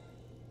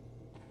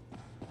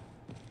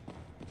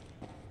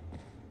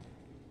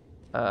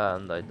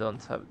 And I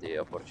don't have the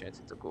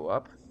opportunity to go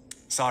up.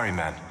 Sorry,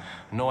 man.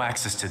 No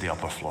access to the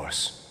upper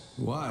floors.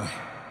 Why?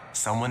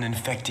 Someone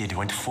infected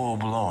went full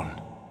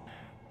blown.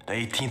 The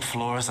 18th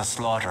floor is a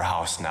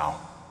slaughterhouse now.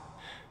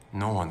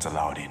 No one's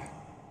allowed in.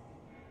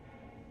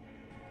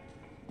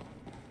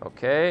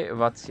 Okay,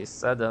 what he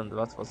said and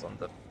what was on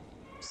the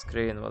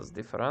screen was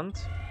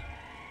different.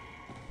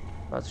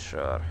 But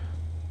sure.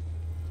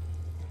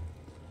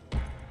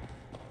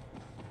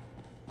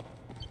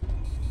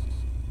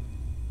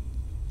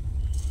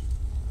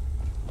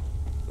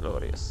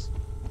 Glorious.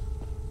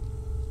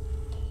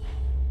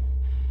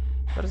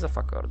 There is a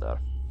fucker there.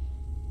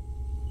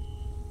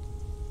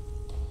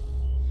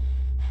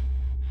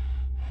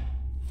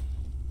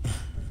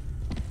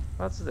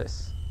 What's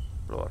this?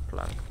 Floor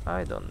plank.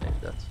 I don't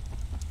need that.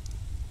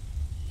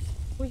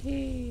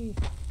 Whee!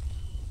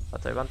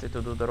 But I wanted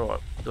to do the roll.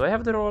 Do I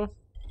have the roll?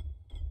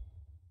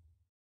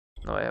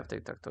 No, I have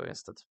tic-tac-toe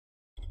instead.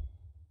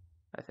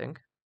 I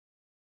think.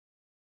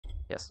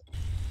 Yes.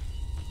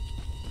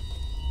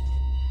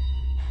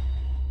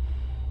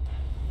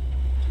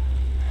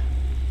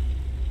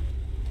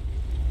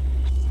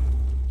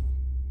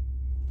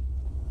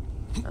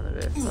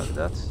 Anyway, fuck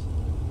that.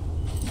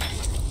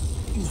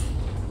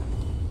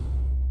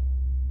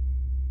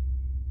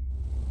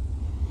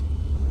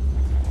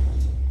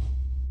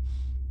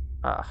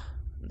 Ah,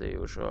 the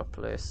usual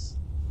place.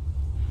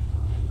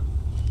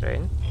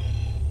 Train?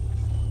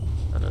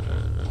 No, no, no,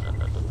 no, no,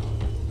 no, no.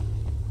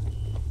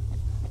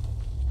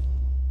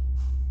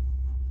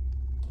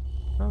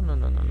 No, no,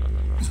 no, no, no,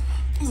 no,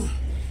 no.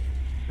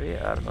 We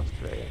are not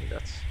playing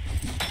that.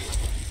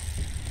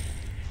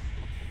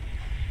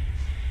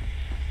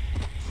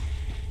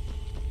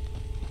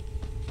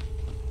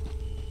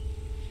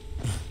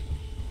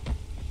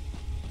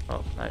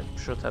 Oh, I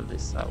should have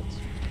this out.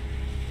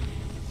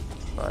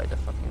 By the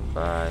fucking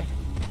by.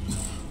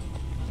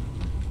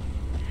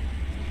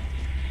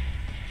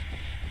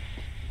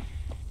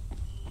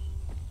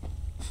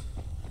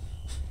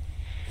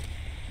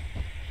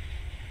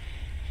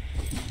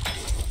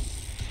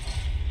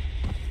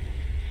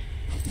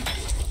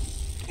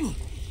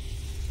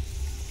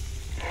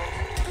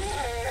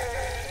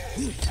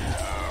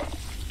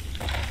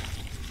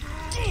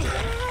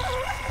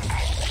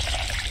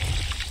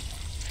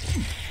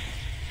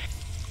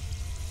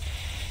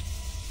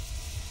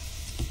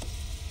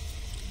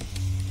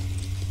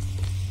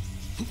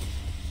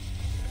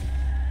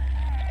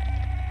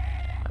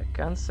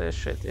 Can't say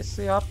shit. Is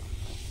he up?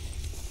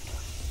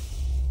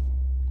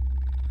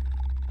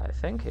 I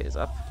think he's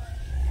up.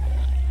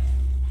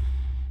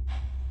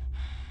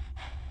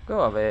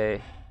 Go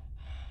away.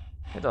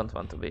 You don't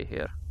want to be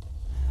here.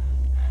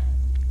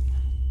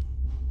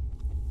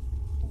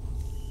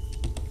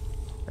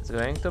 It's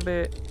going to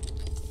be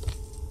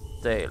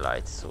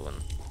daylight soon.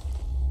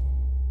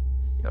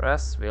 Your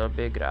ass will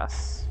be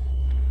grass.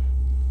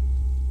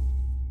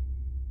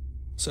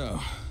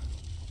 So,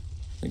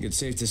 I think it's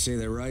safe to say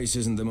that Rice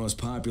isn't the most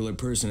popular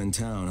person in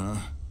town, huh?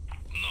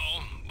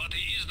 No, but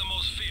he is the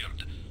most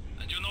feared.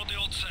 And you know the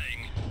old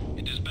saying,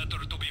 it is better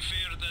to be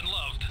feared than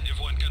loved if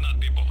one cannot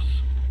be both.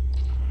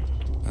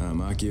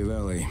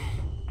 Machiavelli.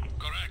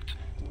 Correct.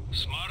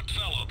 Smart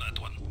fellow, that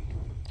one.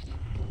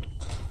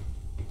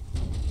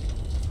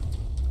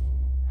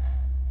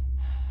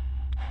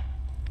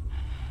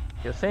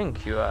 You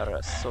think you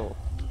are so...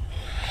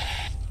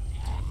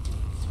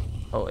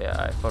 Oh yeah,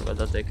 I forgot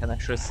that they can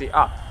actually see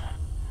up.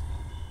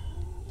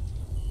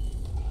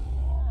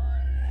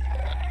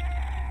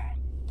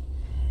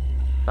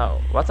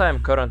 Now, what I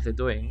am currently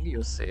doing,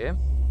 you see,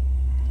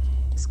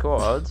 is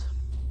called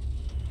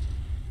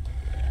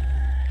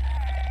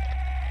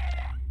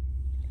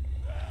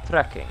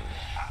tracking.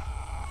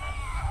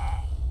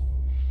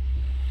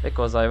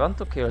 Because I want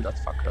to kill that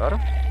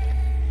fucker,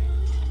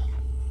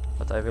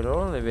 but I will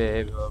only be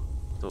able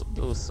to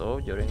do so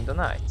during the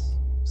night.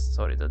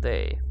 Sorry, the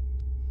day.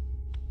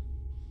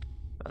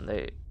 When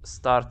they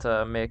start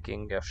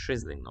making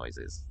sizzling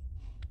noises.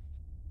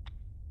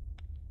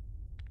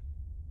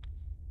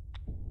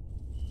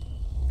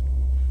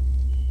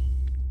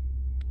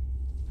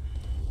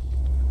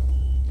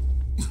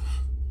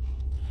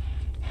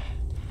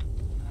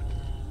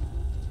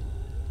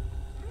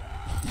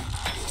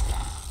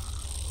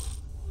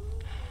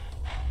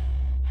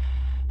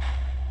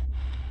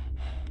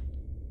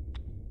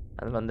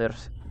 And when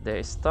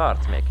they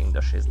start making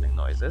the sizzling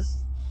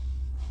noises,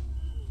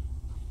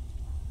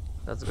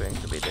 that's going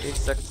to be the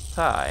exact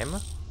time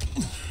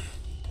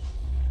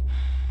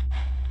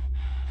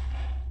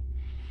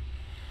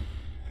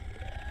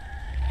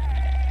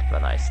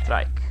when I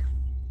strike.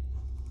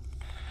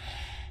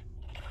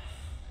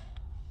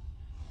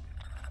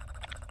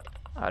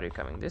 Are you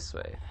coming this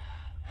way?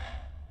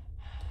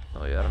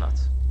 No, you are not.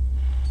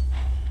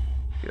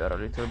 You are a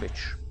little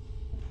bitch.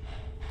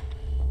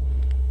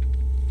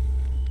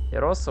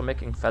 You're also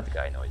making fat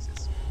guy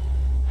noises.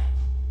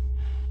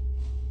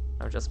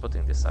 I'm just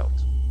putting this out.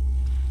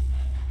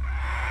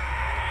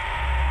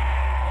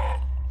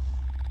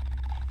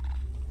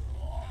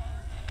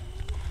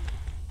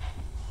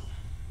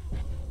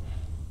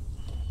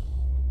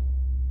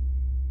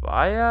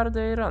 Why are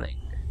they running?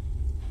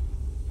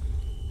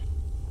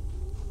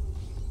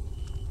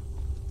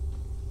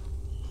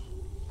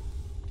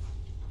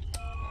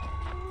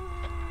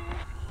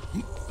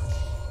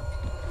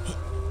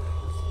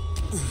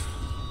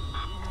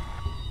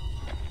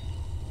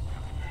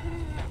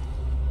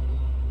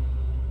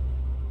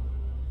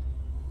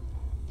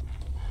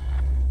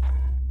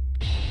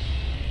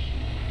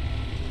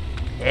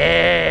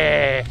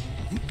 Hey!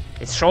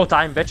 It's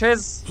showtime,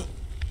 bitches!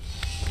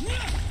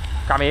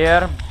 Come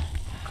here!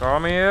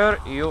 Come here!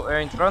 You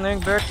ain't running,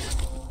 bitch!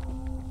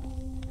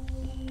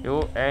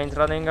 You ain't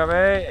running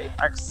away,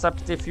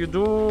 except if you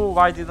do.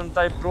 Why didn't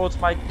I brought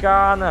my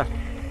gun?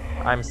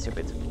 I'm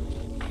stupid.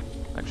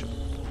 Actually.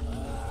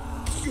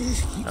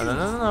 No, no,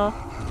 no, no, no.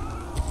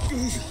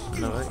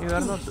 No, you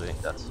are not doing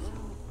that.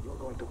 You're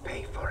going to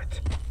pay for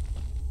it.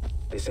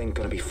 This ain't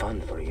gonna be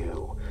fun for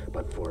you,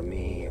 but for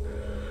me,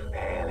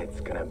 hell, it's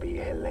gonna be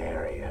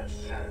hilarious.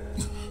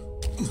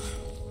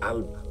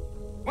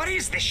 What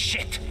is this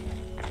shit?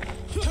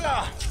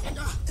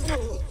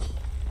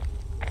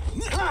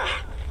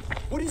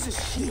 What is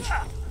this shit?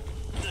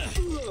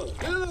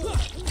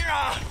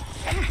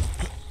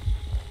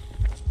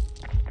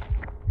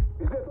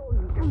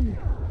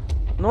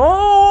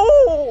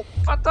 No!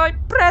 But I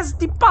pressed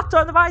the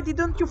button. Why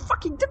didn't you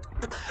fucking do?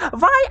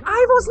 Why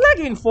I was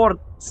lagging for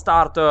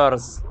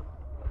starters?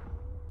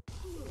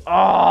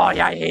 Oh,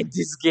 yeah, I hate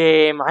this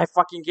game. I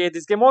fucking hate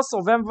this game.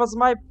 Also, when was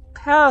my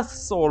health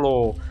so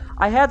low?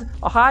 I had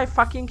a high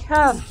fucking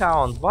health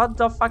count. What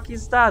the fuck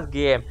is that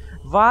game?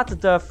 What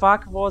the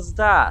fuck was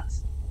that?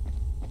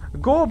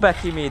 Go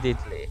back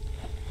immediately.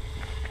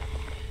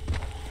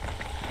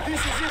 This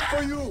is it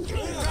for you.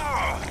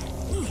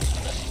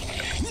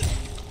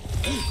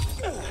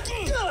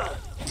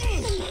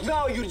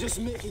 Now you're just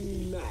making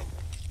me mad.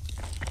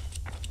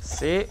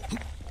 See?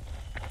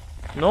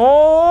 No,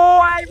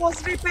 I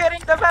was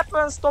repairing the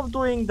weapon. Stop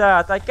doing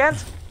that. I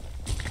can't.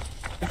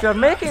 If you're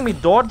making me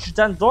dodge,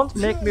 then don't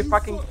make me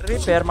fucking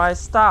repair my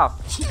stuff.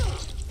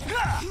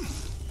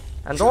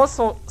 And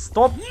also,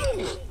 stop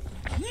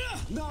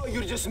Now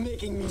you're just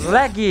making me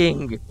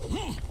lagging.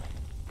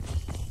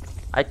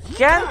 I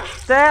can't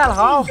tell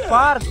how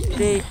far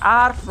they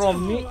are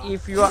from me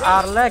if you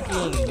are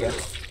lagging.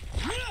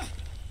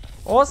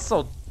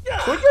 Also,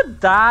 could you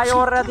die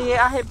already?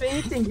 I have been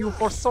eating you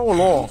for so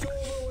long.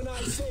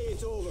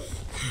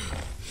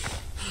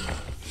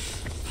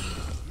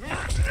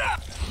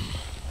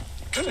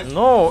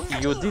 No,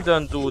 you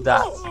didn't do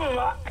that.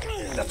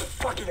 That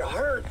fucking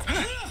hurt.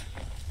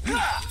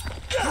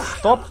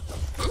 Stop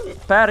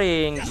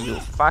parrying, you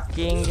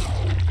fucking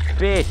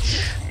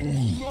bitch.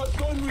 I'm not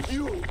done with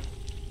you.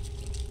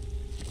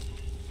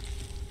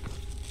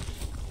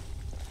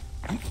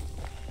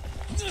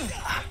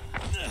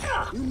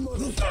 You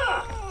mother.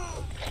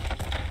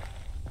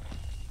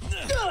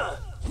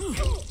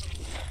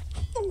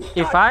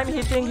 If I'm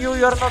hitting you,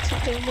 you're not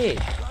hitting me.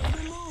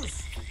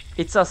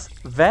 It's a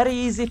very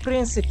easy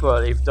principle.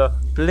 If the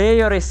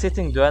player is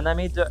hitting the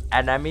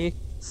enemy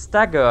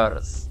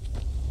staggers.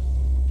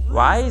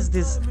 Why is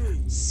this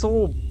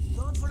so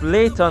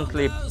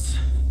blatantly...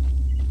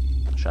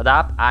 Shut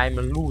up, I'm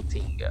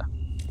looting.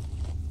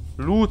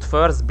 Loot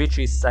first,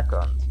 bitches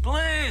second.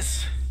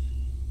 Please!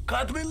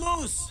 Cut me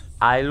loose!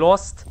 I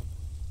lost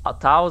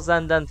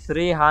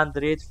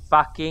 1,300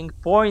 fucking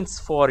points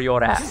for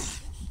your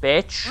ass,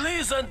 bitch.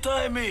 Please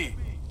untie me!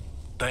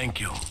 Thank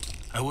you.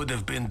 I would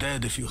have been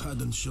dead if you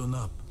hadn't shown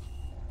up.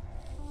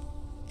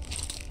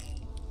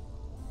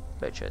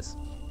 Bitches.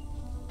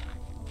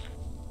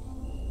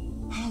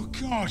 Oh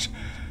God!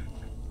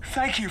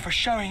 Thank you for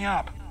showing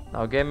up.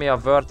 Now give me a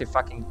worthy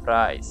fucking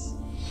prize.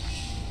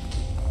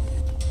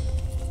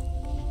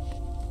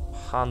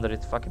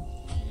 100 fucking...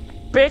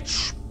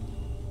 Bitch!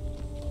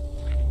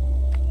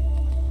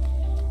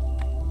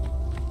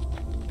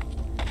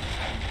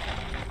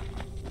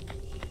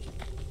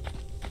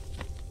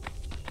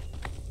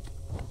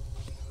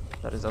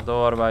 There is a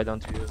door, why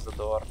don't you use the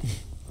door?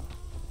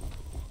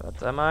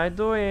 What am I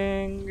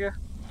doing?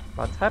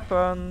 What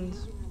happened?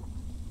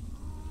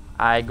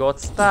 I got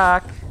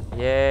stuck.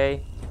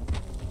 Yay.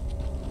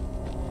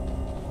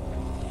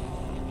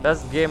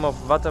 Best game of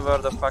whatever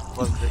the fuck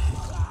was it.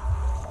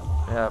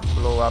 Yeah,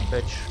 blow up,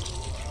 bitch.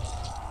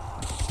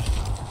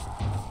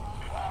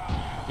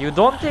 You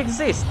don't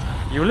exist.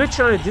 You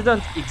literally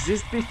didn't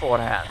exist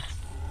beforehand.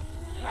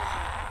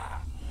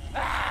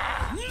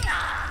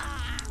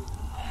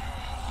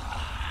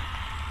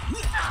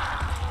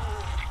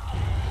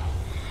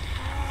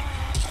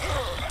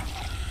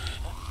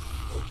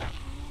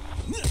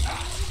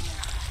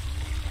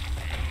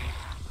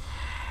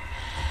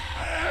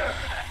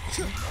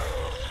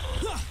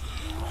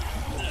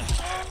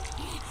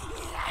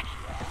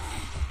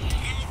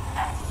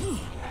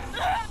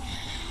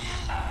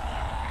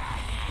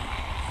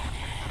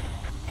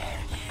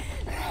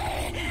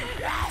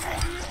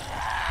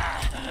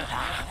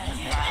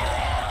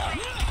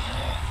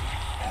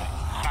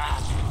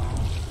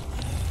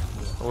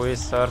 Who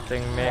is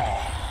hurting me?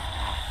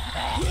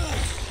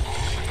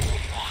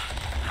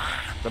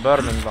 The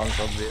burning ones,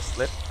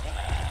 obviously.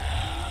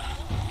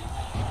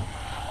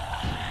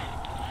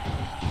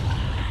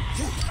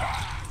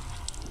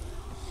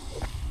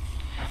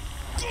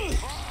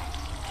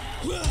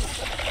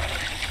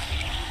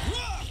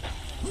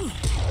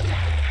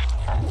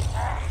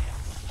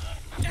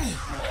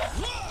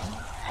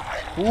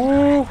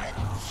 Who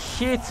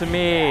hit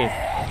me?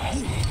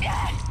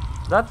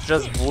 That's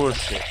just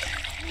bullshit.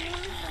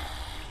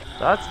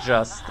 That's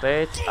just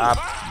straight up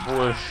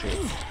bullshit.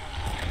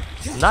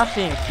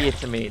 Nothing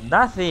hit me.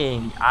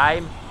 Nothing.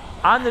 I'm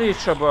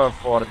unreachable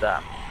for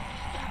them.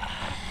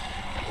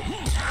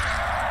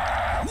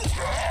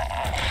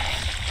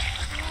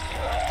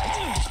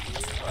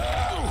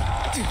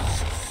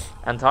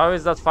 And how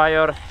is that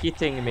fire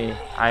hitting me?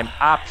 I'm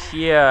up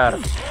here.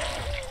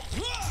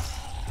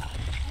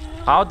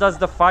 How does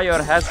the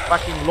fire has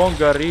fucking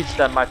longer reach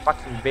than my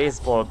fucking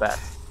baseball bat?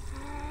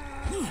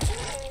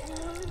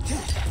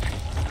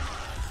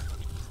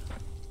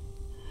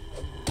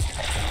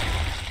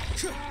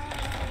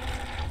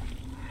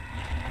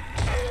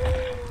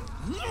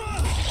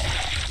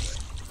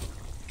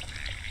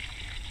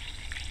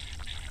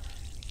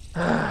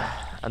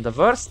 And the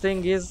worst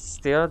thing is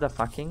still the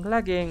fucking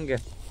lagging.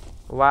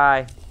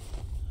 Why?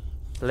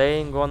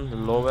 Playing on the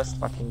lowest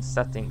fucking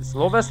settings.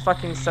 Lowest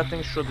fucking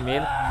settings should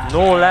mean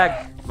no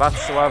lag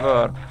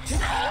whatsoever.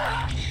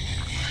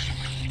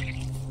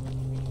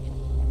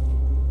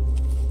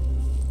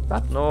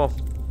 But no.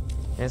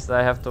 Instead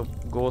I have to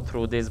go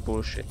through this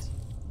bullshit.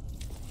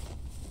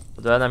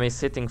 The enemy is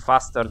hitting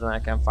faster than I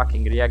can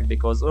fucking react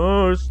because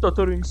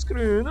stuttering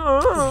screen.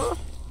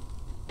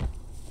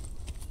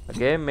 A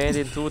game made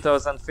in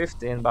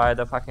 2015 by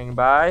the fucking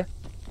by.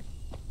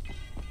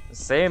 The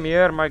same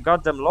year my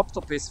goddamn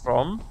laptop is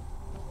from.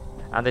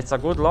 And it's a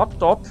good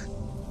laptop.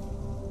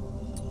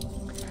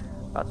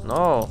 But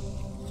no.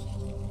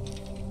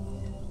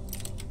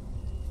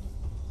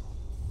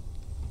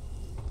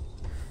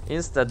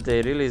 Instead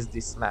they released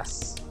this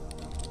mess.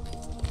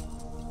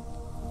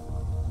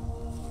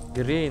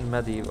 Green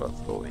medieval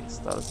throwing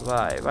stars.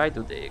 Why? Why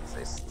do they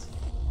exist?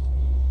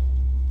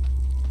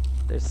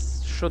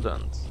 This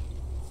shouldn't.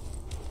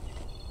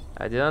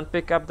 I didn't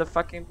pick up the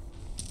fucking...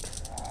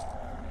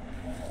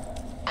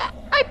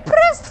 I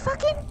pressed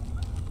fucking...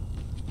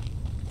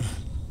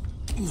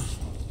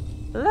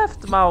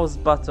 left mouse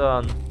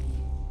button.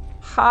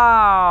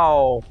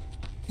 How?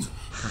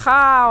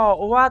 How?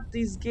 What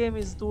this game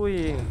is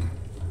doing?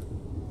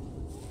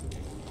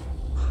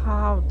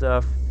 How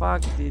the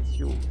fuck did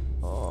you...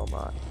 Oh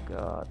my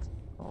god.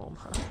 Oh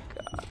my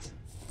god.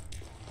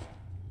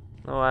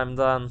 No, I'm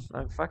done.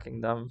 I'm fucking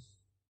done.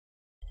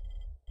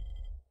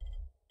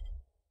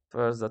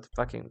 First, that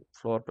fucking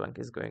floor plank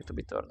is going to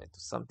be turned into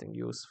something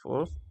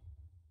useful.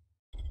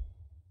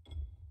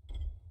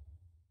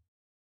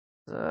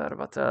 There,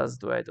 what else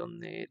do I don't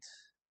need?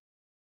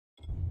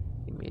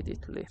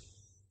 Immediately.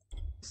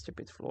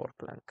 Stupid floor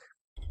plank.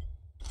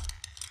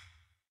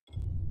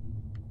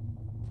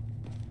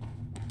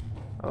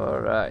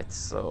 Alright,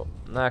 so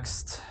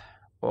next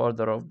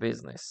order of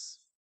business.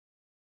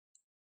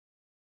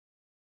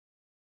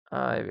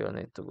 I will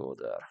need to go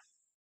there.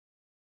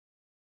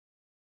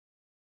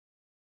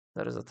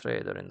 There is a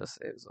trader in the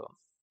safe zone.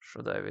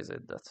 Should I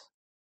visit that?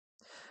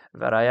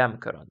 Where I am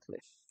currently.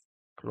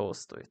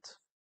 Close to it.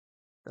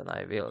 Then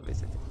I will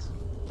visit it.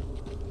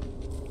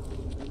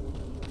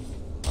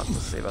 Want to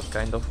see what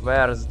kind of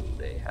wares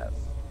they have.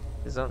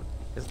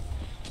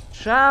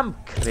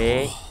 Jump,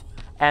 Crane!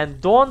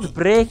 And don't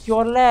break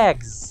your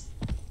legs!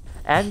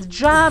 And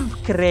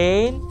jump,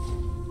 Crane!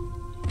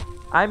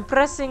 I'm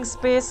pressing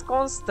space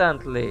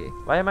constantly.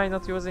 Why am I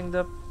not using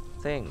the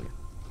thing?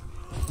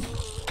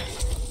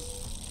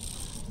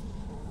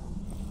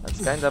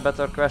 That's kinda a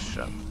better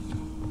question.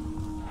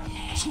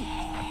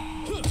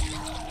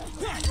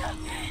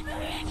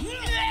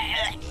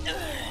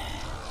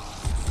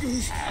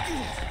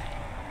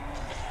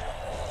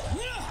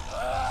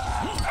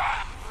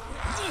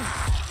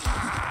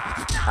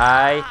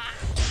 I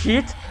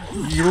hit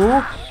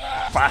you,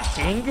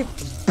 fucking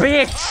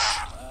bitch!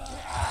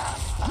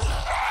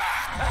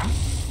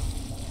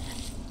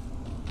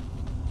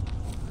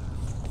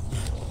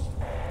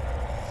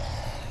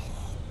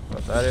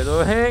 What are you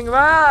doing?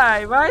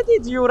 Why? Why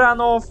did you run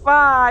off?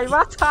 Why?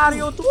 What are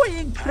you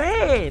doing,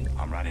 Crane?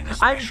 I'm running a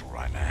special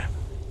right now.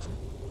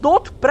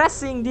 Not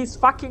pressing these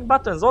fucking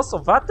buttons. Also,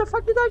 what the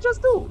fuck did I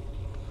just do?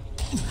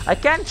 I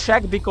can't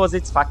check because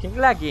it's fucking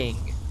lagging.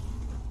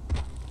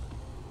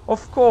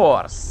 Of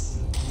course.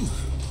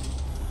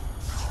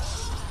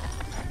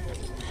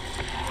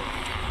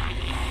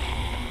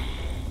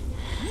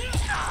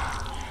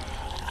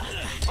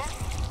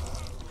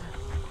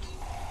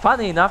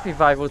 Funny enough,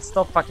 if I would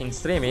stop fucking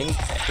streaming,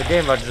 the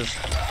game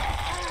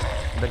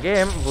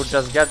would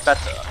just get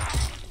better.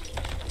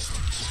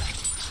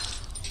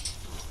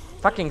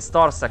 Fucking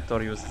Star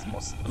Sector uses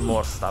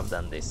more stuff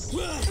than this.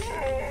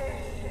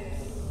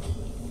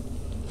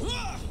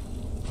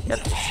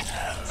 Yet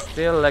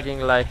still lagging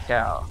like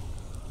hell.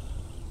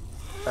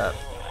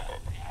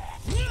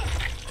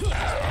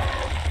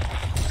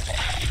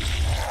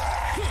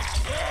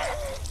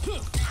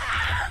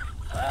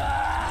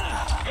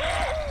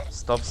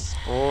 Stop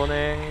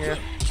spawning.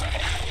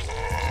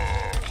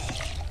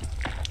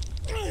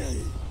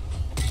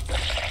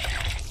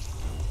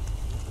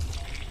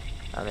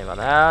 Anyone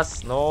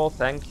else? No,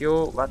 thank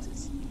you. What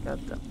is got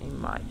in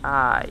my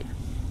eye?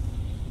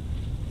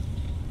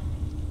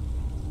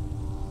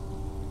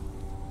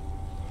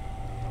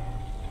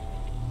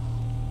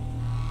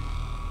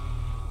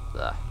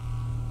 Ugh.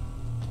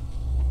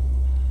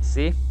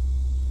 See?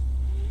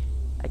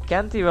 I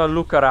can't even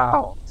look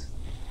around.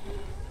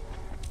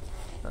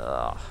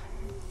 Ugh.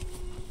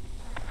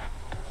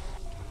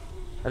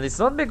 And it's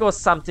not because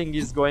something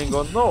is going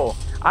on, no.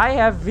 I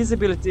have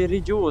visibility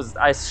reduced.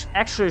 I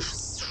actually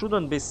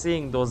shouldn't be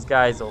seeing those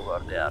guys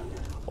over there.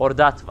 Or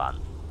that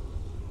one,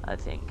 I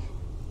think.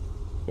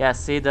 Yeah,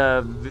 see,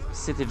 the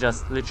city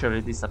just literally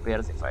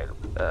disappears if I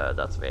look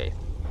that way.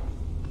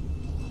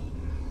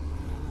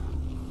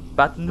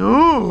 But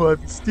no,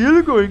 I'm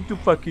still going to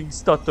fucking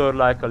stutter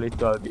like a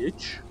little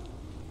bitch.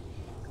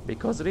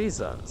 Because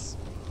reasons.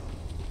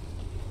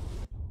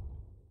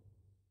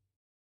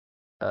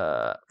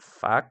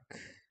 Fuck.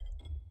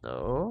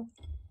 No.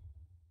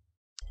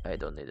 I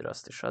don't need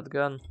rusty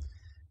shotgun.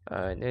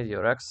 I need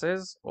your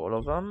axes, all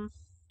of them.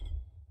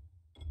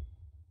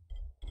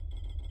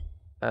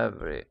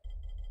 Every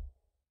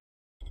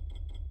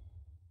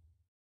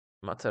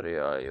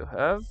material you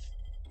have.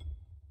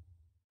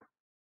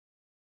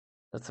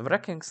 That's a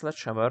wrecking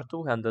sledgehammer,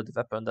 two-handed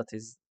weapon that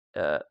is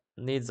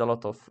needs a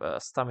lot of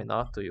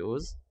stamina to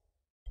use.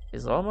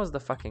 Is almost the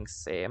fucking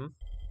same.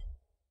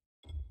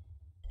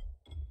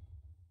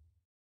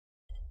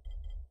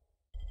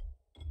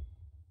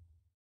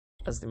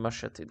 As the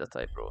machete that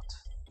I brought.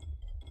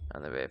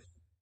 Anyway.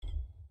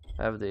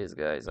 Have these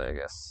guys, I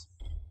guess.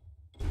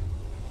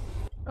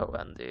 Oh,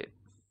 and the...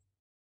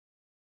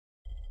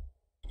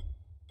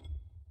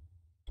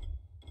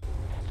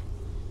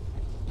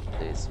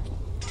 These.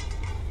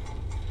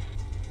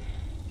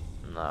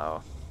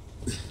 Now.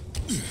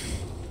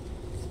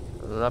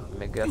 Let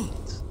me get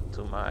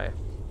to my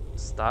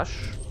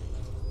stash.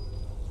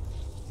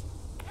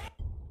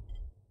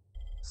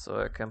 So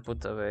I can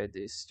put away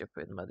these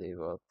stupid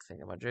medieval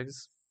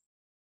thingamajigs.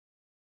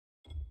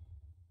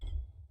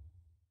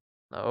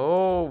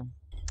 No!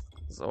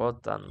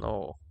 Zoltan,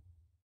 no.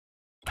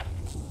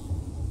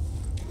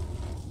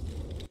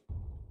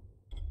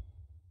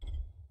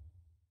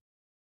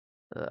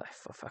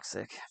 For fuck's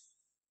sake.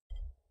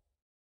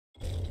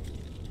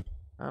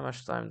 How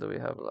much time do we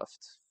have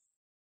left?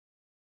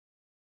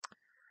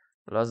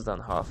 Less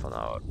than half an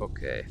hour,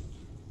 okay.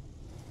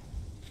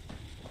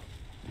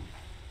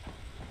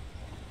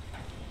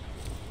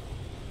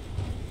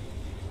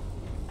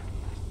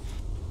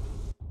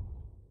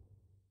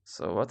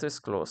 So what is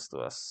close to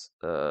us?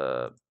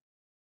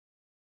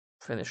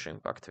 Finishing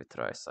pact with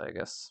Rice, I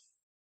guess.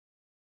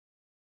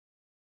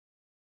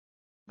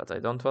 But I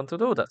don't want to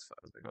do that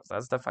first, because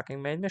that's the fucking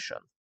main mission.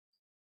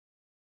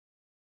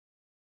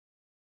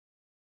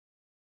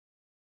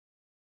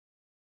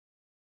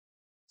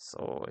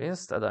 So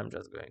instead I'm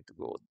just going to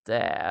go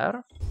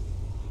there.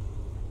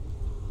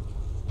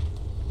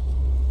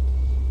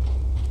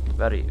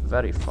 Very,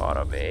 very far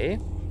away.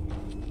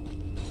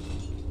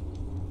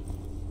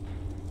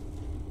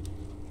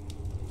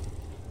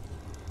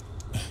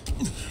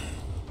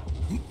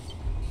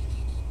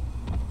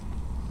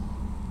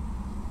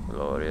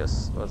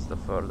 Glorious was the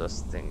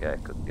furthest thing I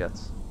could get.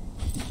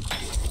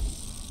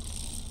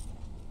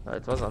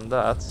 It wasn't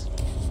that.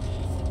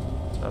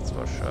 That's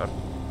for sure.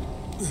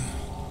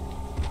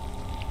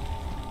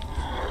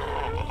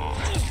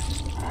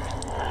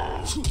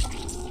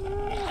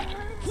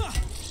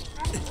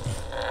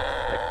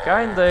 I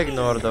kinda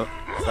ignore the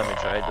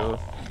damage I do.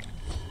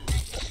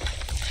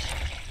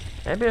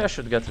 Maybe I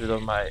should get rid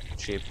of my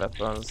cheap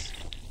weapons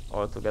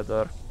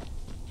altogether.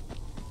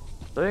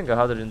 Doing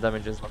 100 in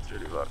damage is not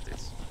really worth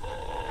it.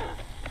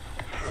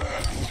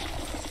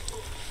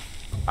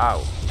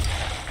 Ow.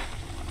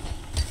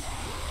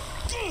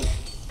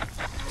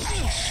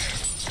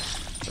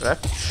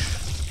 Wretch.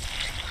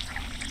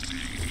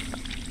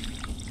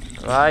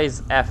 Why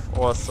is F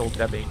also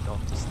grabbing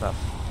onto stuff?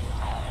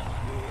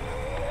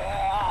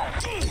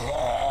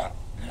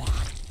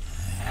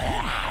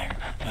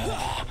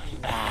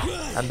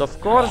 And of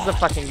course the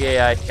fucking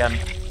AI can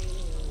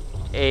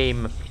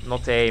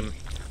not aim,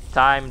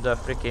 time the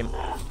freaking...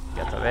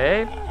 Get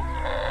away.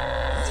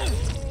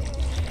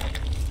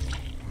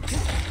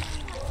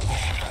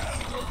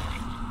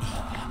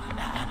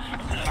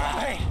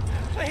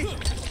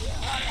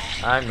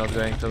 I'm not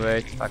going to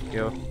wait, fuck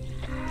you.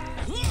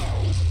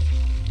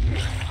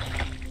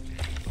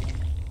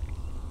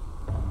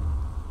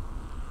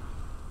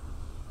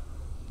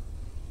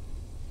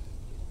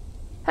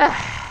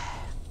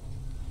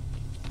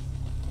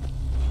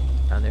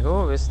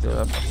 Anywho, we still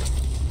have...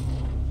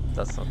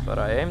 That's not where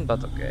I aimed,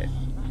 but okay.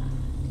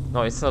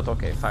 No, it's not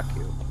okay, fuck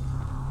you.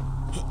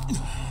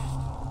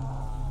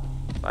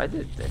 Why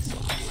did it take so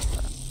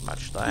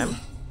much time?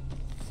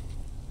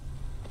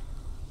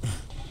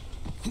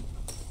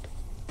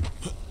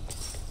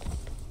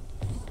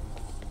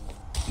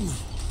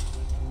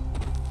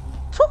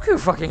 Took you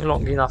fucking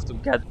long enough to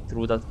get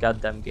through that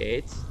goddamn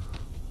gate.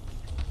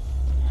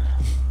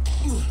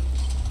 You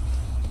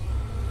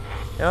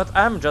know what,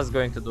 I'm just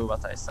going to do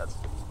what I said.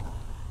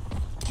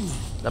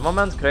 The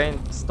moment Crane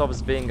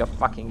stops being a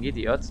fucking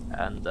idiot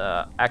and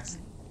acts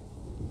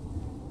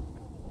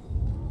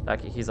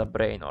like he's a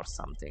brain or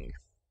something.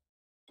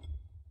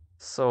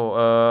 So,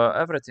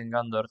 everything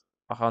under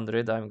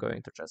 100 I'm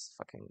going to just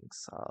fucking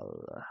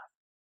sell.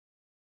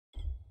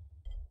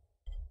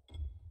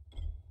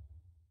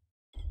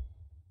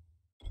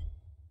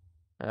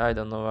 I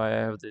don't know why I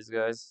have these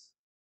guys.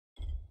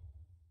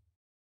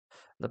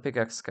 The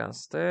pickaxe can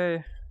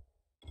stay.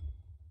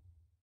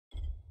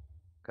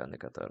 Candy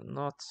cutter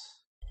not.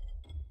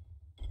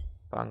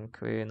 Punk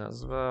queen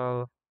as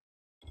well.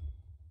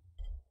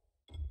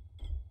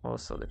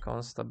 Also the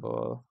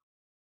constable.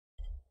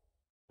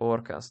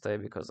 Or can stay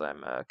because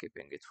I'm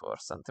keeping it for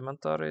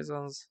sentimental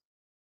reasons.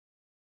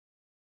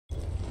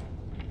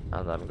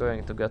 And I'm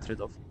going to get rid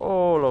of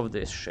all of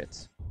this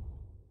shit.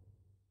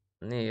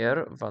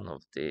 Near one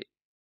of the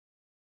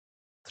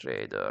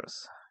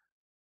traders.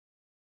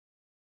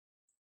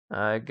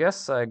 I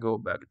guess I go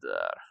back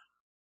there.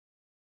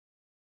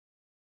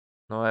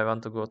 No, I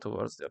want to go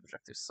towards the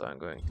objective, so I'm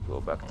going to go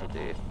back to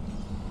the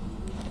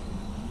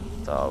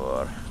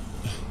tower.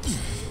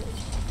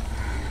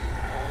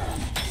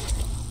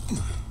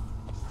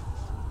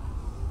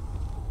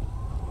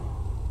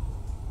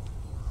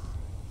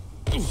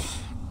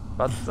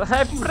 But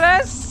I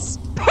press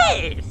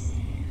space!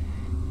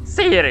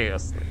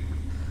 Seriously?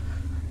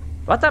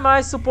 What am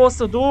I supposed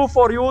to do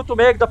for you to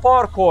make the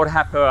parkour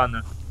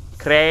happen?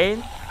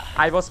 Crane?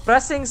 I was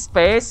pressing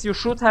space, you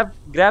should have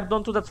grabbed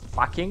onto that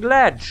fucking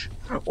ledge.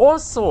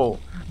 Also,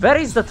 where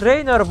is the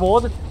trainer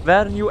mode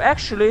when you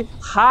actually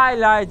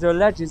highlight the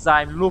ledges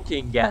I'm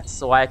looking at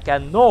so I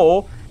can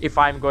know if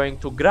I'm going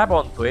to grab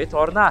onto it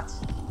or not?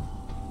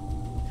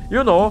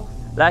 You know,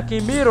 like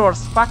in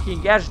Mirror's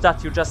fucking Edge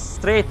that you just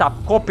straight up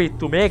copied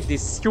to make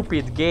this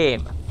stupid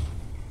game.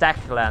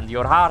 Techland,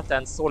 your heart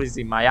and soul is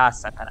in my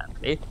ass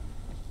apparently.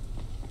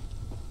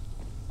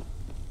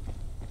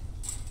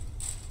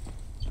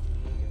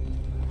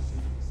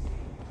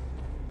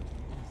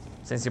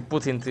 Since you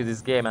put into this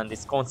game and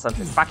it's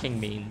constantly fucking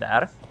me in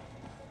there.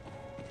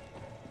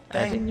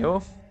 Anything new?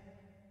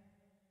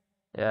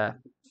 Yeah.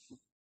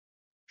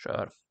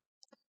 Sure.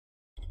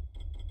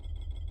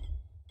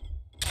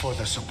 For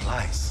the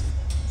supplies.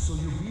 So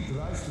you beat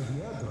Rise to the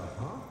airdrop,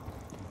 huh?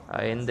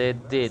 I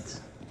indeed did.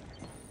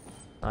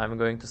 I'm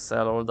going to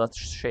sell all that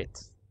shit.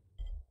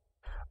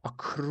 A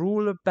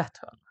cruel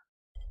baton.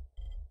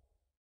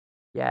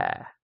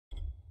 Yeah.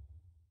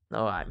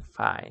 No, I'm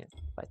fine.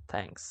 But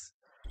thanks.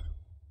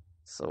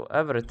 So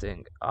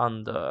everything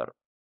under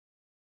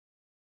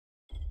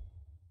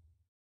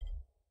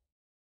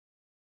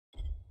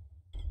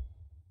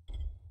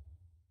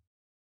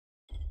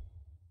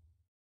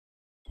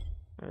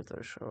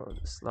Military shore,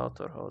 the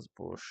slaughterhouse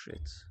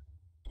bullshit.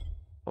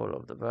 All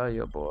of the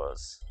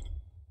valuables.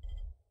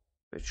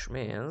 Which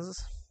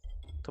means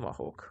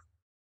tomahawk.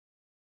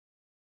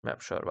 Yeah,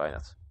 sure, why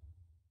not?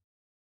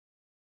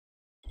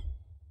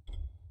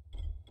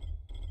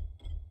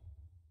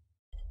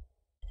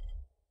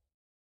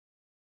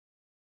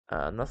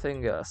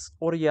 Nothing else.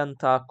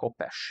 Oriental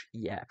Kopesh.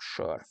 Yeah,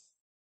 sure.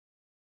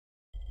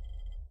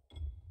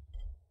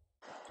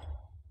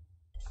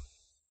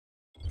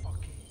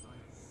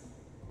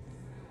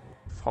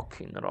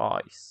 Fucking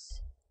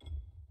rice.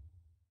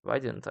 Why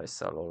didn't I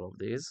sell all of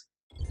these?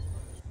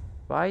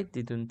 Why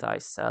didn't I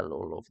sell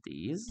all of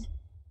these?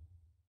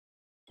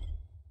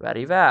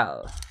 Very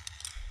well.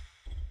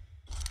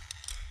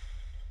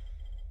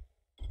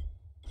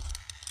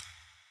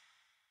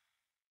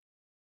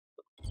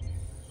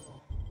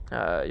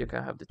 You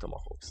can have the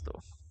tomahawks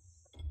though.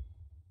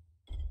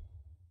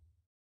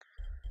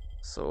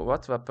 So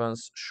what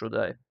weapons should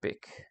I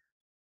pick?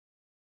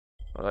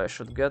 Well, I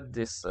should get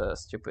this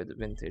stupid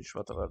vintage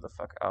whatever the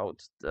fuck out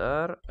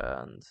there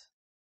and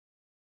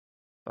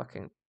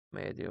fucking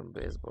medium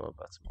baseball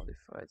bats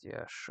modified.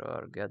 Yeah,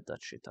 sure, get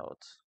that shit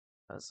out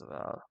as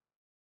well.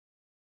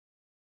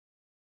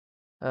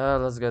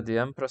 Let's get the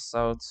Empress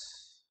out.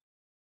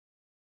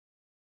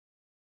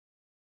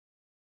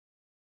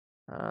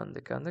 And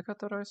the candy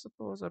cutter, I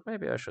suppose, or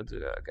maybe I should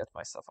get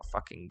myself a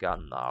fucking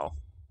gun now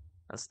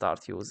and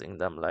start using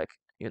them like,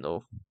 you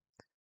know.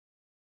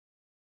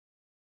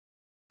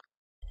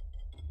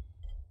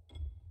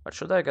 But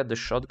should I get the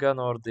shotgun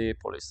or the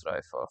police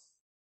rifle?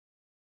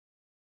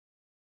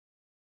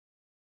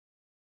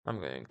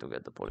 I'm going to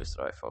get the police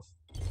rifle.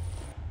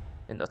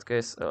 In that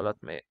case,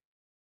 let me...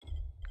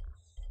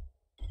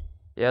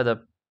 Yeah,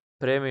 the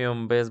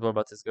premium baseball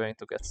bat is going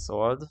to get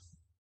sold.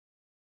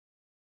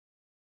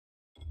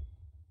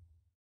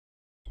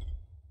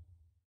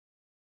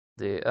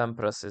 The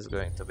Empress is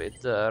going to be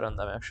there, and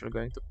I'm actually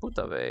going to put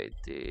away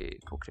the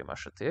kukri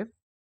machete.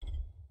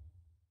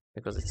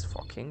 Because it's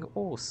fucking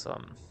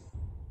awesome.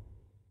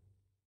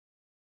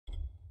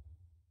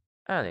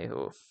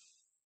 Anywho.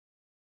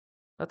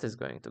 That is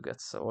going to get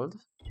sold.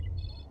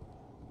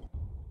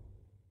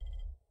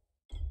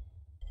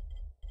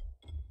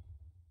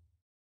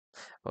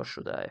 Or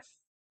should I?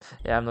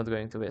 Yeah, I'm not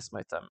going to waste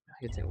my time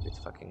hitting with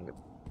fucking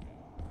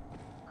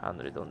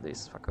 100 on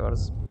these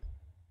fuckers.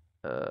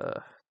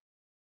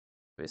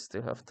 We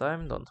still have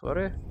time, don't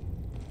worry.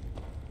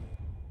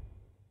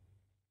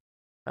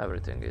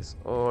 Everything is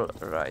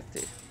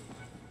alrighty.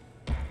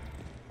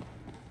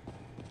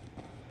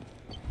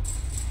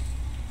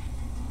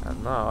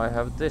 And now I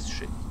have this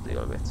shit to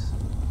deal with.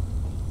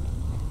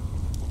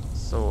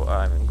 So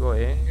I'm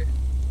going...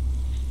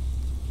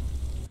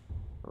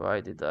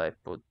 Why did I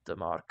put the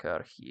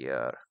marker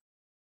here?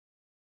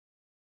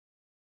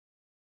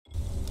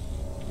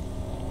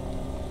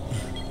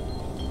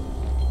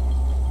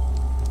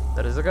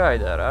 There is a guy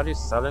there. Are you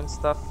selling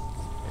stuff?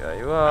 Yeah,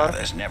 you are.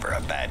 There's never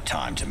a bad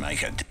time to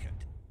make a deal.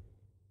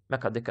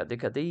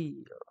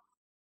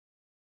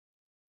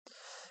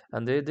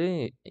 And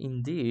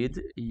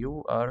indeed,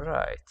 you are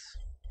right.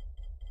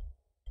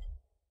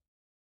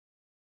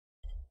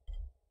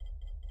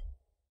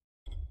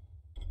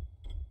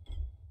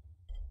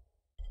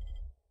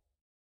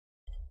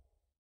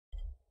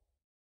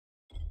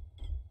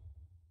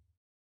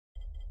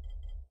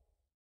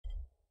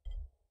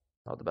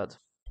 Not bad.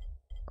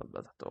 Not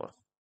bad at all.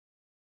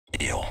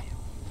 Deal.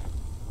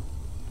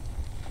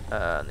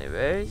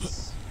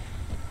 Anyways.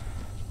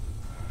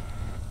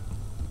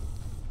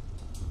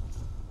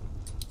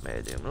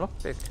 Medium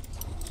lockpick.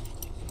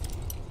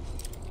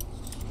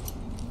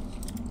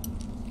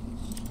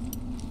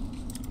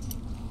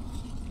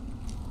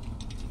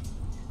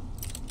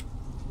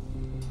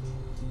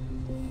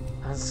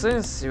 And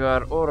since you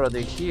are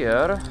already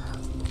here,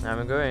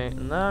 I'm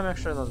going... No, I'm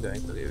actually not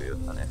going to give you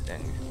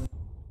anything.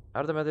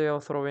 Are the medieval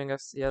throwing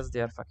us? Yes, they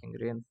are fucking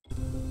green.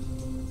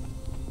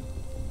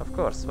 Of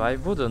course, why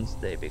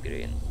wouldn't they be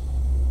green?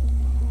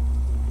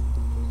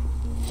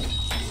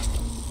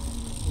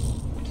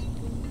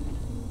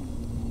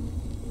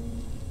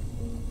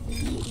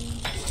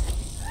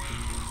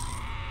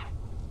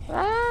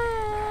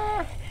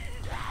 Ah!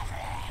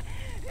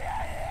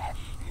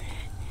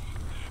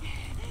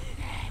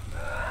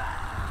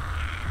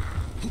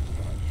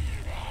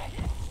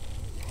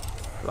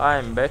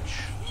 Climb,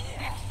 bitch.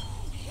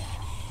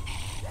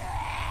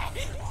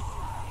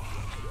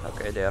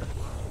 Okay, they're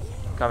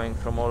coming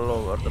from all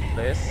over the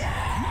place.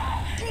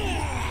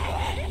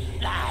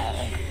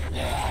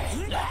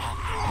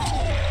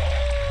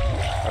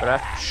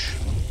 Wretch.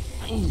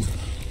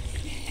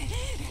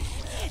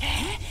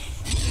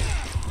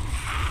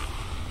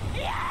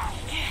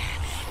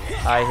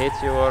 I hit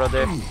you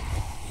already.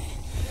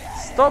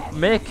 Stop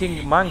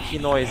making monkey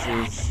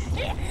noises.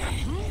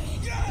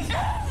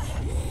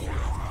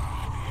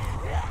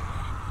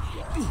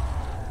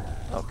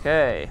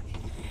 Okay.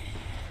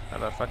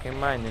 Never fucking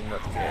mind in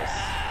that case.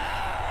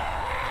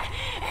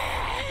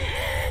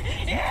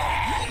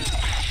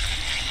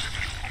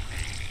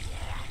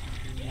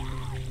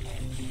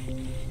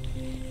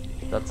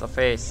 That's a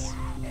face.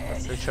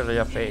 That's literally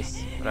a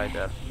face right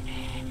there.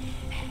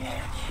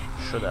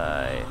 Should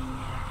I?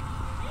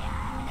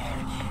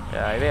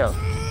 Yeah, I will.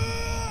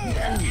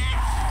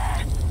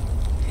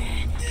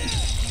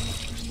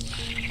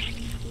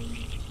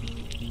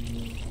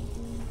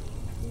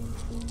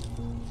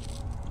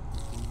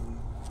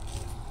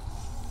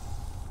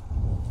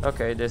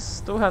 Okay,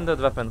 this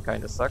two-handed weapon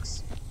kinda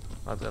sucks.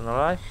 Not gonna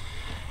lie.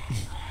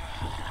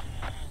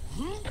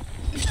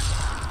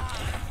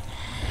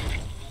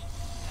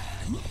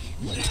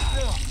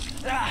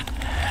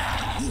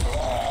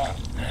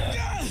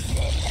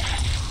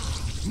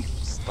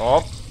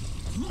 Stop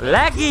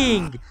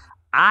lagging!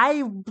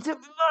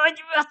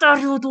 What are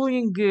you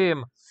doing,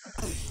 game?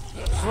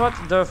 What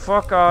the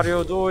fuck are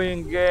you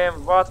doing,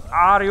 game? What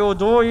are you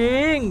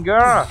doing?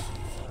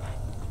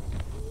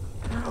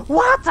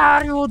 What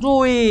are you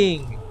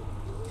doing?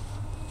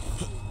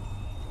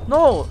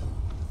 No.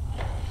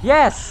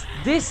 Yes,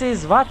 this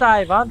is what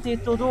I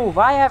wanted to do.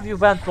 Why have you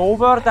went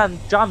over and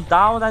jumped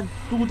down and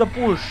do the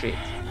bullshit?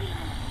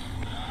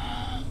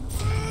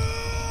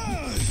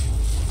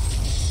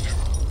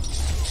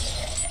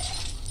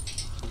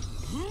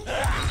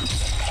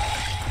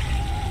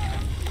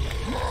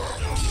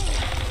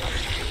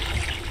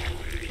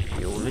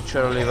 You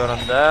literally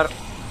weren't there.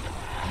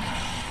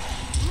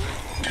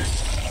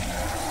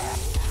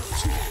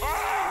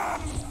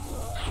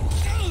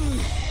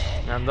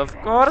 And of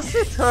course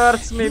it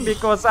hurts me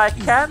because I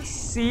can't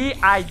see.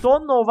 I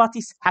don't know what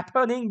is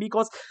happening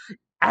because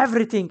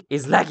everything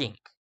is lagging.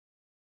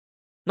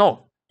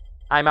 No,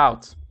 I'm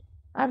out.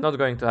 I'm not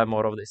going to have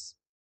more of this.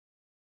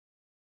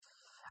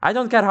 I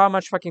don't care how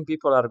much fucking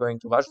people are going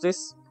to watch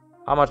this,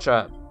 how much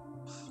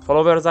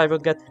followers I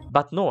would get,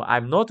 but no,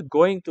 I'm not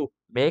going to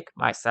make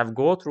myself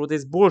go through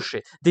this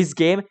bullshit. This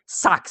game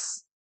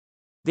sucks.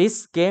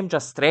 This game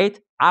just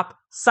straight up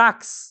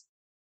sucks.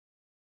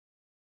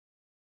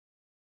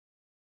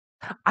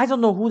 I don't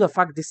know who the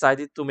fuck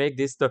decided to make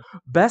this the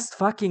best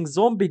fucking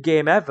zombie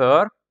game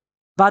ever,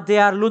 but they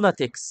are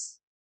lunatics.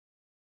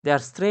 They are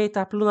straight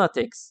up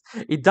lunatics.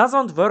 It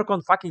doesn't work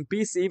on fucking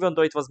PC even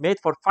though it was made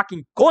for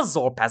fucking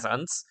console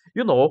peasants.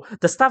 You know,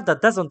 the stuff that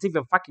doesn't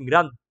even fucking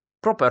run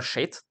proper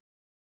shit.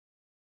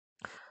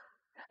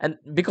 And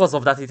because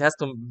of that, it has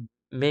to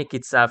make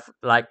itself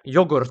like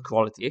yogurt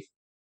quality.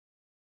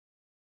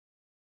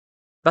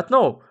 But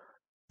no,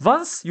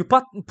 once you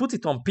put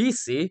it on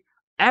PC,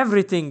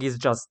 everything is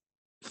just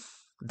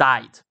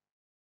died.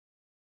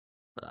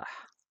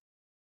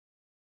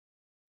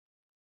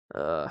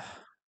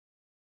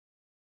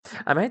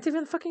 I might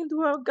even fucking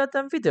do a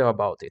goddamn video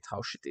about it, how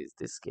shitty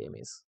this game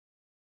is.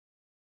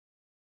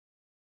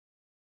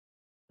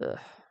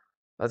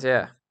 But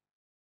yeah,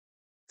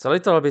 it's a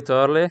little bit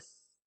early,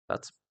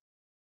 but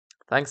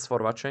thanks for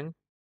watching.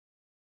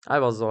 I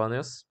was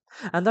Zolanius,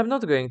 and I'm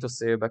not going to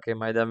see you back in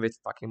my den with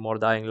fucking more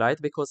Dying Light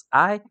because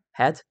I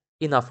had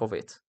enough of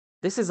it.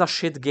 This is a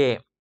shit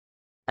game,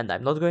 and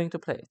I'm not going to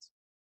play it.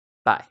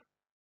 Bye.